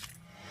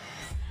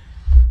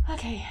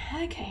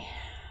 Okay.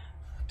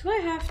 Do I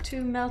have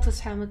to melt his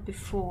helmet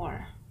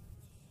before?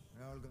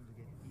 We're all going to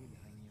get ill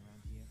hanging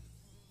around here.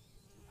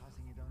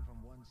 Passing it on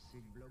from one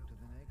sick bloke to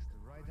the next,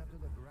 right up to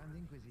the Grand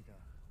Inquisitor.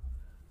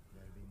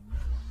 There'll be no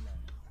one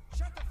left.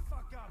 Shut the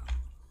fuck up!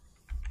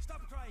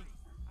 Stop crying!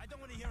 I don't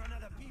want to hear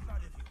another peep out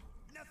of you.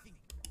 Nothing!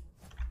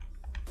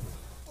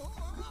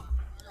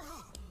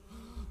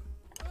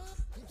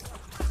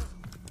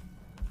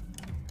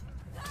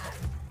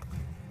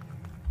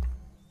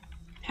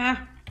 Huh.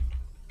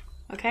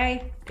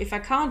 Okay, if I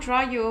can't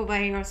draw you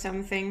away or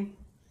something,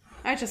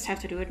 I just have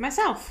to do it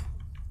myself.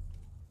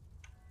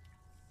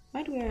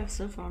 Why do I have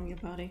silver on your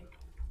body?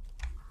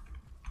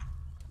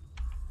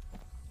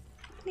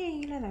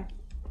 Yay, leather.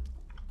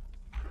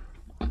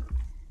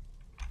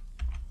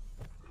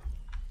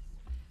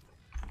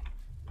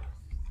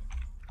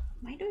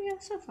 Why do you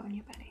have silver on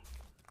your body?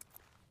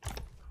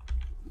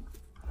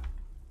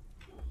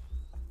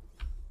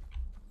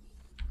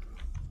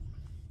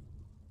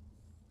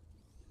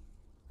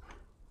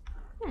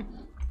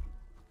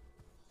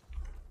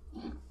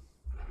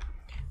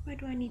 Where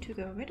do I need to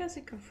go? Where does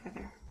it go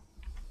further?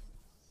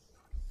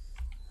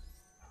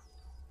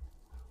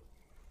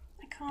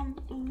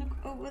 Don't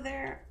look over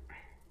there.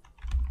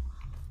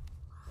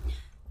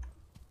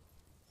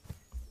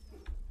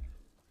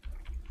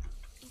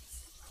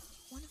 It's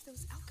one of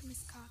those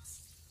alchemist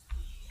cards.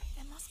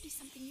 There must be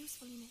something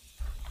useful in it.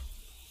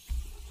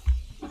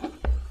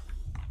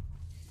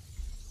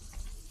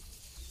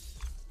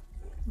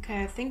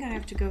 Okay, I think I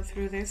have to go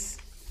through this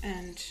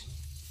and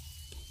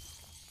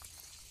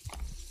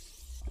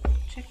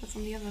check what's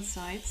on the other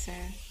side, so...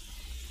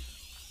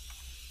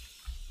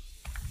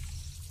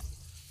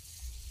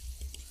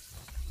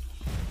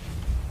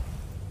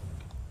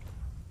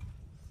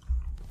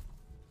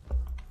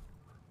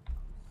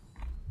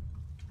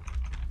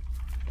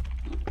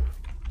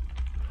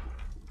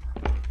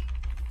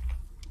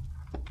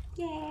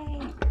 Yay!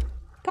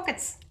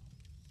 Pockets!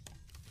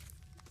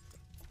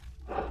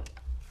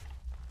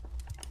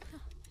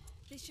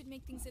 This should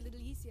make things a little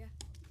easier.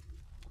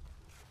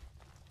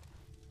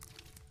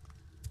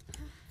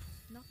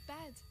 Not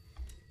bad.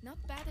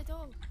 Not bad at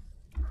all.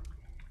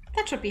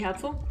 That should be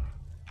helpful.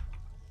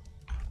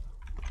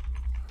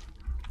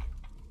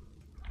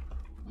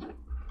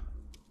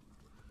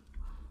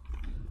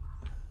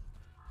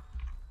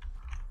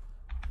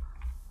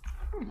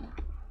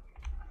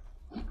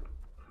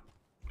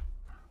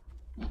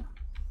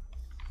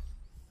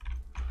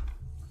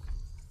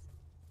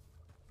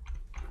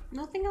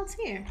 Nothing else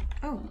here.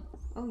 Oh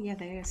yeah,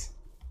 there is.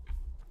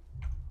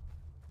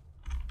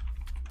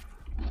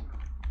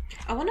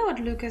 I wonder what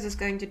Lucas is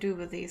going to do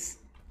with these.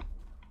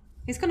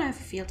 He's gonna have a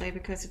field day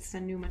because it's a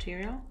new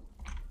material.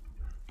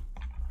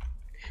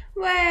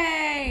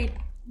 Wait!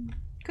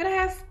 Could I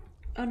have...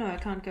 Oh no, I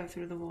can't go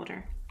through the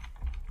water.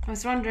 I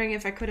was wondering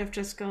if I could have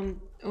just gone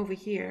over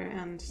here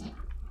and...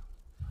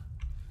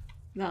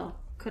 Well,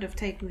 could have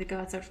taken the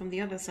guards out from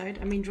the other side.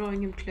 I mean,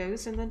 drawing him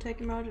close and then take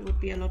him out, it would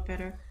be a lot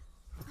better.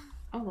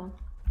 Oh well.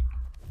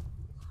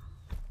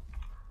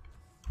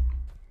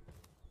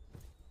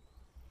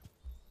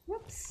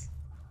 Whoops.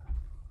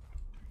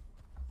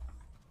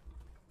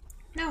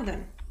 Now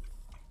then.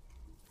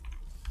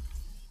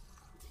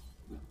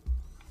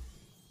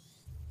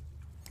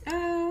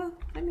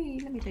 Let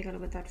me take a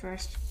look at that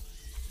first.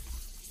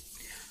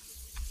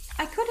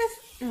 I could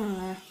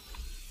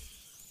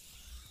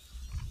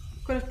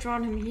have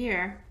drawn him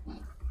here.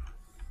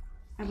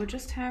 I would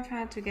just have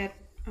had to get...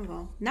 Oh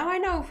well. Now I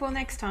know for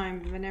next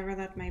time, whenever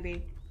that may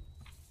be.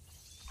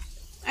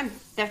 I'm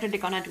definitely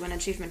gonna do an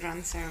achievement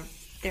run, so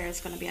there is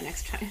gonna be a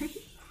next time.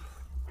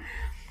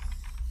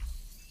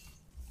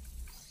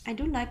 I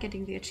do like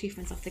getting the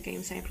achievements of the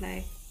games I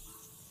play.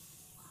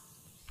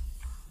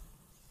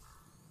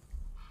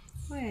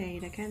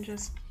 Wait, I can't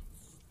just...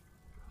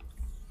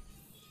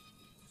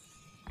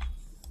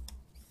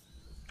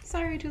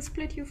 Sorry to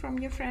split you from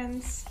your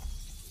friends.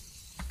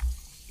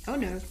 Oh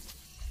no.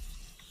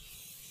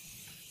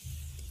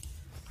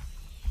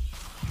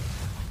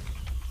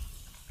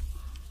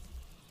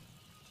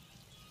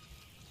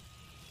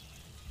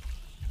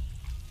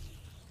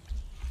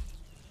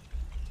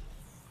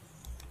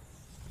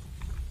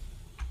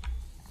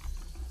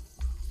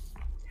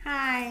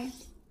 Hi.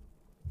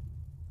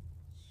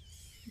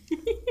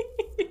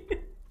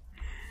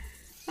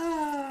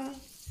 Oh.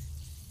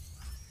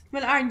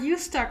 Well, aren't you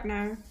stuck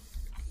now?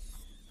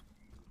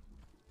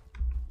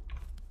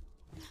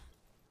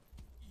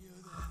 You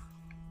there?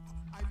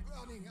 I'm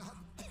burning up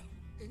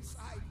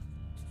inside.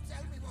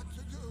 Tell me what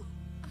to do.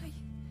 I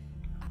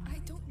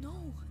don't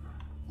know.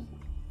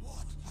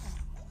 What?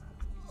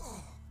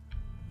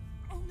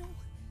 Oh no,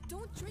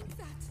 don't drink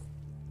that.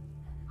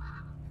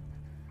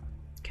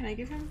 Can I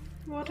give him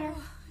water?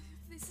 Oh,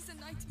 this is a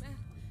nightmare.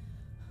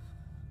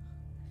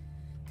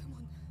 Come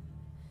on,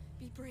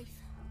 be brave.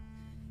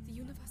 The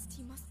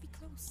university must be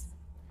close.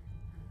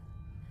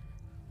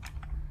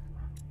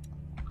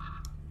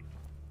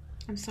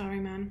 I'm sorry,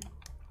 man.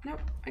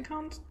 Nope, I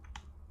can't.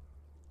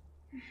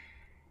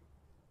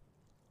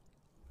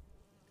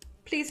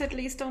 Please at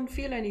least don't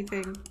feel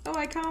anything. Oh,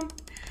 I can't.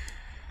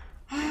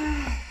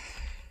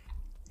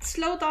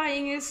 Slow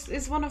dying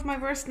is one of my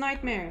worst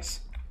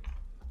nightmares.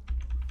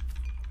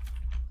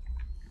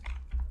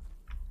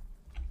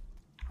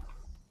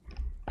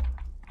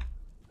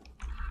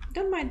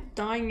 Don't mind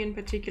dying in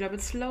particular,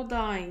 but slow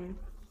dying.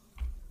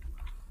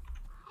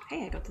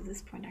 Hey, I got to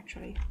this point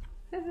actually.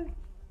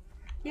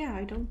 Yeah,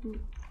 I don't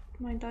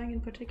mind dying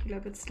in particular,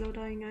 but slow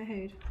dying I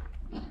hate.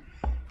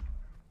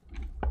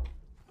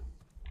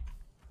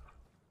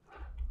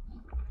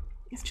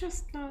 It's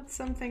just not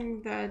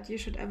something that you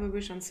should ever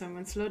wish on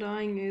someone. Slow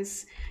dying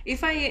is...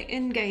 If I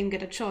in-game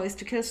get a choice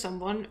to kill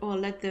someone or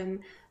let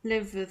them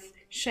live with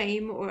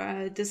shame or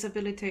a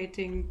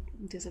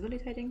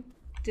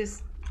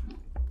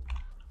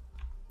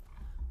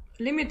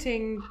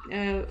limiting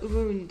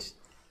wound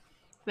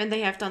when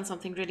they have done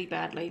something really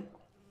badly,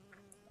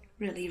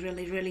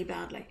 really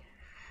badly,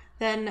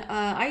 then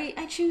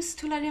I choose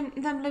to let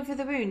them live with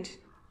the wound.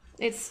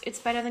 It's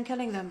better than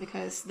killing them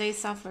because they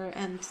suffer,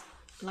 and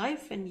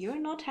life and you're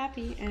not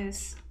happy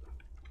is...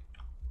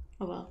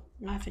 Oh well,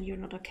 life and you're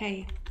not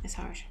okay is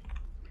hard.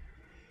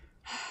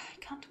 I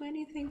can't do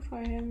anything for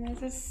him.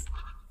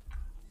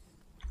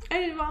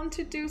 I want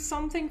to do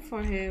something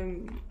for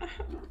him.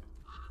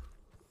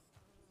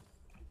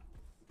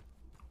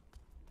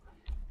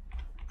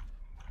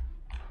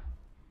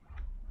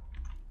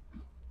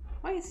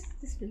 Why is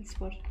this little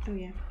spot? Oh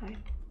yeah, hi.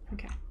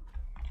 Okay.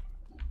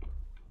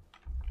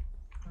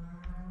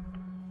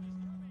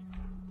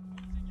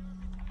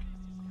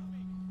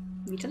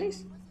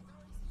 Vitalis?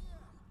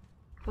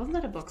 Wasn't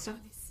that a boxer?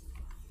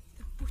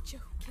 The butcher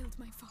who killed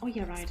my father. Oh,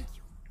 you're right.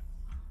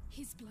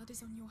 His blood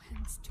is on your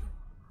hands too.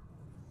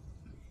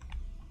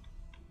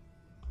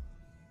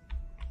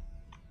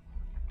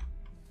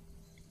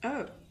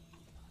 Oh.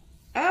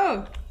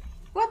 Oh!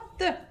 What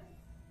the?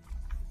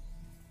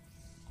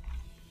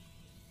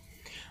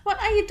 What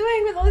are you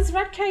doing with all these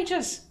rat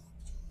cages?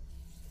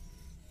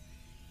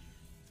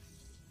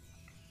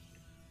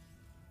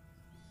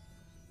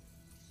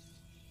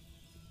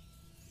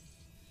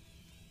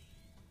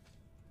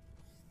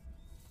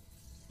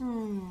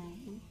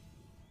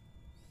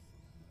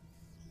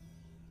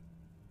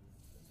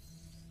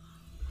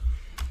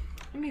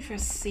 Let me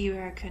first see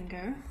where I can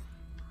go.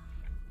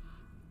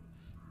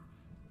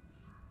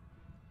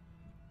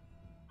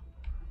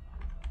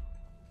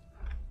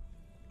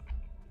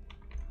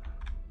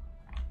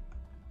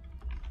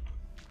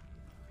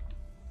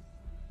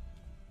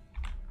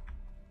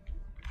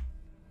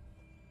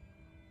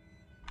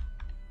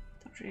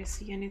 Don't really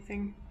see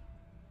anything.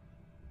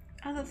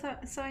 Other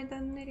side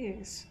than it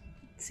is.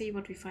 Let's see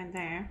what we find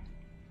there.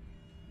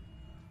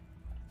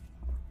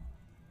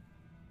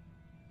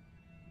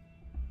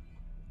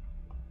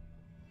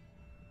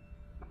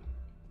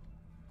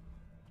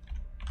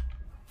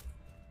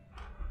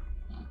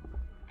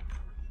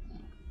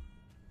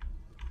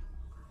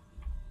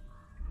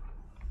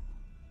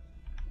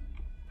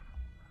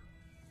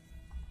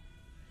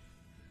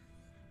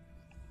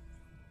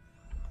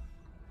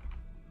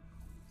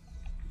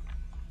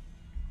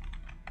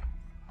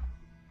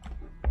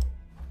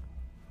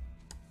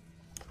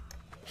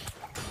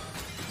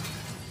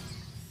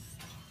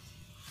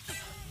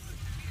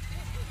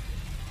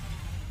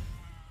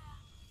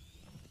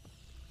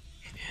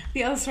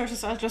 The other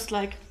sources are just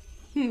like,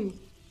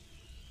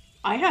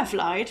 I have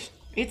lied.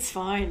 It's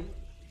fine.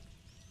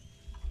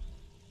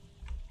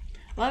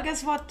 Well,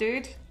 guess what,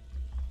 dude?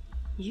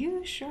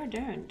 You sure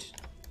don't.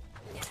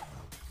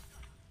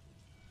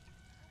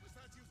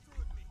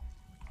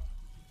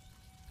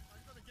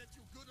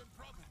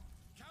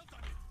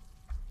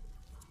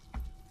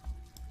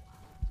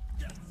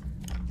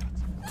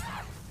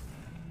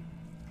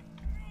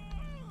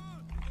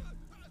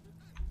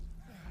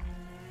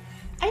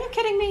 Are you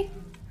kidding me?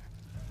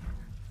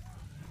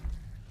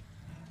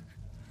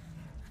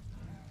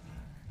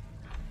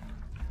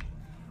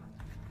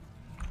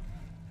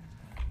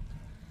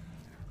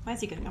 Why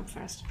is he getting up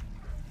first?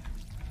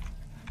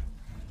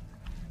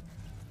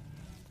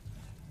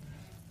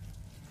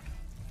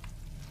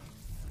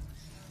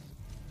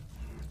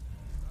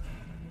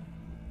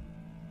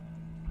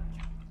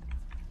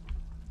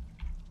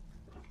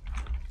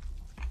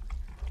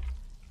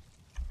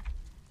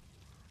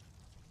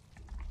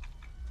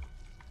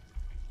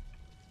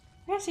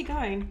 Where's he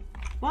going?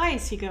 Why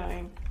is he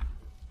going?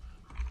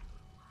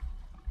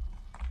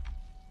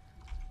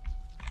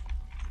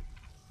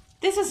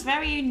 This is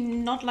very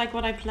not like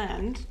what I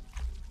planned.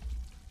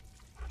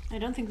 I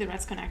don't think the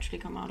rats can actually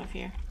come out of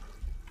here.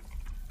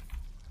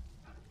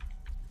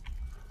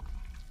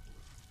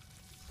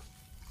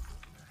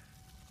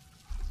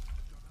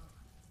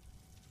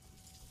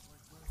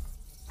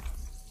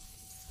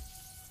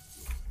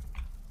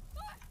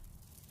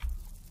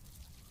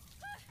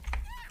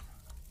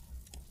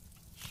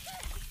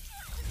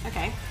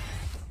 Okay.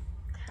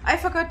 I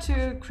forgot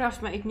to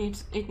craft my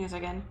igneous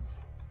again.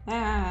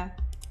 Ah.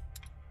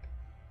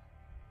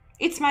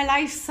 It's my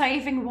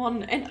life-saving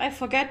one, and I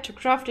forget to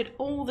craft it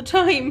all the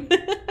time.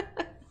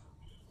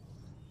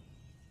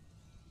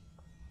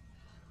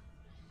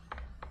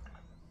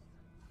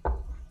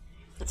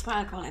 That's my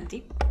alcohol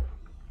empty.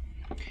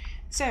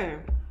 So,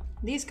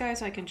 these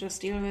guys I can just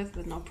deal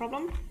with no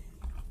problem.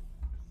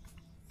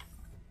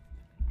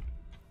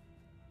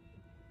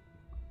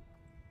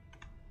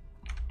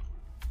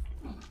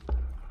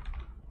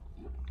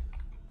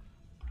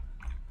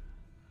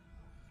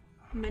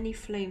 Many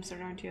flames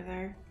around here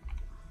though.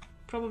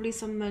 Probably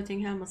some melting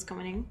helmets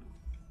coming in.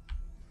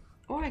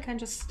 Or I can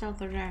just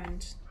stealth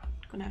around.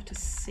 Gonna have to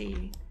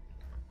see.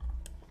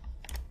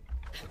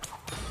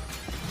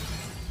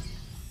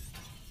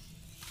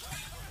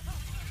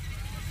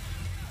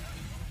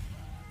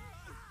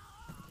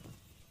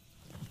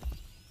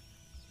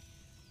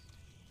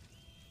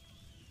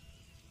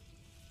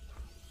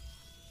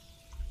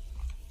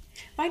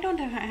 Why don't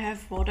I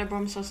have water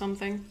bombs or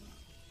something?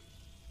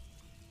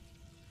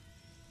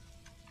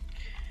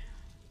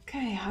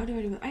 Okay, how do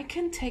I do it? I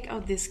can take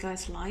out this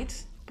guy's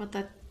light, but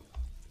that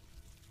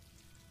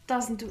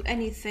doesn't do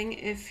anything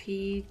if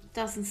he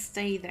doesn't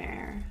stay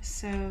there,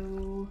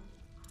 so...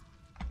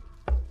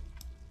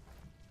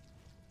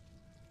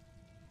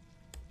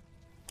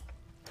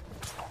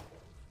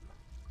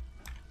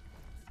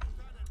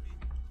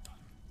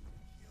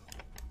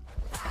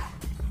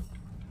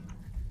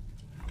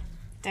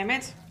 Damn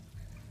it.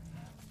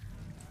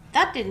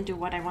 That didn't do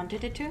what I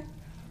wanted it to.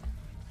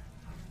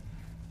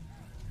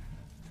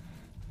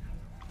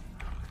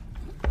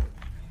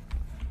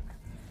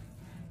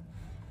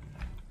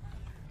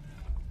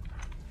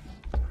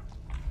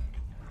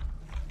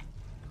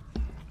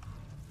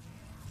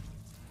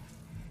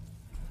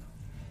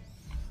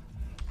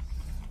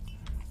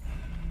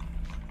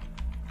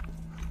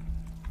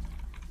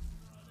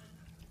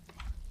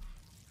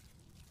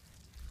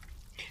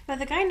 But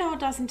the guy now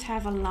doesn't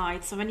have a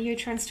light, so when he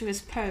returns to his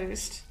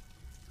post,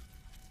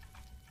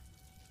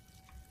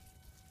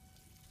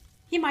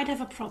 he might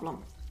have a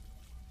problem.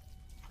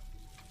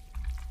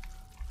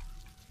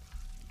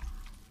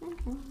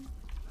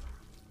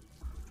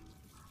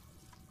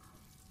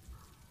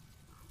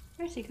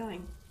 Where's he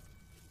going?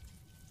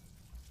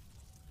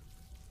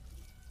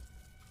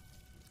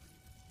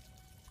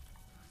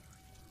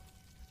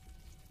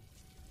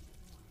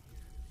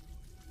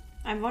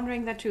 I'm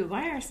wondering that too.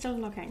 Why are you still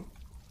looking?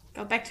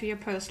 Go back to your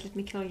post, let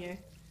me kill you.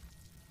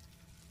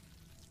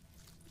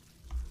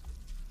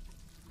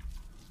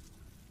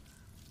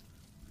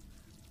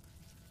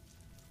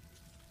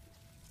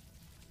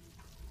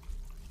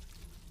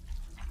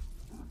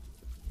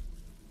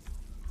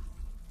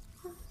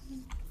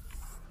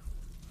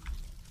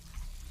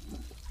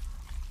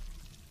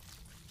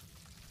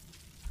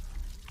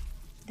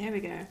 There we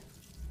go.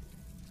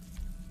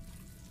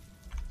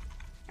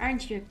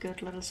 Aren't you a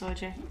good little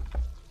soldier?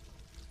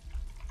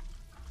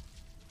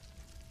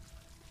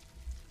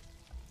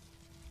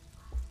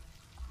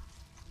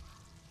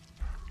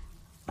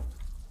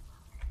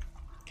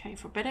 Okay,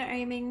 for better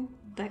aiming,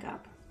 back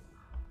up.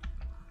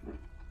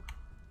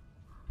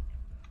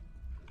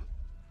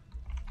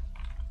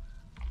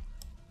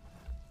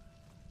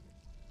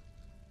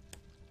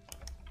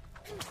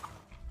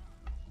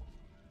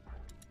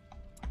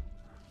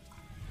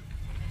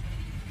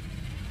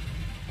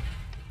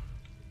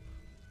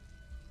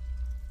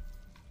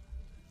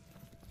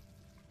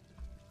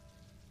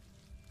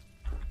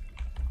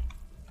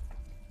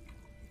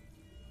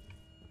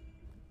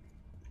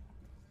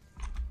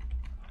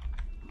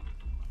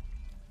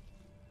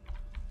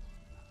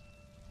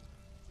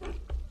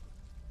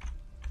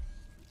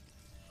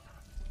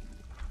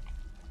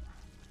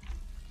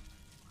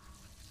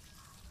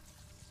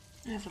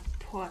 I have a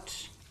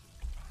pot.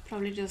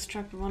 Probably just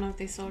struck one of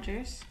these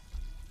soldiers.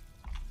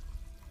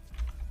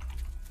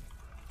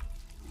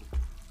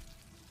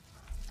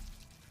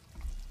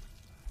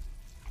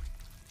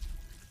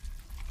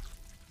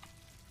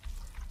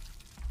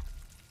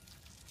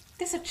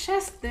 There's a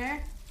chest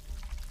there.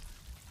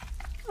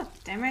 God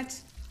damn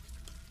it.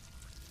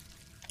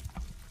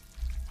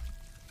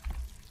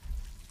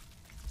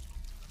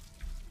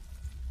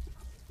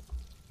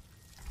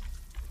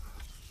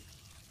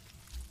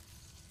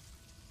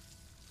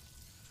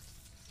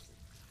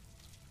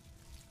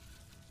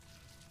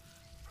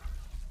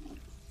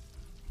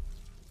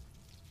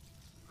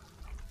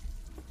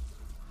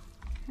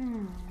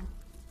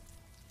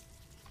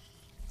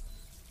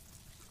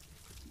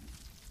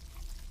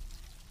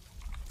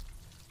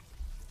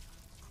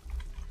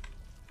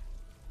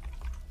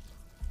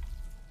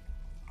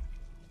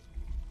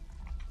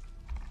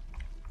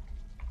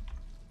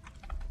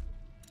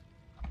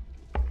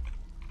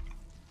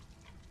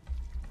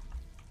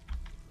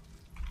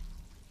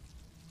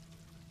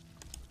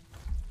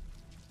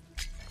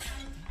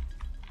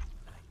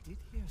 I did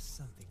hear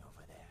something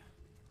over there.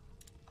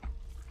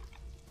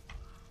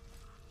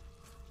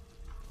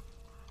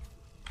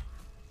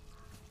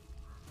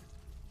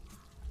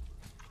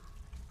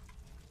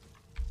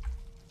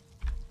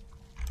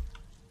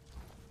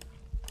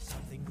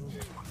 Something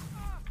moving.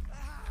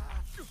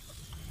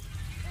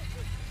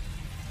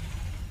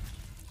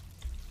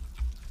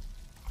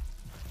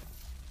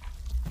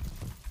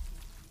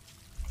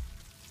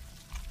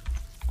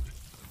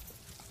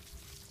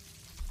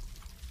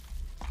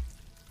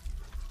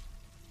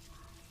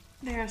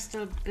 They are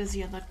still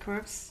busy on that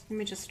corpse. Let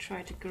me just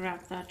try to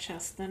grab that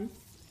chest then.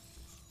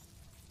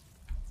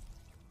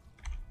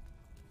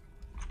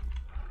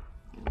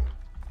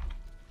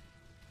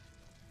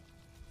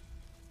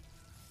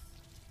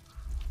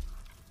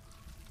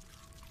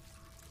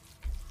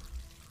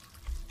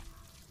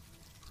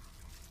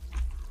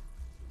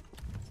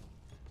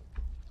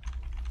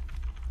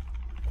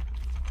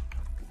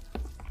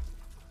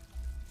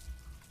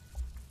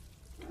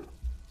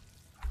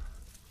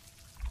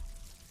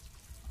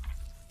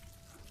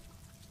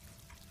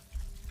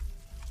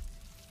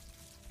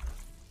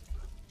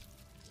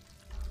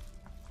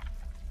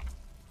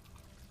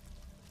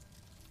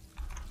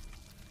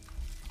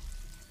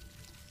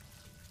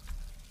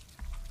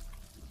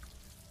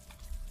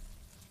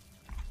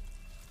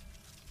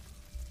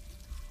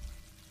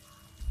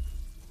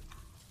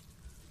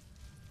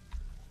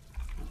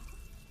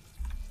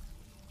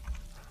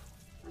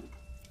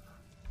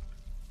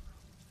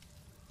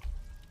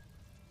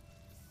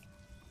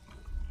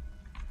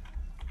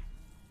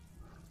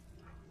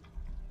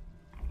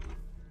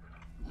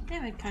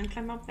 Damn it, can't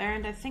climb up there,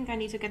 and I think I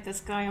need to get this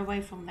guy away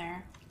from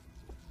there.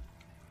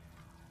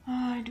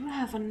 I do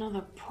have another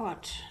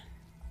pot.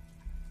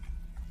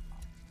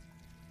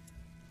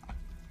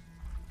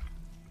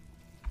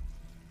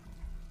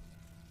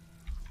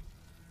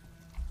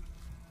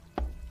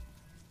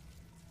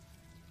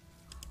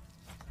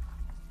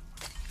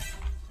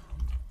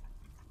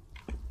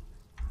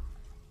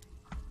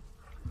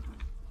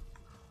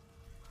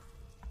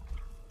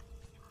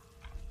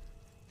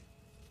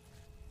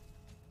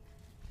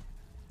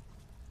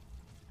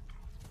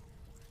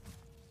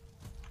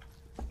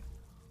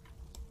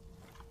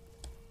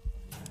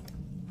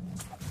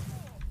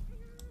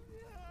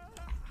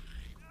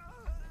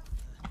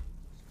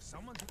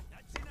 Someone.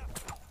 That's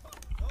enough.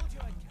 Told you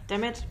I'd catch.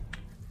 Damn it.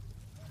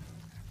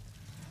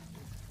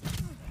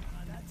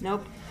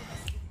 Nope.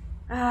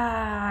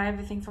 Ah,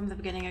 everything from the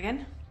beginning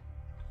again.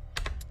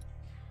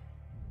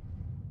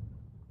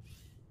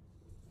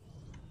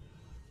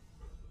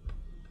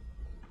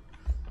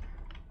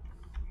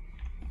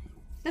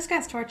 This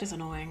guy's torch is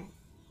annoying.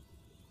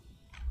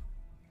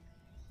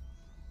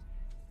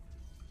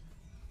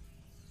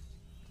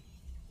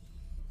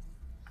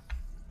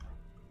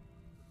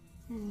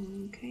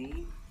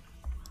 Okay.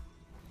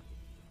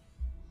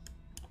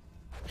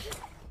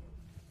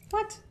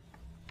 What?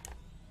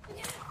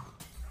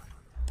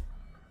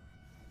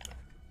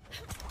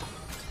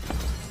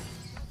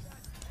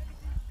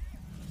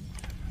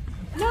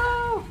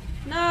 No!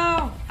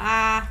 No!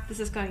 Ah, this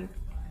is going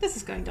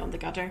down the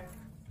gutter.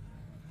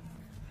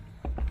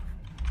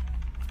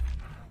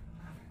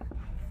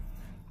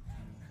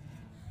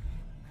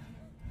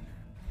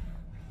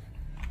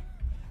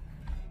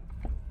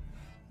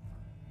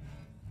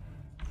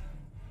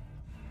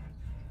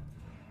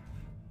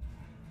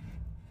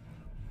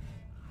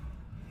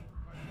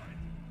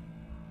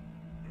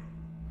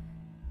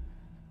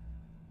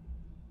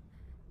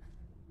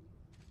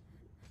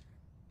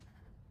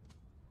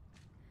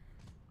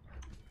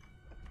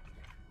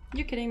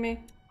 You kidding me?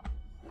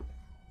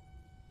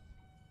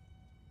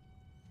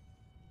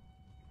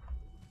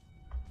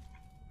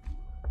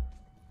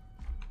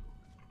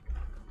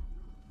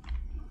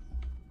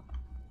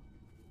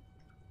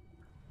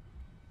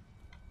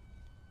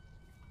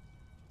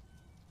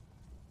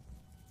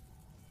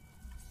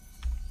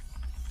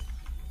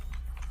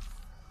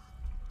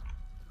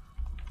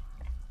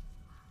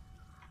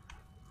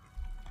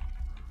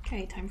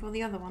 Okay, time for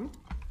the other one.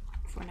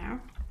 For now.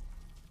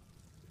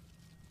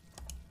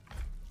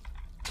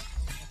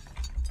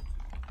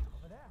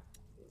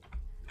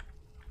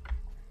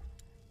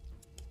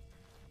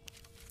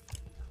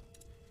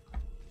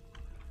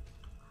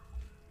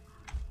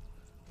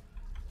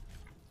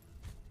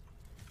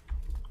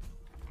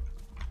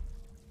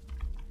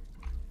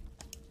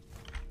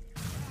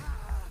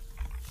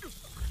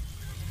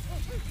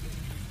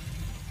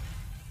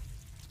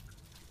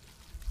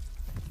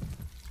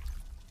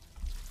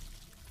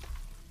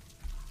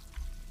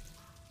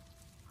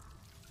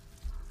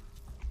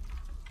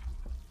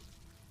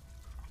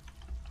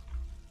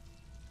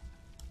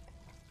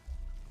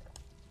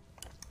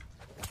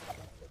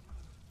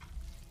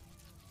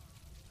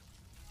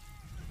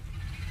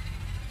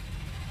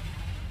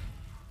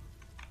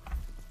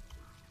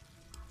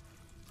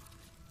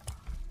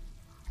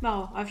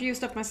 Well, I've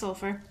used up my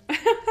sulfur.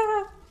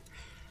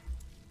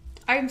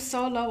 I'm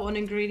so low on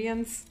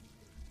ingredients.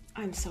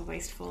 I'm so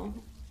wasteful.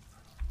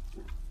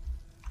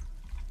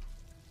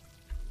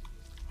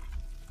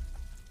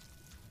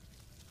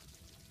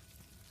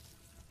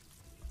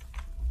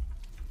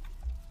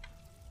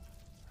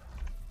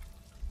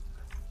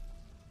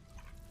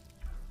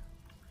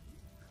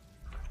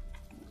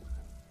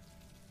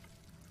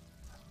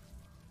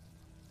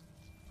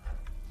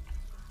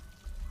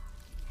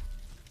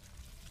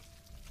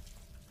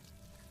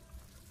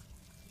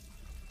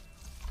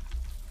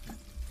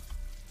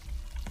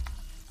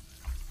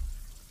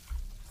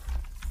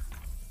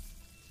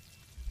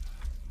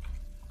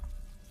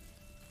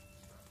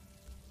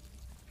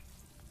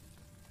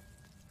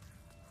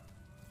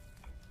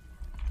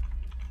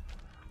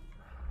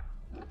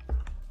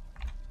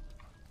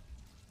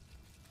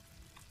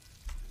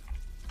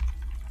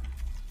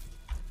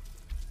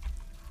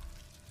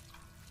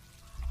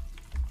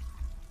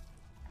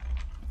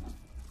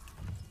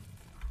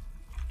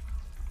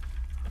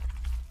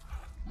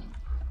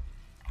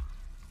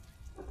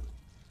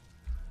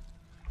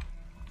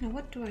 Now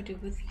what do I do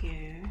with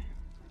you?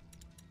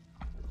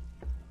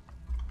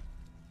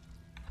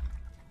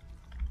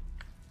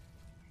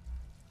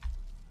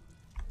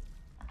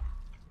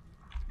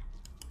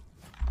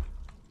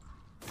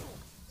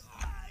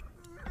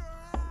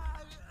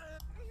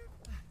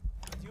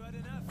 You had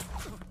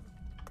enough.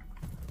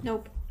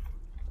 Nope.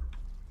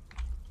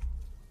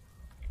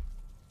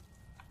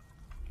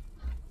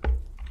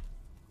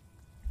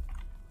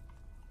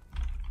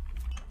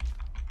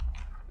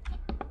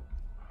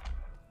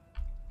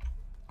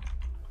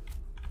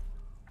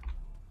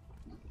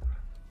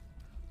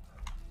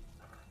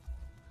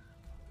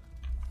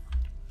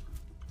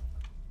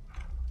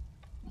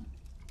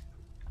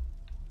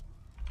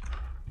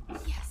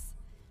 Yes,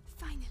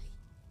 finally.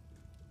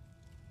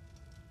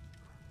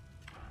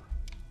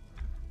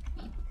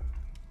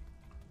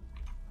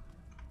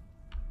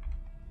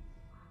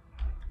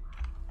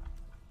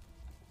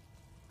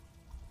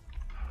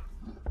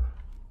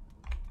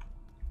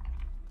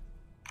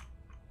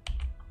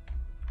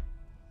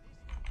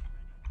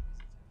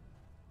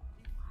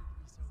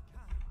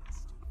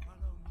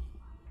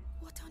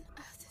 What on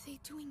earth are they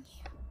doing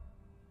here?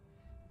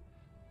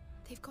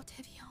 They've got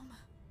heavy armor.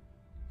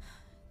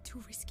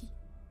 Too risky.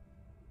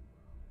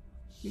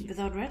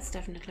 Without rats,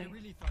 definitely. I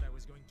really thought I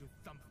was going to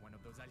thump one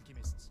of those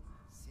alchemists.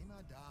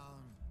 Simmer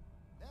down.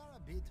 They're a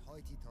bit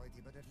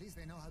hoity-toity, but at least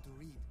they know how to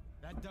read.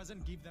 That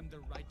doesn't give them the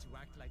right to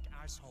act like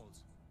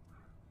assholes.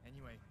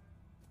 Anyway,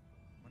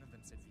 One of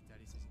them said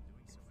Vitalis isn't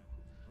doing so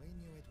well. We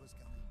knew it was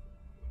coming.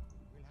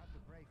 We'll have to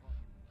pray for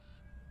him.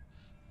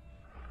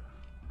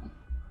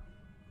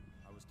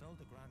 I was told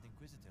the Grand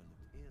Inquisitor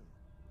looked ill,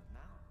 but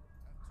now...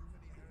 And too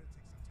many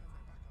heretics have turned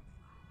their back on him.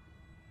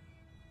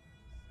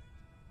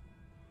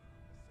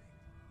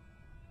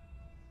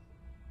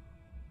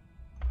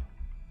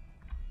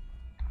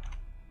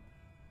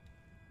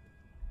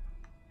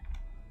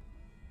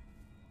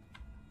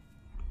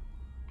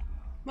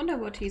 Wonder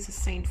what he's a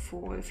saint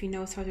for, if he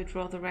knows how to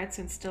draw the rats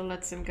and still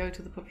lets them go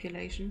to the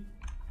population.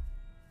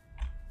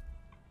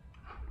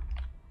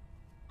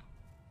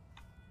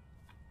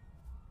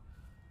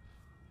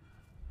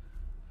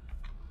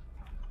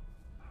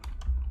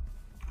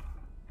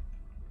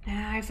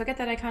 I forget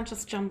that I can't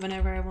just jump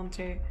whenever I want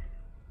to.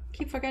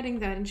 Keep forgetting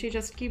that, and she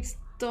just keeps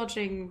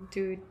dodging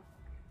to,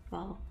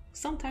 well,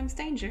 sometimes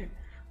danger.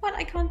 What?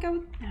 I can't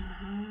go...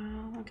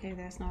 okay,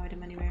 there's no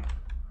item anywhere.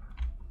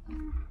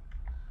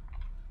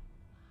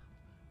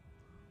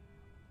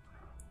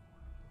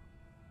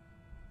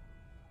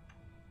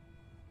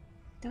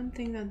 Don't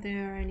think that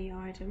there are any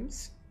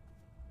items.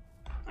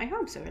 I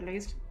hope so, at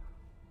least.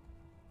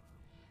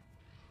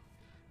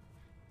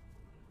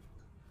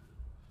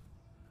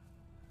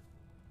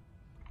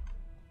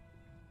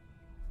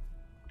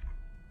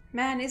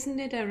 Man, isn't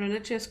it a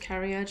religious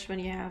carriage when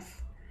you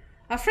have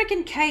a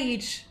freaking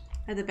cage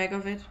at the back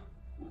of it?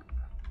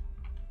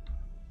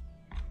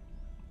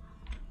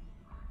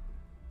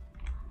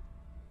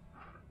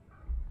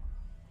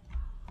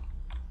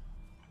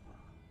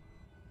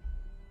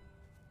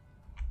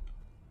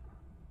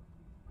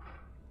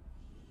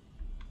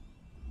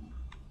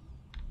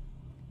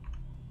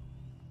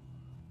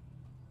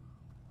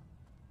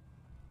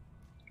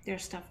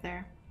 There's stuff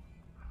there.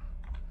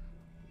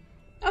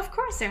 Of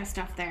course there's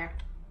stuff there.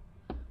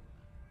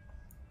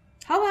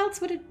 How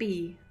else would it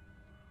be?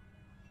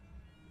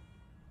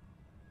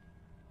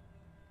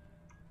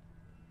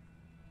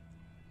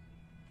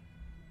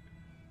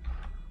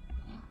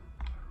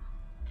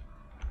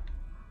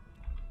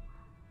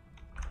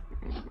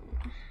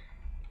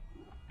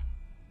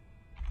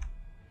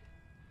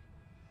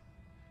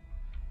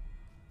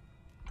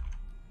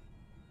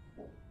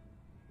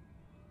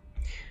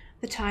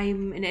 The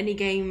time in any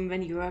game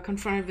when you are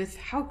confronted with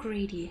how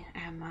greedy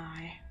am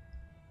I?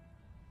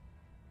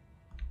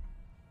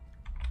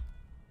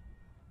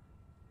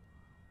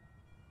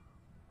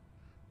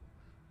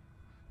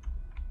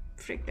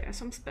 Frick, there's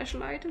some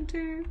special item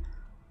too.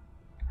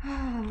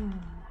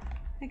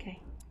 Okay.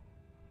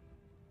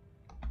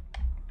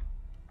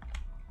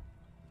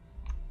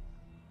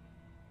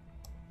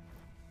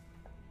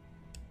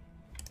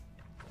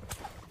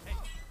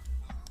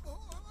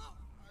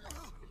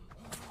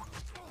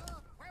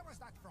 Where was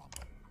that from?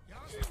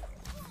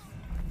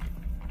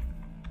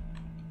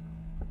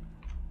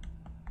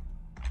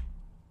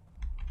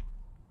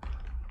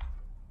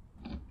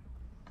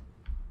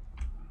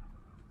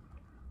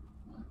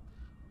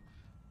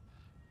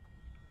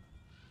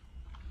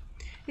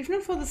 If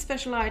not for the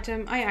special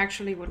item, I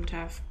actually wouldn't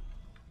have.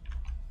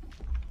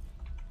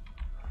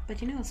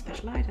 But you know,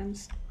 special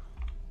items.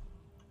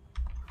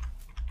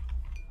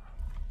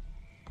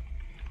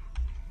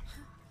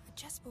 A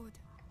chessboard.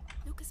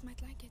 Lucas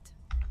might like it.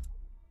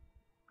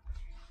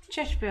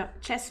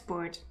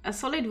 Chessboard, a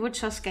solid wood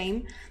chess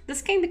game.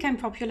 This game became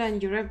popular in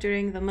Europe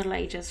during the Middle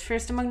Ages,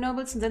 first among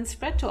nobles and then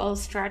spread to all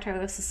strata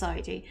of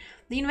society.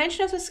 The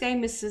invention of this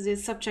game is the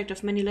subject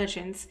of many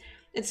legends.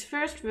 Its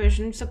first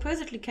version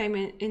supposedly came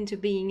into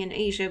being in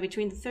Asia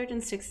between the 3rd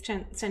and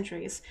 6th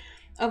centuries,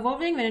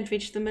 evolving when it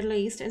reached the Middle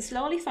East and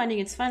slowly finding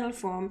its final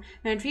form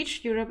when it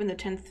reached Europe in the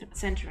 10th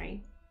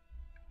century.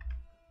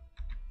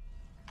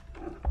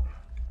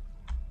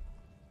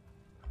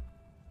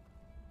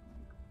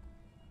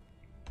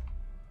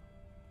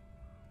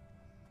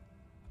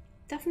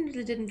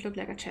 Definitely didn't look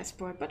like a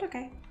chessboard, but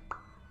okay.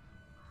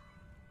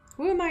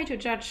 Who am I to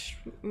judge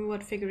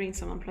what figurine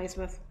someone plays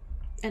with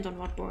and on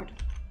what board?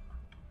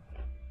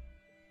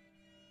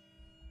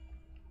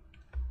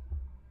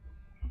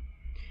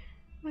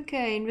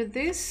 Okay, and with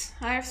this,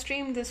 I have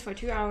streamed this for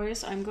 2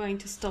 hours. I'm going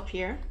to stop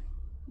here.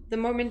 The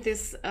moment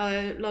this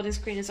loading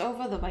screen is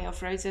over, the Way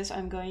of Roses,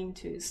 I'm going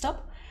to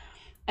stop.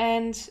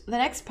 And the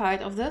next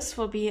part of this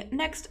will be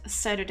next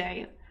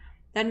Saturday.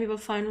 Then we will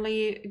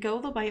finally go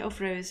the Way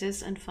of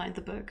Roses and find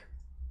the book.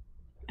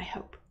 I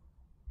hope.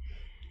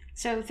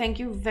 So thank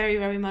you very,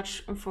 very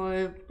much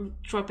for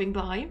dropping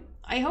by.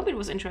 I hope it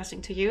was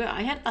interesting to you.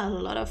 I had a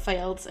lot of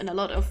fails and a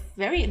lot of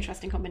very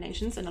interesting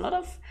combinations and a lot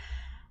of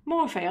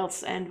more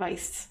fails and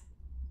wastes.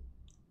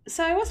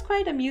 So it was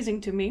quite amusing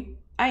to me.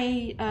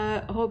 I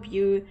hope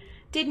you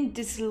didn't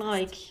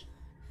dislike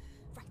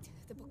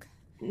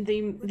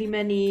the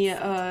many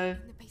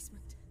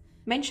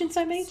mentions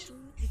I made,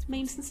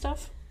 memes and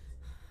stuff.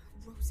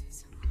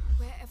 Roses.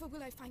 Wherever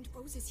will I find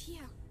roses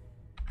here?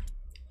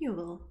 You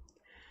will.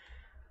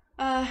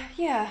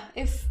 Yeah,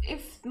 if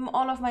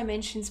all of my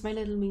mentions, my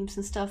little memes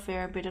and stuff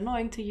were a bit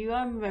annoying to you,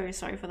 I'm very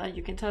sorry for that.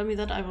 You can tell me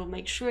that. I will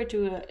make sure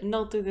to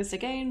not do this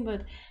again,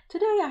 but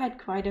today I had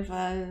quite of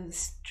a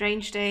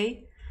strange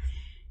day.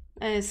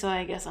 So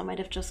I guess I might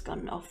have just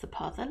gone off the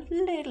path a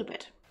little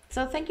bit.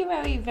 So thank you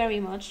very, very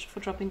much for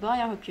dropping by.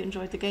 I hope you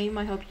enjoyed the game.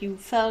 I hope you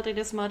felt it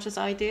as much as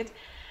I did.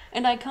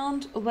 And I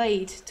can't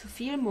wait to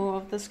feel more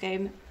of this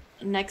game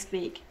next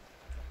week.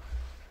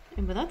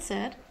 And with that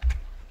said,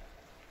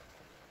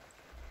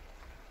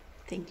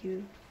 thank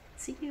you.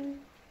 See you.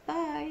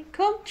 Bye.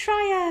 Come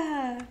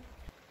try it.